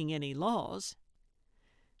breaking any laws."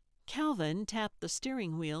 Calvin tapped the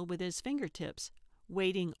steering wheel with his fingertips,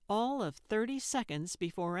 waiting all of 30 seconds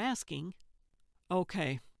before asking,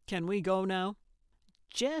 "Okay, can we go now?"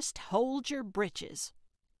 "Just hold your britches."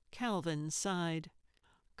 Calvin sighed.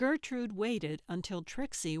 Gertrude waited until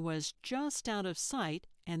Trixie was just out of sight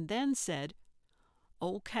and then said,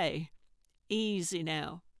 "Okay, easy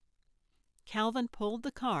now." Calvin pulled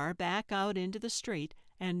the car back out into the street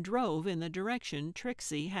and drove in the direction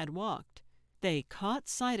Trixie had walked. They caught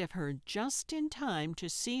sight of her just in time to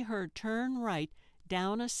see her turn right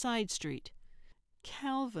down a side street.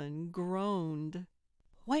 Calvin groaned.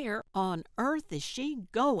 "Where on earth is she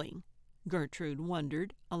going?" Gertrude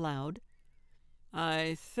wondered aloud.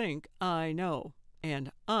 "I think I know,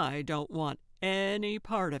 and I don't want any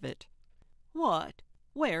part of it." "What?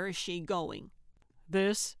 Where is she going?"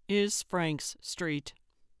 "This is Frank's street."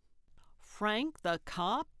 "Frank the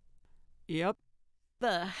cop?" "Yep."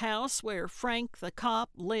 "The house where Frank the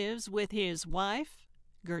cop lives with his wife?"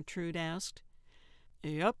 Gertrude asked.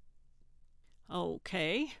 "Yep."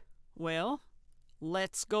 "Okay. Well,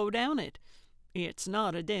 let's go down it. It's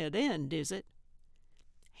not a dead end, is it?"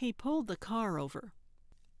 He pulled the car over.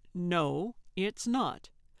 "No, it's not.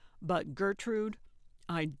 But Gertrude,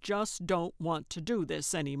 I just don't want to do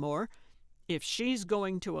this anymore. If she's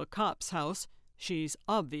going to a cop's house, she's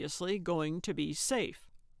obviously going to be safe."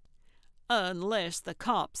 "Unless the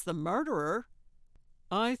cop's the murderer."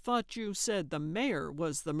 "I thought you said the mayor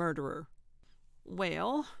was the murderer."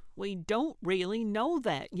 "Well, we don't really know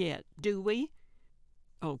that yet, do we?"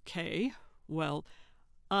 "Okay, well,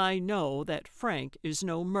 I know that Frank is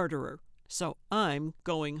no murderer, so I'm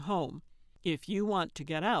going home. If you want to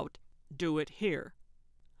get out, do it here."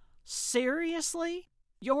 Seriously?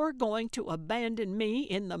 You're going to abandon me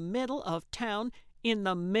in the middle of town, in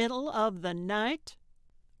the middle of the night?"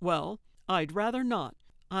 "Well, I'd rather not.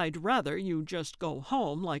 I'd rather you just go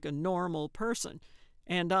home like a normal person,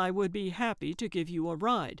 and I would be happy to give you a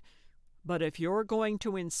ride. But if you're going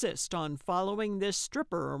to insist on following this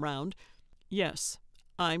stripper around, yes,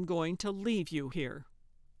 I'm going to leave you here."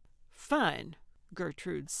 "Fine,"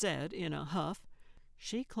 Gertrude said in a huff.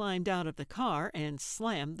 She climbed out of the car and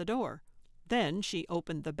slammed the door. Then she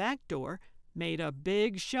opened the back door, made a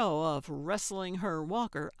big show of wrestling her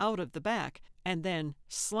walker out of the back, and then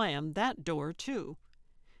slammed that door too.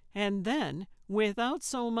 And then, without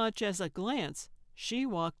so much as a glance, she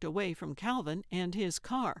walked away from Calvin and his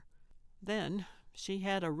car. Then she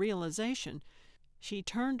had a realization. She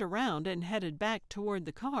turned around and headed back toward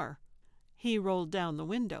the car. He rolled down the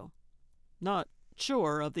window. "Not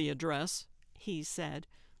sure of the address," he said,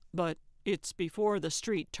 "but it's before the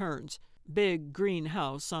street turns. Big green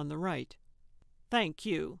house on the right." "Thank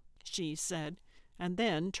you," she said, and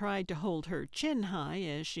then tried to hold her chin high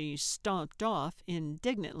as she stomped off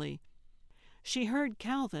indignantly. She heard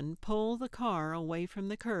Calvin pull the car away from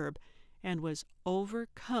the curb and was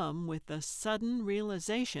overcome with the sudden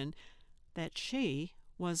realization that she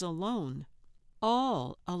was alone.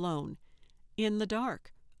 All alone, in the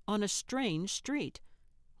dark, on a strange street,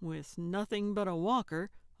 with nothing but a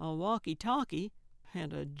walker, a walkie-talkie,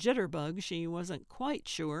 and a jitterbug she wasn't quite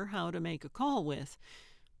sure how to make a call with.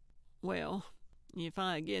 "Well, if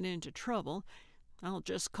I get into trouble, I'll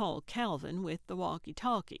just call Calvin with the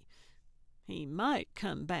walkie-talkie. He might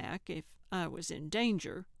come back if I was in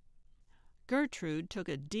danger." Gertrude took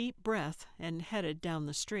a deep breath and headed down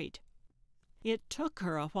the street. It took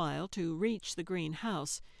her a while to reach the green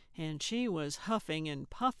house, and she was huffing and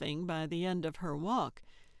puffing by the end of her walk.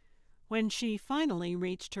 When she finally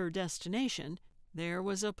reached her destination, there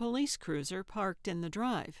was a police cruiser parked in the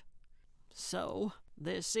drive. So,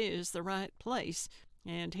 this is the right place,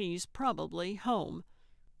 and he's probably home.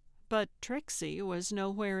 But Trixie was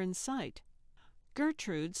nowhere in sight.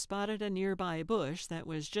 Gertrude spotted a nearby bush that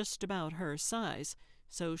was just about her size,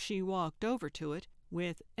 so she walked over to it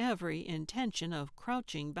with every intention of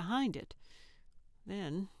crouching behind it.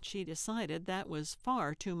 Then she decided that was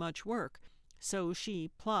far too much work, so she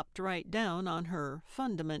plopped right down on her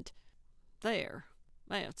fundament. "There,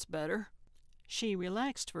 that's better." She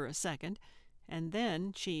relaxed for a second, and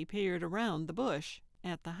then she peered around the bush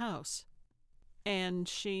at the house. And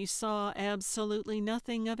she saw absolutely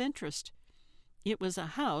nothing of interest. It was a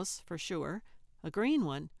house, for sure, a green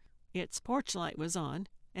one. Its porch light was on,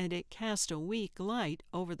 and it cast a weak light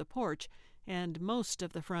over the porch and most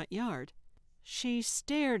of the front yard. She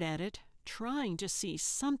stared at it, trying to see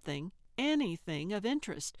something, anything of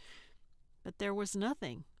interest, but there was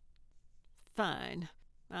nothing. "Fine,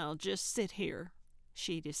 I'll just sit here,"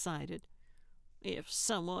 she decided. "If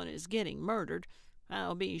someone is getting murdered,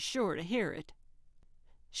 I'll be sure to hear it."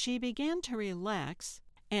 She began to relax,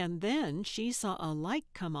 and then she saw a light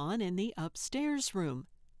come on in the upstairs room.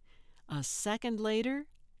 A second later,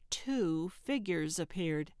 2 figures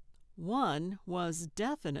appeared. One was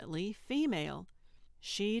definitely female.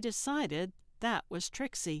 She decided that was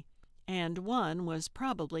Trixie, and one was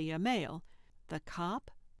probably a male. The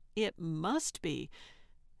cop? It must be.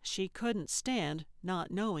 She couldn't stand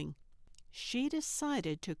not knowing. She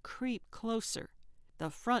decided to creep closer. The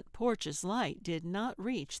front porch's light did not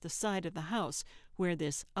reach the side of the house where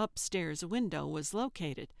this upstairs window was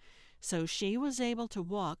located, so she was able to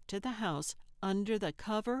walk to the house under the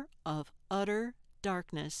cover of utter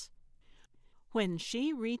darkness. When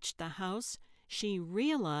she reached the house, she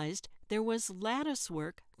realized there was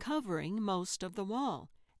latticework covering most of the wall,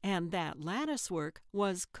 and that latticework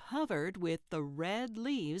was covered with the red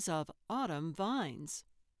leaves of autumn vines.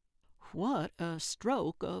 "What a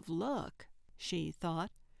stroke of luck," she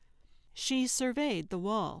thought. She surveyed the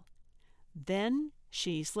wall. Then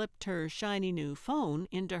she slipped her shiny new phone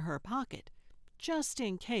into her pocket, just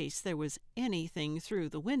in case there was anything through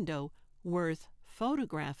the window worth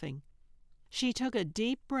photographing. She took a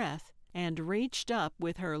deep breath and reached up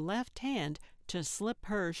with her left hand to slip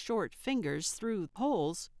her short fingers through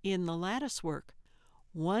holes in the latticework.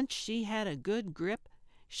 Once she had a good grip,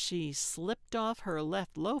 she slipped off her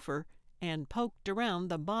left loafer and poked around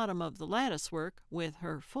the bottom of the latticework with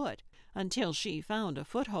her foot until she found a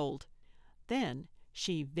foothold. Then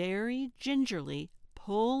she very gingerly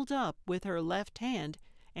pulled up with her left hand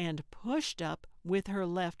and pushed up with her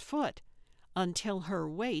left foot until her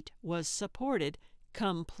weight was supported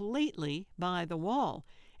completely by the wall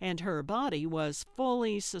and her body was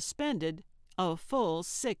fully suspended a full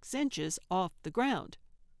 6 inches off the ground.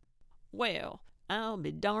 "Well, I'll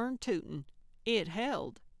be darn tootin'. It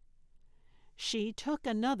held. She took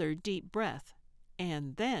another deep breath,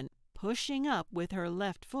 and then, pushing up with her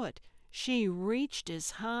left foot, she reached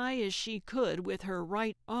as high as she could with her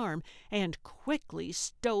right arm and quickly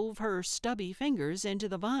stove her stubby fingers into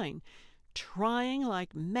the vine, trying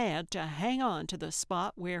like mad to hang on to the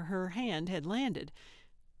spot where her hand had landed.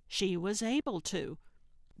 She was able to.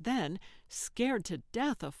 Then, scared to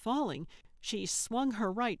death of falling, she swung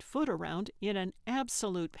her right foot around in an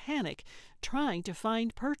absolute panic, trying to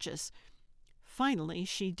find purchase. Finally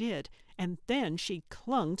she did, and then she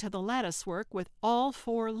clung to the latticework with all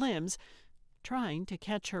 4 limbs, trying to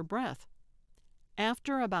catch her breath.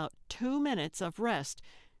 After about 2 minutes of rest,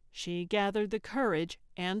 she gathered the courage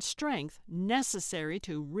and strength necessary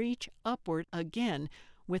to reach upward again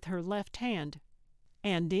with her left hand.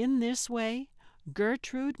 And in this way,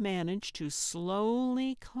 Gertrude managed to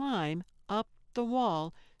slowly climb up the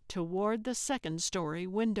wall toward the 2nd-story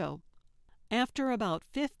window. After about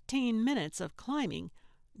 15 minutes of climbing,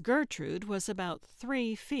 Gertrude was about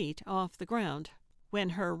 3 feet off the ground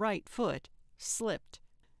when her right foot slipped.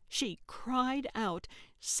 She cried out,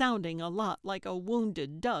 sounding a lot like a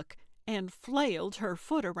wounded duck, and flailed her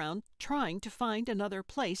foot around, trying to find another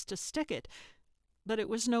place to stick it. But it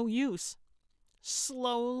was no use.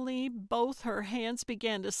 Slowly, both her hands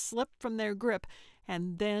began to slip from their grip,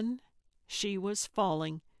 and then she was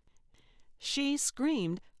falling. She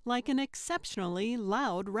screamed like an exceptionally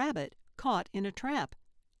loud rabbit caught in a trap,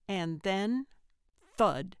 and then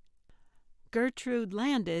thud. Gertrude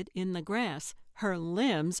landed in the grass, her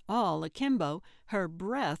limbs all akimbo, her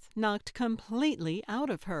breath knocked completely out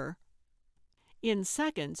of her. In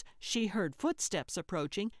seconds she heard footsteps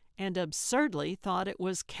approaching and absurdly thought it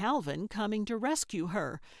was Calvin coming to rescue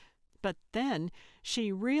her. But then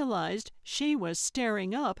she realized she was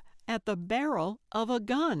staring up at the barrel of a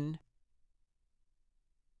gun.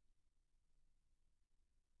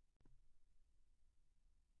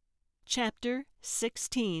 Chapter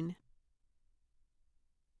 16.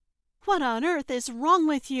 "What on earth is wrong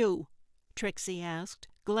with you?" Trixie asked,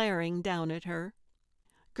 glaring down at her.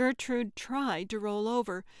 Gertrude tried to roll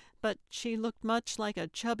over, but she looked much like a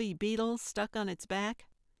chubby beetle stuck on its back.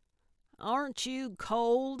 "Aren't you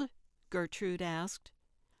cold?" Gertrude asked.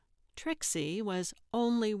 Trixie was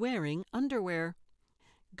only wearing underwear.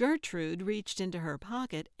 Gertrude reached into her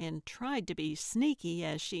pocket and tried to be sneaky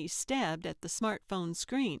as she stabbed at the smartphone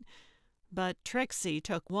screen. But Trixie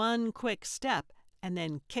took one quick step and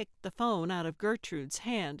then kicked the phone out of Gertrude's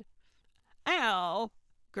hand. "Ow!"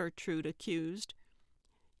 Gertrude accused.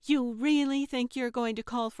 "You really think you're going to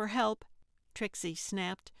call for help?" Trixie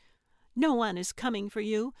snapped. "No one is coming for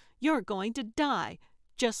you. You're going to die,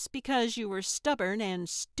 just because you were stubborn and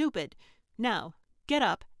stupid. Now, get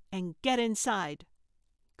up and get inside."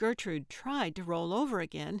 Gertrude tried to roll over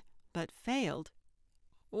again, but failed.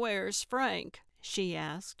 "Where's Frank?" she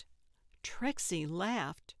asked. Trixie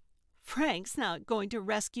laughed. "Frank's not going to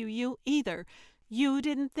rescue you either. You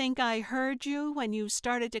didn't think I heard you when you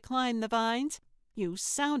started to climb the vines? You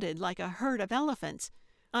sounded like a herd of elephants.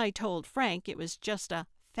 I told Frank it was just a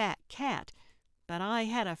fat cat, but I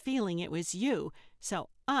had a feeling it was you,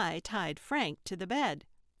 so I tied Frank to the bed."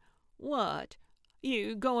 "What,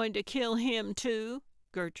 you going to kill him too?"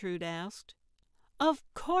 Gertrude asked. "Of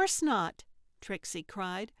course not," Trixie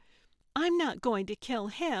cried. "I'm not going to kill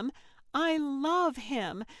him. I love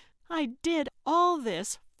him. I did all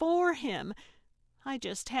this for him. I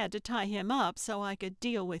just had to tie him up so I could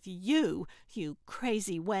deal with you, you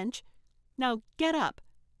crazy wench. Now get up.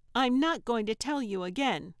 I'm not going to tell you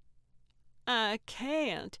again." "I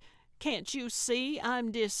can't. Can't you see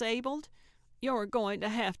I'm disabled? You're going to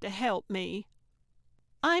have to help me."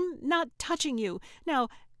 "I'm not touching you. Now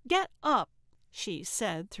get up," she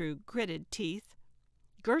said through gritted teeth.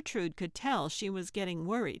 Gertrude could tell she was getting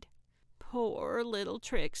worried. Poor little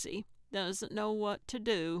Trixie doesn't know what to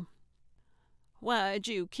do. "Why'd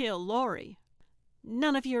you kill Laurie?"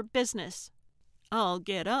 "None of your business." "I'll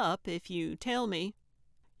get up if you tell me."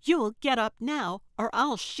 "You'll get up now, or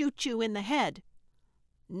I'll shoot you in the head."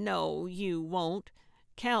 "No, you won't.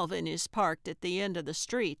 Calvin is parked at the end of the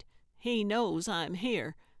street. He knows I'm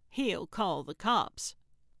here. He'll call the cops."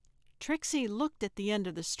 Trixie looked at the end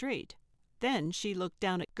of the street. Then she looked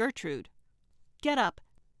down at Gertrude. "Get up.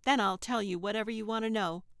 Then I'll tell you whatever you want to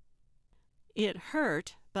know." It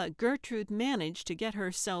hurt, but Gertrude managed to get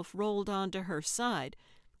herself rolled onto her side.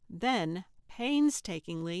 Then,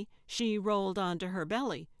 painstakingly, she rolled onto her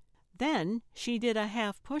belly. Then she did a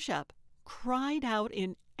half push-up, cried out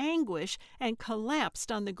in anguish, and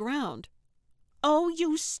collapsed on the ground. "Oh,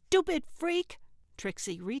 you stupid freak!"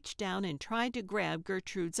 Trixie reached down and tried to grab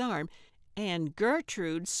Gertrude's arm, and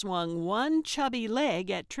Gertrude swung one chubby leg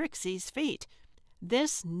at Trixie's feet.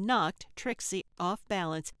 This knocked Trixie off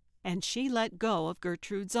balance, and she let go of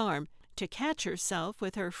Gertrude's arm to catch herself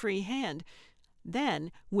with her free hand.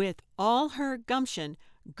 Then, with all her gumption,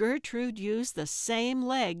 Gertrude used the same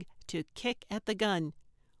leg to kick at the gun,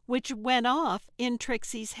 which went off in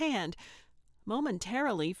Trixie's hand,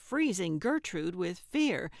 momentarily freezing Gertrude with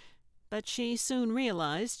fear. But she soon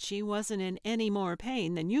realized she wasn't in any more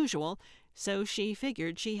pain than usual, so she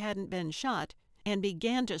figured she hadn't been shot, and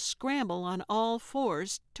began to scramble on all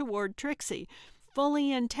fours toward Trixie,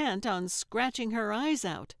 fully intent on scratching her eyes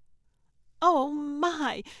out. "Oh,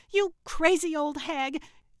 my, you crazy old hag!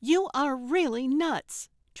 You are really nuts!"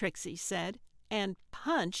 Trixie said, and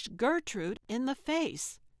punched Gertrude in the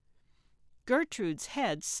face. Gertrude's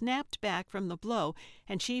head snapped back from the blow,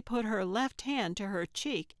 and she put her left hand to her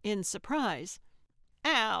cheek in surprise.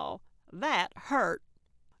 "Ow! That hurt!"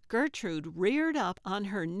 Gertrude reared up on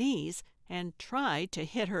her knees and tried to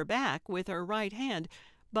hit her back with her right hand,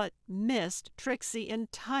 but missed Trixie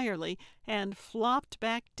entirely and flopped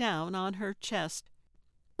back down on her chest.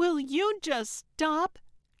 "Will you just stop?"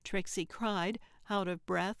 Trixie cried, out of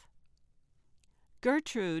breath.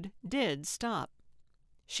 Gertrude did stop.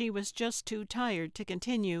 She was just too tired to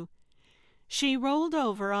continue. She rolled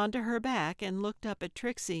over onto her back and looked up at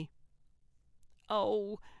Trixie.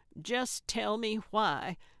 "Oh, just tell me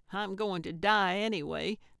why. I'm going to die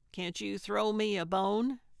anyway. Can't you throw me a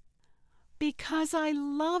bone?" "Because I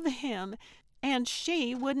love him, and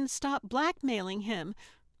she wouldn't stop blackmailing him.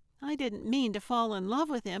 I didn't mean to fall in love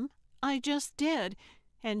with him. I just did,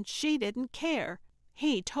 and she didn't care.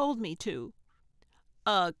 He told me to."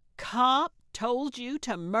 "A cop told you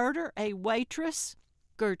to murder a waitress?"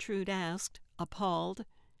 Gertrude asked, appalled.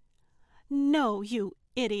 "No, you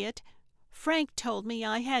idiot. Frank told me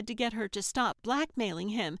I had to get her to stop blackmailing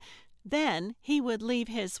him. Then he would leave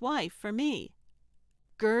his wife for me."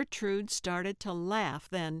 Gertrude started to laugh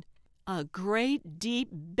then. A great deep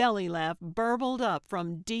belly laugh burbled up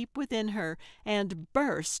from deep within her and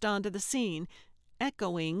burst onto the scene,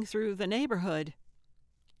 echoing through the neighborhood.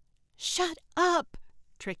 "Shut up!"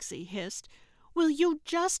 Trixie hissed. "Will you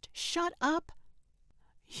just shut up?"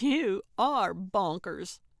 "You are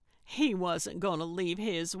bonkers. He wasn't going to leave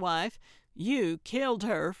his wife. You killed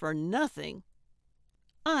her for nothing."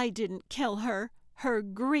 "I didn't kill her. Her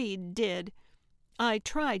greed did. I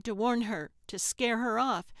tried to warn her, to scare her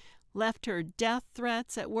off, left her death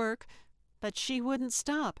threats at work, but she wouldn't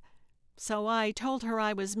stop. So I told her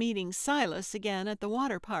I was meeting Silas again at the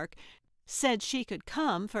water park, said she could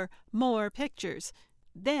come for more pictures.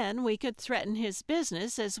 Then we could threaten his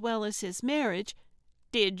business as well as his marriage."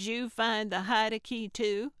 "Did you find the hide key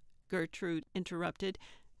too?" Gertrude interrupted,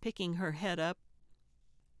 picking her head up.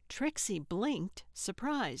 Trixie blinked,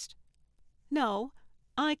 surprised. "No,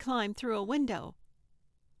 I climbed through a window."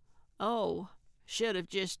 "Oh, should have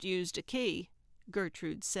just used a key,"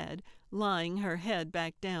 Gertrude said, lying her head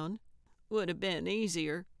back down. "Would have been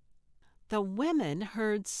easier." The women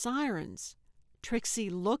heard sirens. Trixie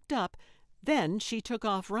looked up, then she took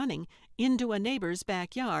off running into a neighbor's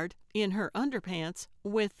backyard in her underpants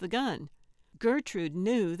with the gun. Gertrude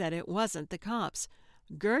knew that it wasn't the cops.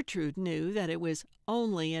 Gertrude knew that it was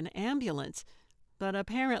only an ambulance, but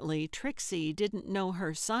apparently Trixie didn't know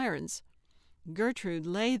her sirens. Gertrude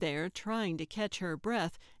lay there trying to catch her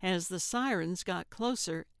breath as the sirens got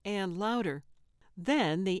closer and louder.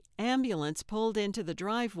 Then the ambulance pulled into the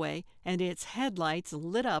driveway, and its headlights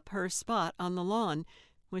lit up her spot on the lawn,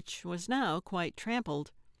 which was now quite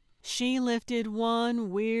trampled. She lifted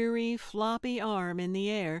one weary, floppy arm in the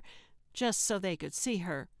air, just so they could see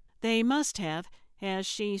her. They must have, as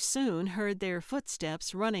she soon heard their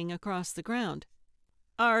footsteps running across the ground.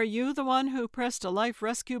 "Are you the one who pressed a life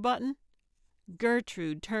rescue button?"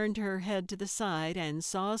 Gertrude turned her head to the side and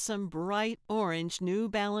saw some bright orange New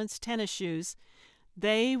Balance tennis shoes.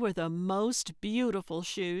 They were the most beautiful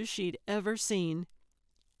shoes she'd ever seen.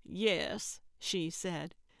 "Yes," she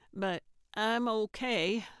said, "but I'm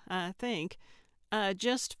okay, I think. I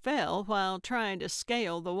just fell while trying to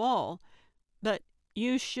scale the wall. But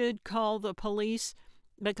you should call the police,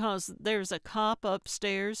 because there's a cop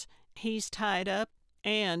upstairs. He's tied up,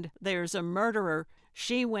 and there's a murderer.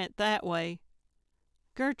 She went that way."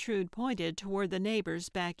 Gertrude pointed toward the neighbor's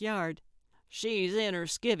backyard. "She's in her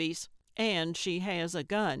skivvies, and she has a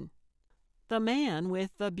gun." The man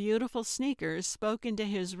with the beautiful sneakers spoke into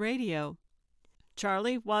his radio.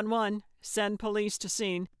 "Charlie 1-1, send police to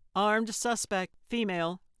scene. Armed suspect,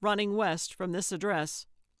 female, running west from this address."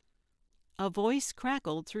 A voice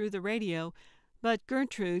crackled through the radio, but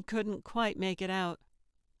Gertrude couldn't quite make it out.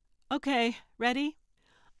 "Okay, ready?"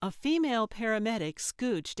 A female paramedic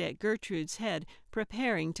scooched at Gertrude's head,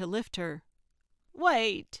 preparing to lift her.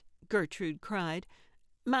 "Wait!" Gertrude cried.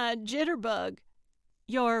 "My jitterbug."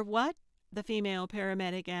 "Your what?" the female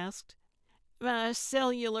paramedic asked. "My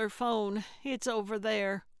cellular phone. It's over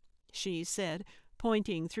there," she said,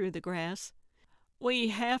 pointing through the grass. "We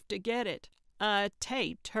have to get it. I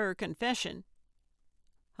taped her confession."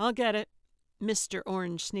 "I'll get it," Mr.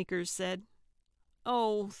 Orange Sneakers said.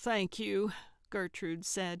 "Oh, thank you," Gertrude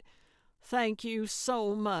said. "Thank you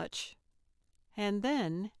so much." And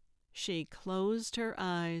then she closed her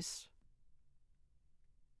eyes.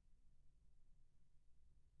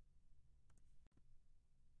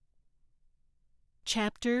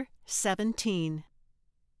 Chapter 17.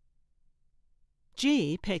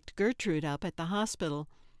 G picked Gertrude up at the hospital.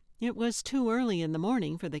 It was too early in the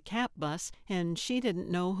morning for the CAP bus, and she didn't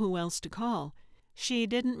know who else to call. She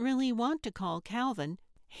didn't really want to call Calvin.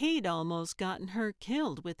 He'd almost gotten her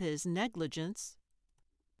killed with his negligence.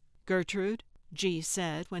 "Gertrude," G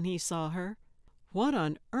said when he saw her, "what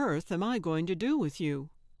on earth am I going to do with you?"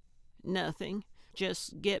 "Nothing.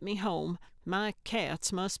 Just get me home. My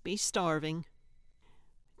cats must be starving."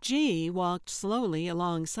 G walked slowly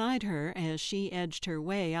alongside her as she edged her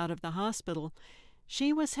way out of the hospital.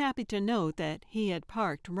 She was happy to note that he had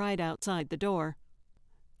parked right outside the door.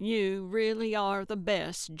 "You really are the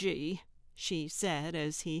best, G," she said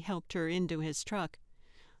as he helped her into his truck.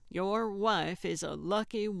 "Your wife is a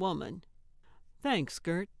lucky woman." "Thanks,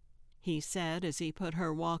 Gert," he said as he put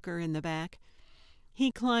her walker in the back.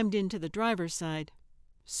 He climbed into the driver's side.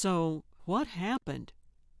 "So, what happened?"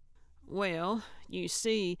 "Well, you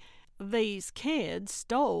see, these kids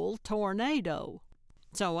stole Tornado.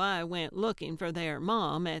 So I went looking for their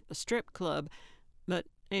mom at the strip club, but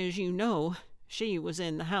as you know, she was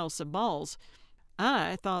in the house of balls.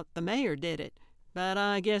 I thought the mayor did it, but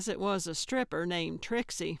I guess it was a stripper named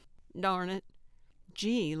Trixie. Darn it."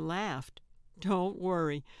 G laughed. "Don't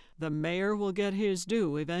worry, the mayor will get his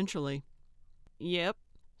due eventually." "Yep,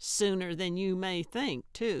 sooner than you may think,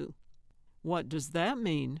 too." "What does that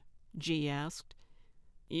mean?" G asked.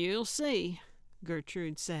 "You'll see,"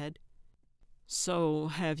 Gertrude said. "So,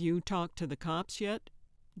 have you talked to the cops yet?"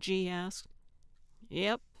 G asked.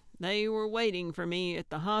 "Yep, they were waiting for me at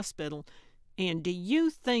the hospital. And do you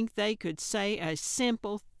think they could say a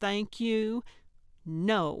simple thank you?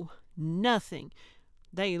 No, nothing.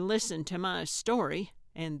 They listened to my story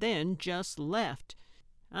and then just left.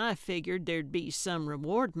 I figured there'd be some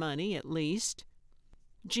reward money at least."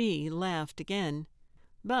 G laughed again.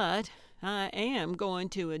 "But I am going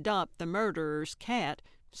to adopt the murderer's cat,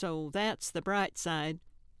 so that's the bright side."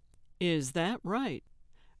 "Is that right?"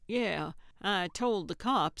 "Yeah, I told the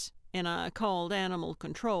cops, and I called animal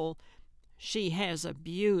control. She has a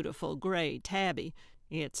beautiful gray tabby.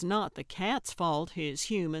 It's not the cat's fault his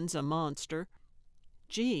human's a monster."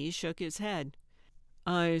 G shook his head.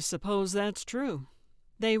 "I suppose that's true."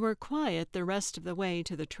 They were quiet the rest of the way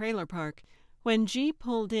to the trailer park. When G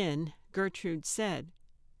pulled in, Gertrude said,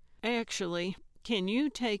 "Actually, can you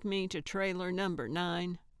take me to trailer number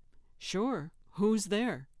 9? "Sure. Who's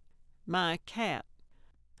there?" "My cat."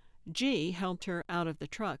 G helped her out of the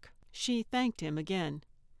truck. She thanked him again.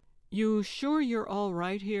 "You sure you're all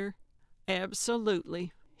right here?"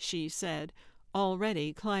 "Absolutely," she said,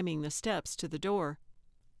 already climbing the steps to the door.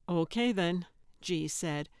 "Okay, then," G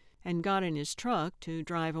said, and got in his truck to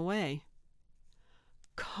drive away.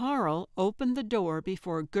 Carl opened the door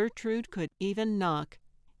before Gertrude could even knock.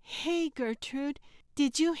 "Hey, Gertrude,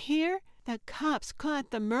 did you hear? The cops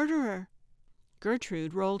caught the murderer."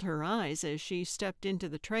 Gertrude rolled her eyes as she stepped into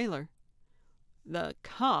the trailer. "The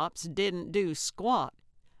cops didn't do squat.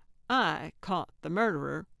 I caught the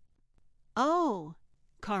murderer." "Oh,"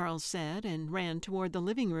 Carl said and ran toward the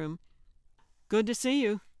living room. "Good to see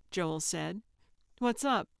you," Joel said. "What's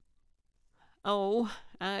up?" "Oh,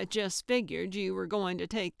 I just figured you were going to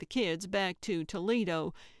take the kids back to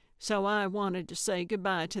Toledo, so I wanted to say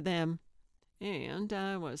goodbye to them. And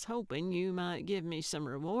I was hoping you might give me some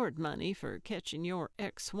reward money for catching your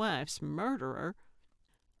ex-wife's murderer."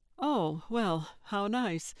 "Oh, well, how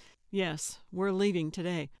nice. Yes, we're leaving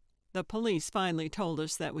today. The police finally told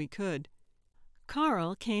us that we could."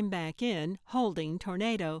 Carl came back in, holding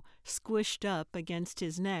Tornado, squished up against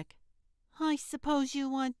his neck. "I suppose you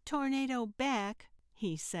want Tornado back,"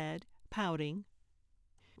 he said, pouting.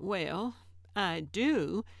 "Well, I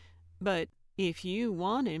do, but if you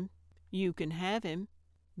want him, you can have him.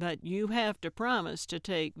 But you have to promise to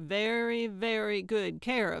take very, very good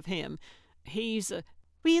care of him. He's a—"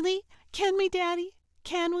 "Really? Can we, Daddy?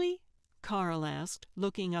 Can we?" Carl asked,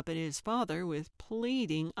 looking up at his father with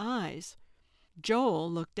pleading eyes.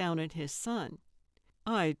 Joel looked down at his son.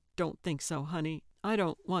 I don't think so, honey. I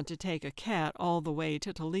don't want to take a cat all the way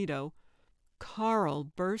to Toledo." Carl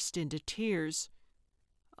burst into tears.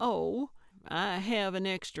 "Oh, I have an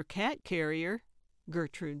extra cat carrier,"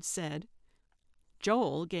 Gertrude said.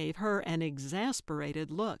 Joel gave her an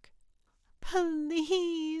exasperated look.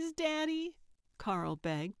 "Please, Daddy," Carl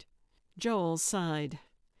begged. Joel sighed.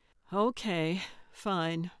 "Okay,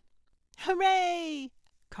 fine." "Hooray!"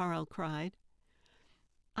 Carl cried.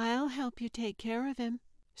 "I'll help you take care of him,"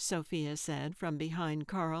 Sophia said from behind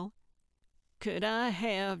Carl. "Could I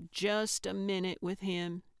have just a minute with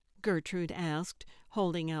him?" Gertrude asked,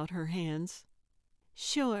 holding out her hands.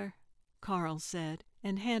 "Sure," Carl said,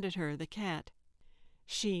 and handed her the cat.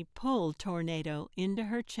 She pulled Tornado into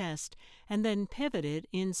her chest and then pivoted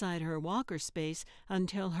inside her walker space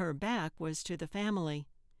until her back was to the family.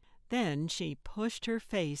 Then she pushed her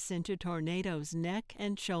face into Tornado's neck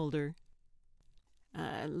and shoulder.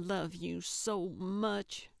 "I love you so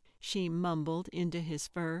much," she mumbled into his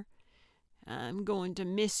fur. "I'm going to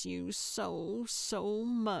miss you so, so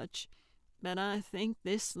much. But I think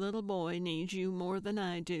this little boy needs you more than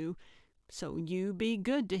I do, so you be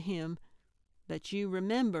good to him. But you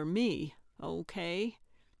remember me, okay?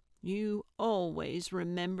 You always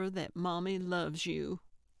remember that Mommy loves you."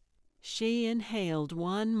 She inhaled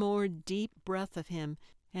one more deep breath of him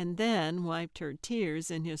and then wiped her tears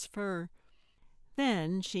in his fur.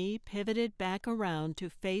 Then she pivoted back around to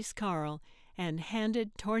face Carl and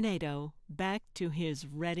handed Tornado back to his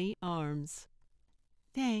ready arms.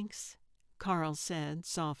 "Thanks," Carl said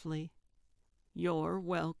softly. "You're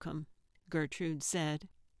welcome," Gertrude said.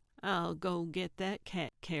 "I'll go get that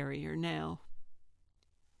cat carrier now."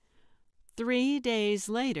 3 days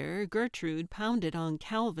later, Gertrude pounded on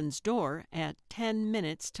Calvin's door at 10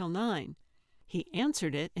 minutes till 9. He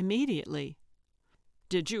answered it immediately.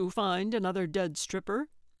 "Did you find another dead stripper?"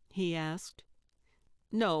 he asked.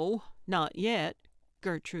 "No, not yet,"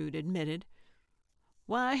 Gertrude admitted.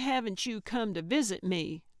 "Why haven't you come to visit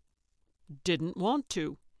me?" "Didn't want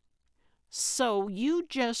to." "So you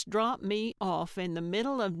just drop me off in the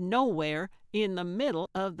middle of nowhere in the middle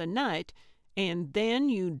of the night, and then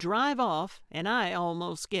you drive off and I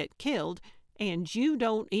almost get killed, and you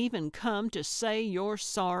don't even come to say you're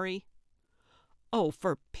sorry?" "Oh,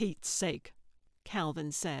 for Pete's sake,"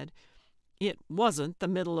 Calvin said. "It wasn't the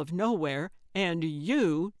middle of nowhere, and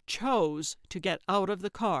you chose to get out of the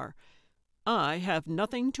car. I have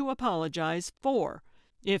nothing to apologize for.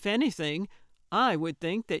 If anything, I would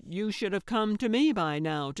think that you should have come to me by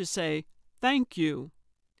now to say thank you."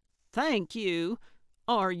 "Thank you?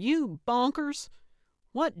 Are you bonkers?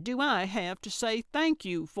 What do I have to say thank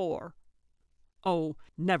you for?" "Oh,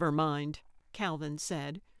 never mind," Calvin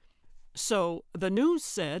said. "So the news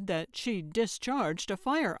said that she discharged a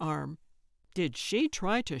firearm. Did she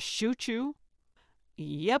try to shoot you?"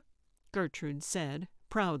 "Yep," Gertrude said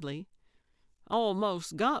proudly.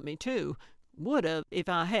 "Almost got me, too. Would have if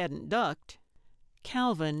I hadn't ducked."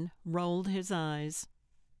 Calvin rolled his eyes.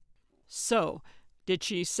 "So, did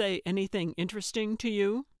she say anything interesting to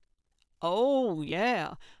you?" "Oh,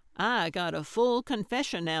 yeah. I got a full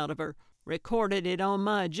confession out of her. Recorded it on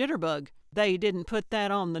my jitterbug. They didn't put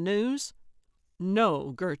that on the news?"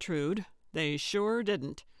 "No, Gertrude, they sure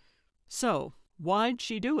didn't. So, why'd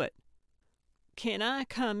she do it?" "Can I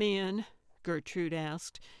come in?" Gertrude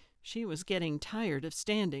asked. She was getting tired of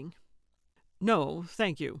standing. "No,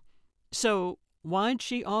 thank you. So, why'd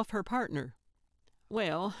she off her partner?"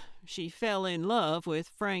 "Well, she fell in love with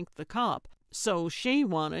Frank the cop, so she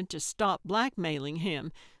wanted to stop blackmailing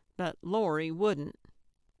him, but Lori wouldn't."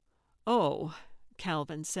 "Oh,"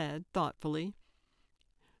 Calvin said thoughtfully.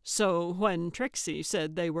 "So when Trixie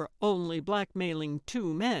said they were only blackmailing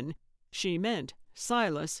 2 men, she meant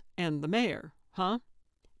Silas and the mayor, huh?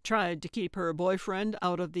 Tried to keep her boyfriend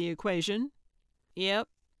out of the equation?" "Yep,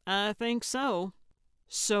 I think so."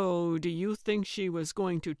 "So do you think she was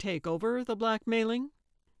going to take over the blackmailing?"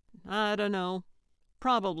 "I dunno.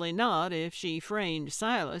 Probably not if she framed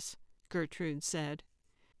Silas," Gertrude said.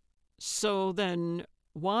 "So then,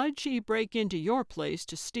 why'd she break into your place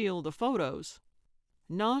to steal the photos?"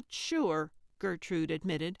 "Not sure," Gertrude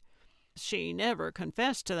admitted. "She never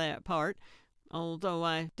confessed to that part, although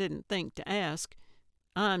I didn't think to ask.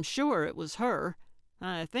 I'm sure it was her.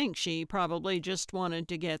 I think she probably just wanted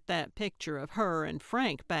to get that picture of her and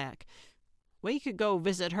Frank back. We could go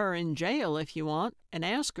visit her in jail if you want, and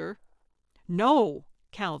ask her." "No,"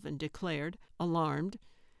 Calvin declared, alarmed.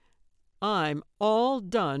 "I'm all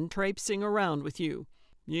done traipsing around with you.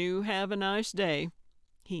 You have a nice day,"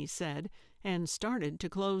 he said, and started to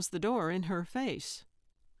close the door in her face.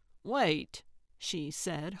 "Wait," she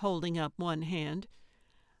said, holding up one hand.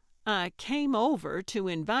 I came over to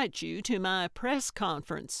invite you to my press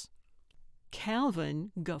conference."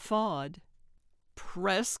 Calvin guffawed.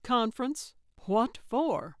 "Press conference? What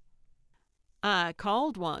for?" "I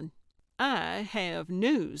called one. I have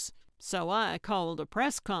news, so I called a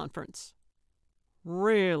press conference."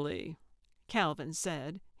 "Really?" Calvin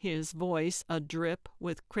said, his voice adrip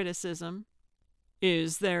with criticism.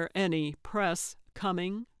 "Is there any press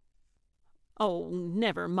coming?" "Oh,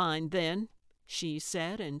 never mind then," she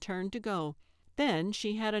said, and turned to go. Then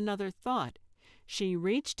she had another thought. She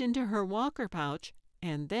reached into her walker pouch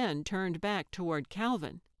and then turned back toward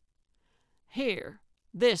Calvin. "Here,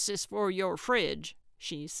 this is for your fridge,"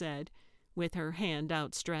 she said, with her hand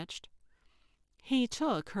outstretched. He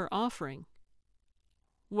took her offering.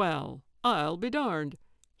 "Well, I'll be darned,"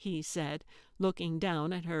 he said, looking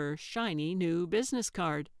down at her shiny new business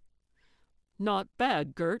card. "Not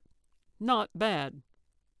bad, Gert. Not bad."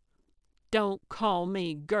 "Don't call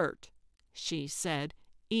me Gert," she said,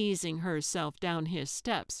 easing herself down his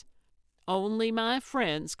steps. "Only my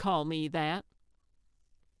friends call me that."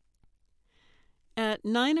 At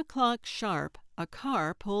 9 o'clock sharp, a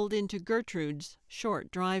car pulled into Gertrude's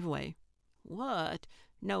short driveway. "What?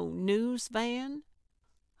 No news van?"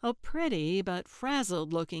 A pretty but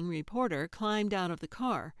frazzled-looking reporter climbed out of the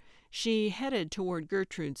car. She headed toward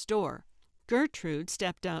Gertrude's door. Gertrude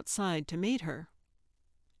stepped outside to meet her.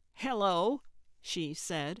 "Hello," she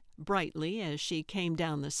said, brightly, as she came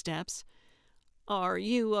down the steps. "Are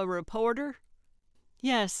you a reporter?"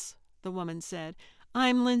 "Yes," the woman said.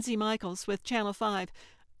 "I'm Lindsay Michaels with Channel 5.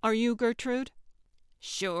 Are you Gertrude?"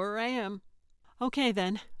 "Sure am." "Okay,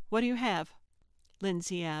 then. What do you have?"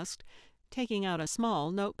 Lindsay asked, taking out a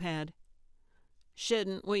small notepad.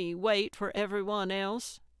 "Shouldn't we wait for everyone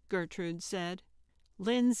else?" Gertrude said.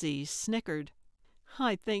 Lindsay snickered.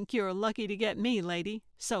 "I think you're lucky to get me, lady,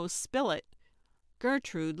 so spill it."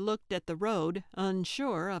 Gertrude looked at the road,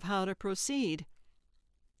 unsure of how to proceed.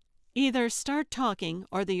 "Either start talking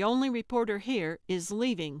or the only reporter here is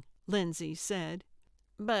leaving," Lindsay said.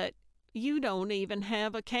 "But you don't even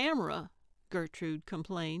have a camera," Gertrude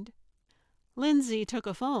complained. Lindsay took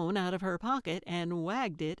a phone out of her pocket and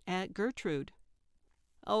wagged it at Gertrude.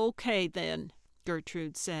 "Okay, then,"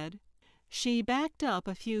 Gertrude said. She backed up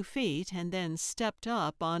a few feet and then stepped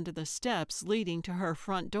up onto the steps leading to her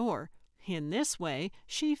front door. In this way,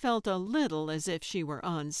 she felt a little as if she were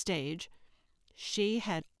on stage. She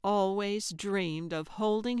had always dreamed of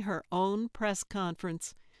holding her own press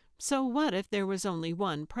conference. So what if there was only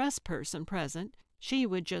one press person present? She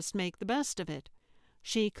would just make the best of it.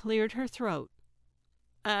 She cleared her throat.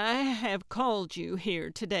 "I have called you here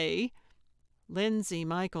today," Lindsay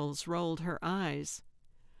Michaels rolled her eyes,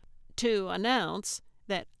 "to announce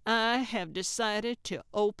that I have decided to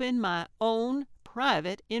open my own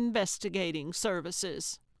private investigating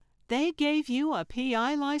services." "They gave you a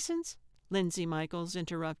PI license?" Lindsay Michaels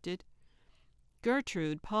interrupted.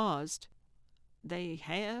 Gertrude paused. "They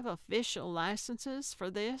have official licenses for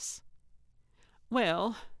this?"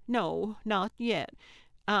 "Well, no, not yet.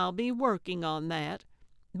 I'll be working on that.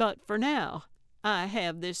 But for now, I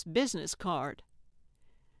have this business card."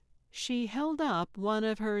 She held up one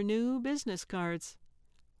of her new business cards.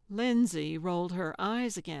 Lindsay rolled her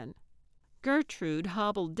eyes again. Gertrude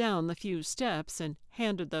hobbled down the few steps and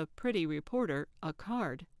handed the pretty reporter a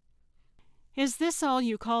card. "Is this all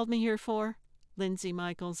you called me here for?" Lindsay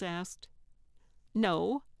Michaels asked.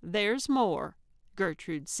 "No, there's more,"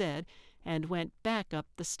 Gertrude said, and went back up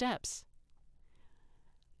the steps.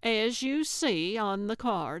 "As you see on the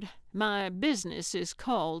card, my business is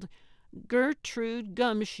called Gertrude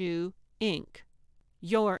Gumshoe, Inc."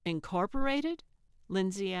 "You're incorporated?"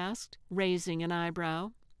 Lindsay asked, raising an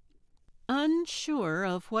eyebrow. Unsure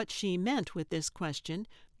of what she meant with this question,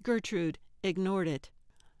 Gertrude ignored it.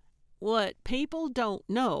 "What people don't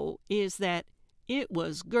know is that it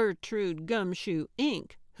was Gertrude Gumshoe,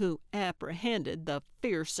 Inc. who apprehended the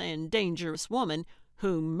fierce and dangerous woman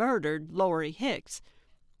who murdered Lori Hicks,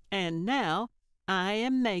 and now I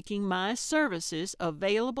am making my services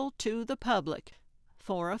available to the public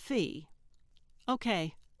for a fee."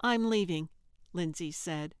 "Okay, I'm leaving," Lindsay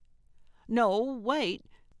said. "No, wait,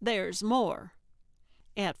 there's more.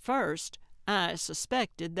 At first, I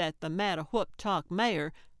suspected that the Mattawhooptalk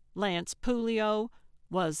mayor, Lance Puleo,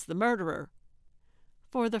 was the murderer."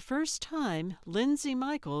 For the first time, Lindsay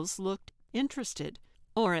Michaels looked interested,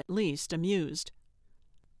 or at least amused.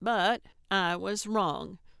 "But I was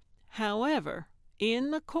wrong. However,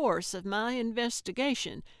 in the course of my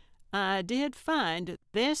investigation, I did find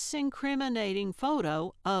this incriminating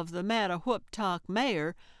photo of the Mattawhooptalk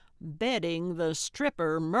mayor bedding the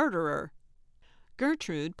stripper murderer."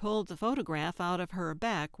 Gertrude pulled the photograph out of her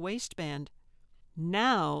back waistband.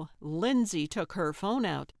 Now Lindsay took her phone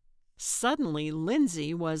out. Suddenly,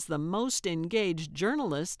 Lindsay was the most engaged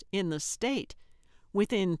journalist in the state.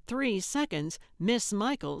 Within 3 seconds, Miss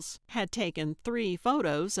Michaels had taken 3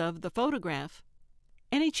 photos of the photograph.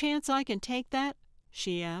 "Any chance I can take that?"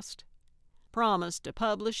 she asked. "Promise to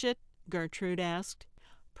publish it?" Gertrude asked.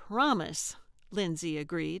 "Promise," Lindsay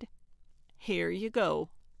agreed. "Here you go,"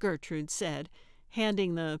 Gertrude said,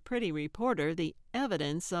 handing the pretty reporter the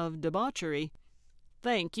evidence of debauchery.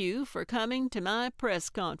 "Thank you for coming to my press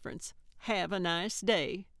conference. Have a nice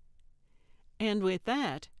day." And with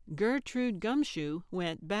that, Gertrude Gumshoe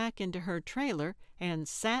went back into her trailer and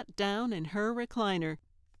sat down in her recliner.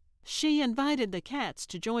 She invited the cats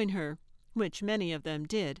to join her, which many of them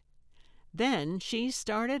did. Then she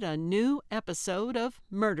started a new episode of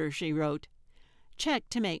Murder, She Wrote.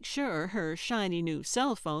 Checked to make sure her shiny new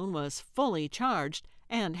cell phone was fully charged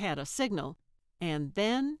and had a signal, and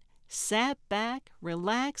then sat back,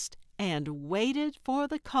 relaxed, and waited for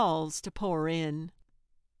the calls to pour in.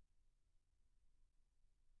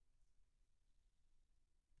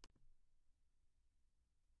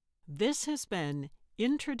 This has been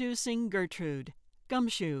Introducing Gertrude,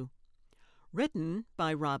 Gumshoe, written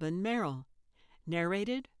by Robin Merrill,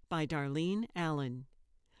 narrated by Darlene Allen.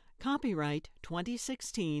 Copyright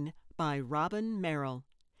 2016 by Robin Merrill.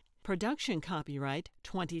 Production copyright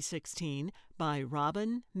 2016 by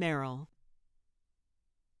Robin Merrill.